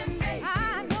know we can make it.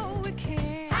 I know we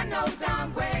can. I know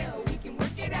darn well we can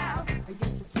work it out. Yes,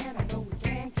 we can. I know we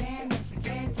can. Yes, we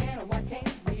can. Oh, why can't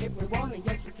we if we want to?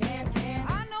 Yes, we can.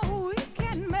 I know we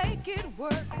can make it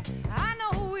work. I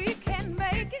know we can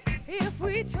make it if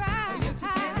we try. Yes, we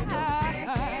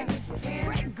can. Yes, we can.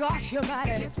 Great gosh almighty.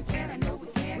 Yes, we can. I know we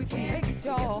can. We can make it,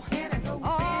 y'all.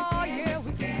 Oh, yeah,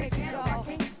 we can make it, y'all.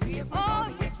 Oh,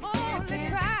 only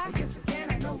try.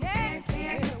 Yeah,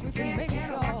 we can make it,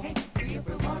 y'all.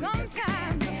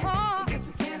 Sometimes it's hard. Times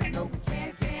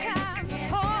it's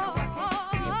hard.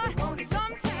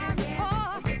 Sometimes it's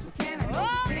hard.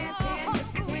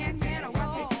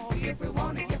 If we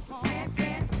want it, yes, we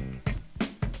can.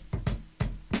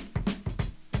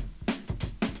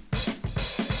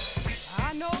 I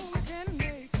know we can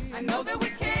make it. I know that we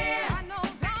can. I know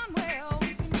darn well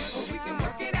we can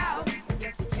work it out.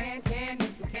 Yes, we can.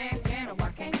 Yes, we can. Oh,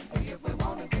 why can't we if we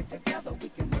want to get together? We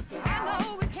can work it out. I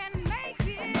know we can make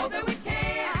it. I know that we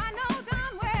can. I know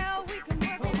darn well we can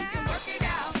work it out. We can work it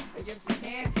out. Yes, we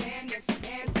can. Yes, we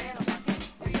can. Oh, why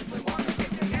can't we if we want to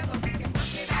get together? We can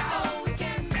work it out. I know we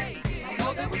can make it. I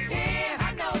know that we can.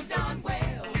 I know darn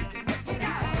well we can work it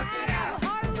out. Work it out.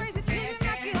 Hard to raise a children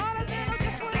like you ought to know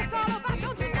just what it's all about.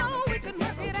 Don't you know we can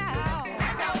work it out?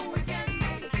 I know we can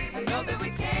make it. I know that we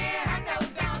can. I know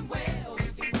darn well we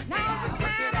can work it out. Now's the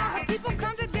time all the people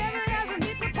come together as an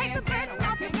equal. Take the burden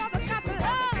off your brother. Got to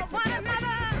love one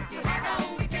another. I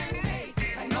know we can make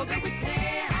it. I know that we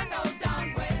can. I know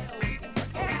darn well we can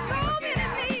work it out. So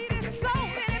many needy, so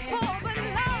many poor, but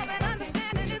love and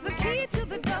understanding is the key to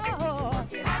the door.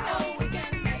 I know we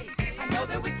can make it. I know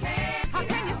that we can. How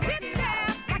can you sit there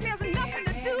like there's nothing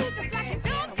to do, just like you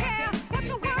don't care what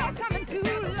the world's coming to,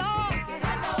 Lord?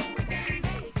 I know we can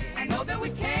make it. I know that we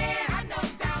can. I know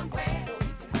darn well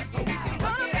we can work it out. It's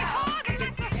gonna be hard to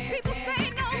let the people say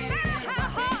no matter how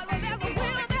hard. Well, there's a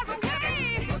will, there's a way.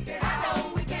 I know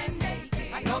we can make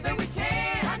it. I know that we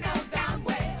can. I know darn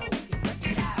well we can work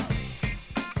it out.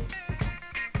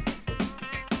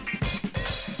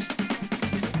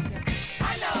 I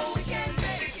know we can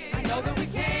make it. I know that we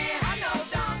can. I know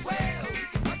darn well we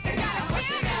can work it out.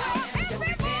 Work it out.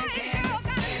 Everybody, girl,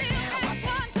 gotta live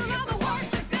one till all the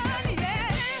work is done.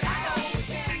 Yeah. I know we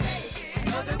can make it. I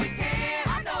know that we can. I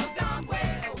know darn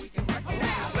well we can work it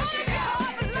out. Work it out. I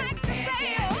like to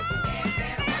say, oh,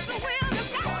 there's a will,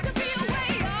 there's got to be a way.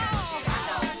 Oh, I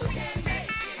know we can make it.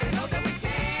 I know that we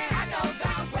can. I know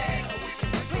darn well we can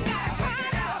work it out. Try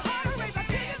to hard to raise our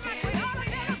children like we ought to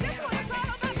know. This what it's all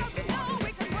about. Don't you know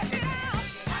we can work it out?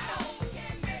 I know we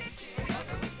can make it. I know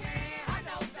that we can. I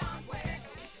know darn well we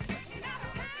can work it out.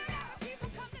 People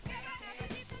come together and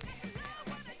need to make love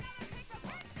one another. Make the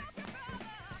heart stop your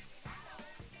brother.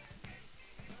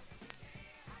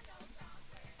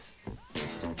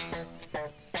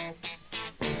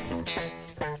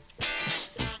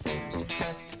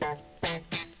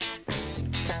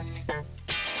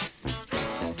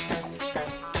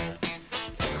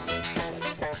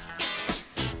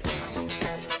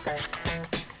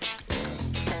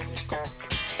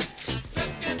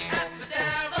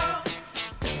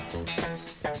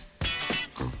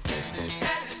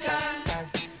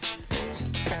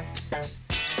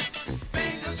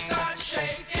 start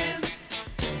shaking.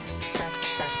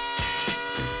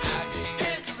 I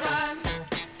begin to run.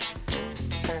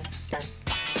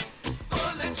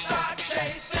 Bullets start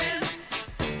chasing.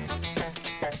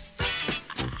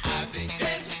 I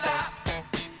begin to stop.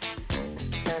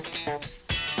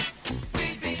 We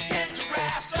begin to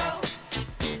wrestle.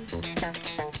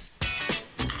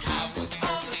 I was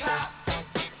on the top.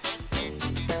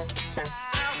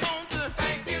 I want to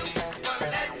thank you for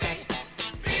letting me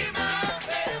be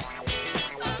myself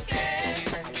again.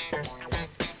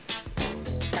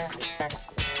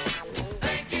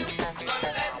 Thank you for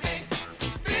letting me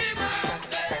be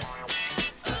myself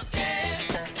again.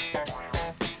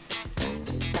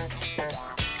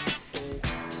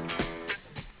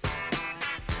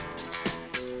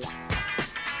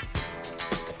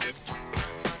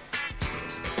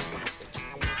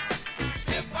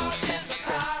 Slip off in the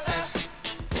collar,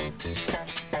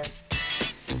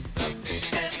 look me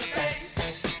in the face.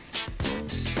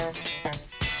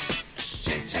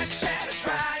 Chit chat chatter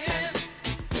trying,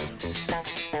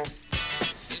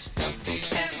 stuck me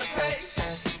in the place.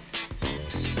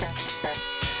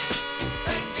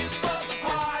 Thank you for the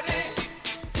party,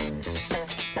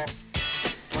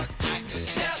 but I could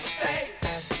never stay.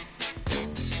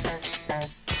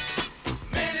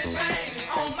 Many things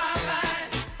on my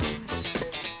mind,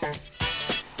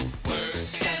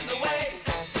 words in the way.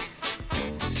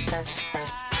 I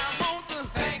want to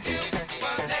thank you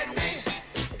for letting me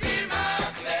be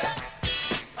myself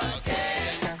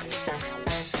again.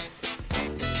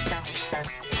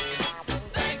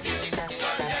 Thank you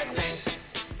for letting me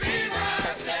be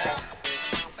myself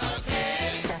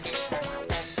again.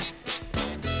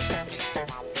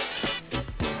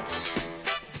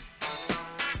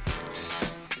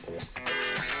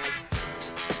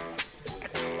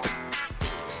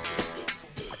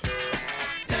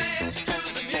 Dance to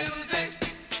the music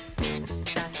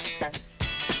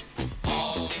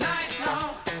all night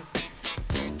long.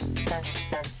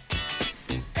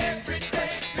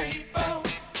 Everyday people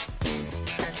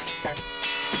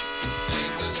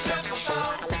sing a simple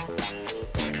song.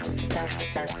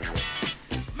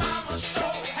 Mama's so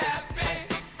happy.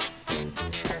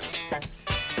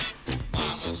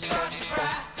 Mama starts to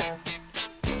cry.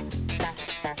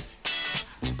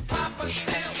 Papa's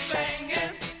still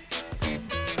singing.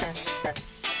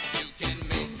 You can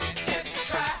make it if you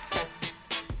try.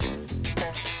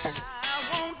 I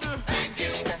want to thank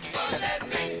you for letting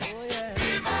me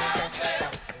be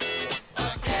myself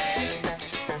again.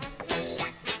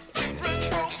 Different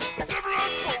strokes,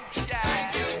 different folks, yeah. Thank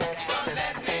you for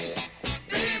letting me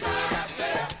be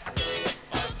myself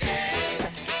again.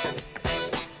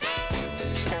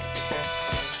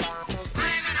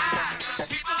 Flaming eyes,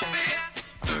 people fear,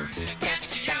 burning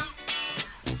into you.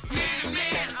 Me to me,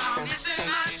 I'm missing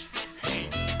much.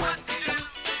 What to do?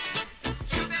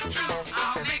 You been true,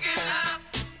 I'll make it up.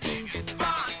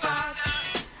 Born starter,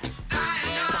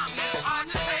 dying young is hard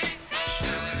to take.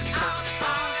 Out is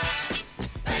harder.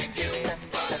 Thank you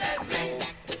for letting me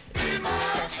be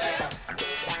myself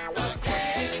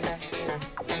again.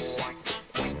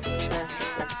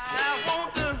 I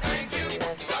want to thank you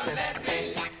for letting me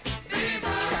be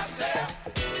myself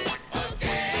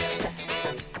again.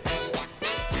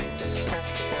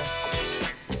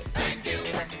 Thank you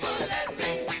for letting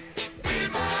me be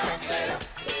myself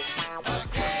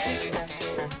again.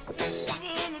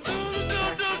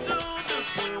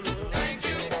 Thank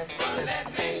you for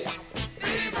letting me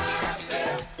be myself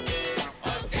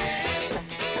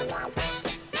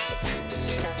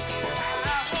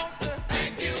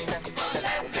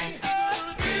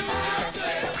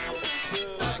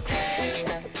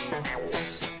again.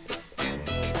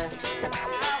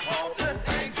 I want to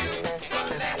thank you for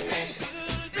letting me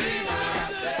be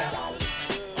myself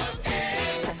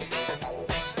again.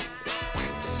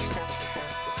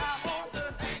 I want to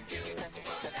thank you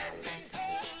for letting me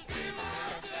be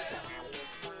myself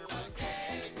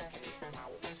again.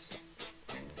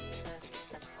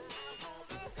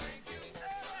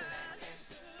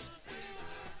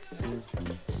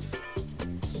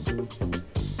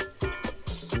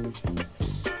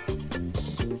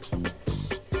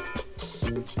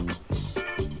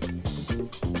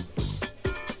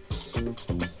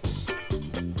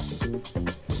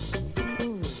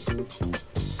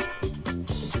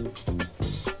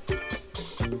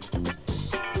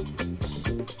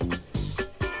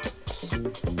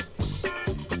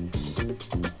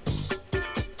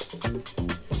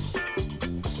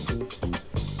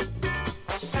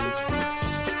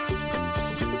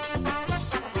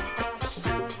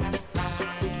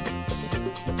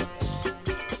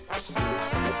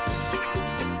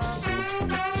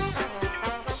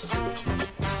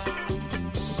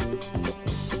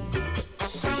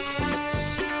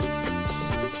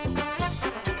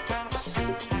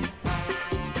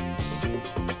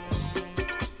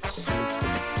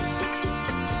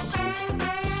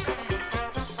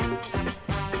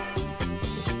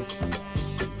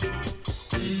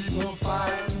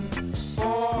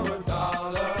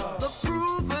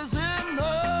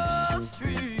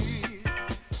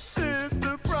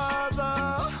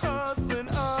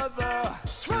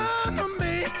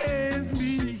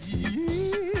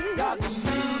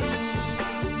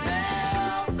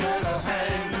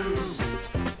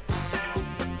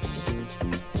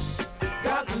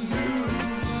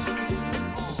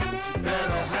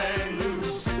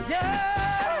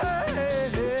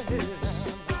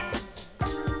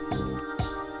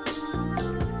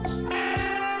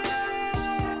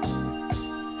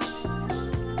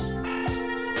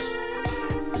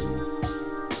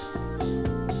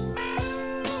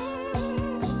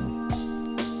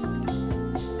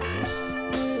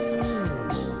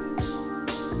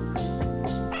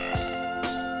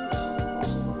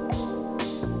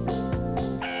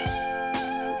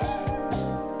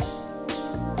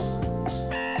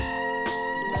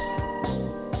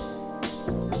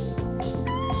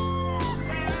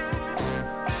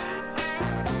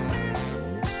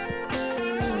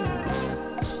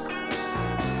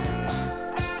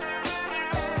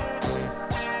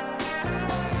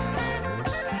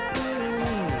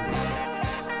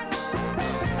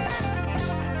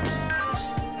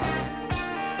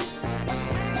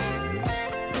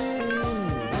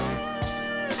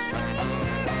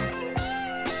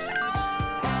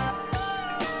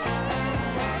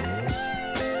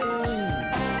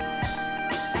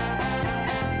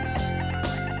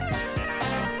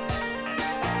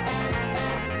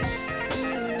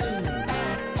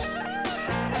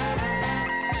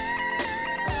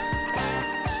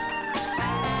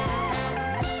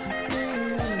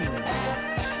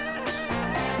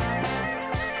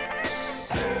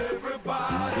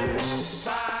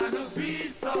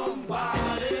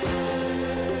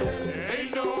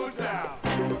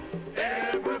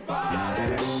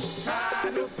 try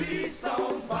to be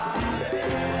somebody.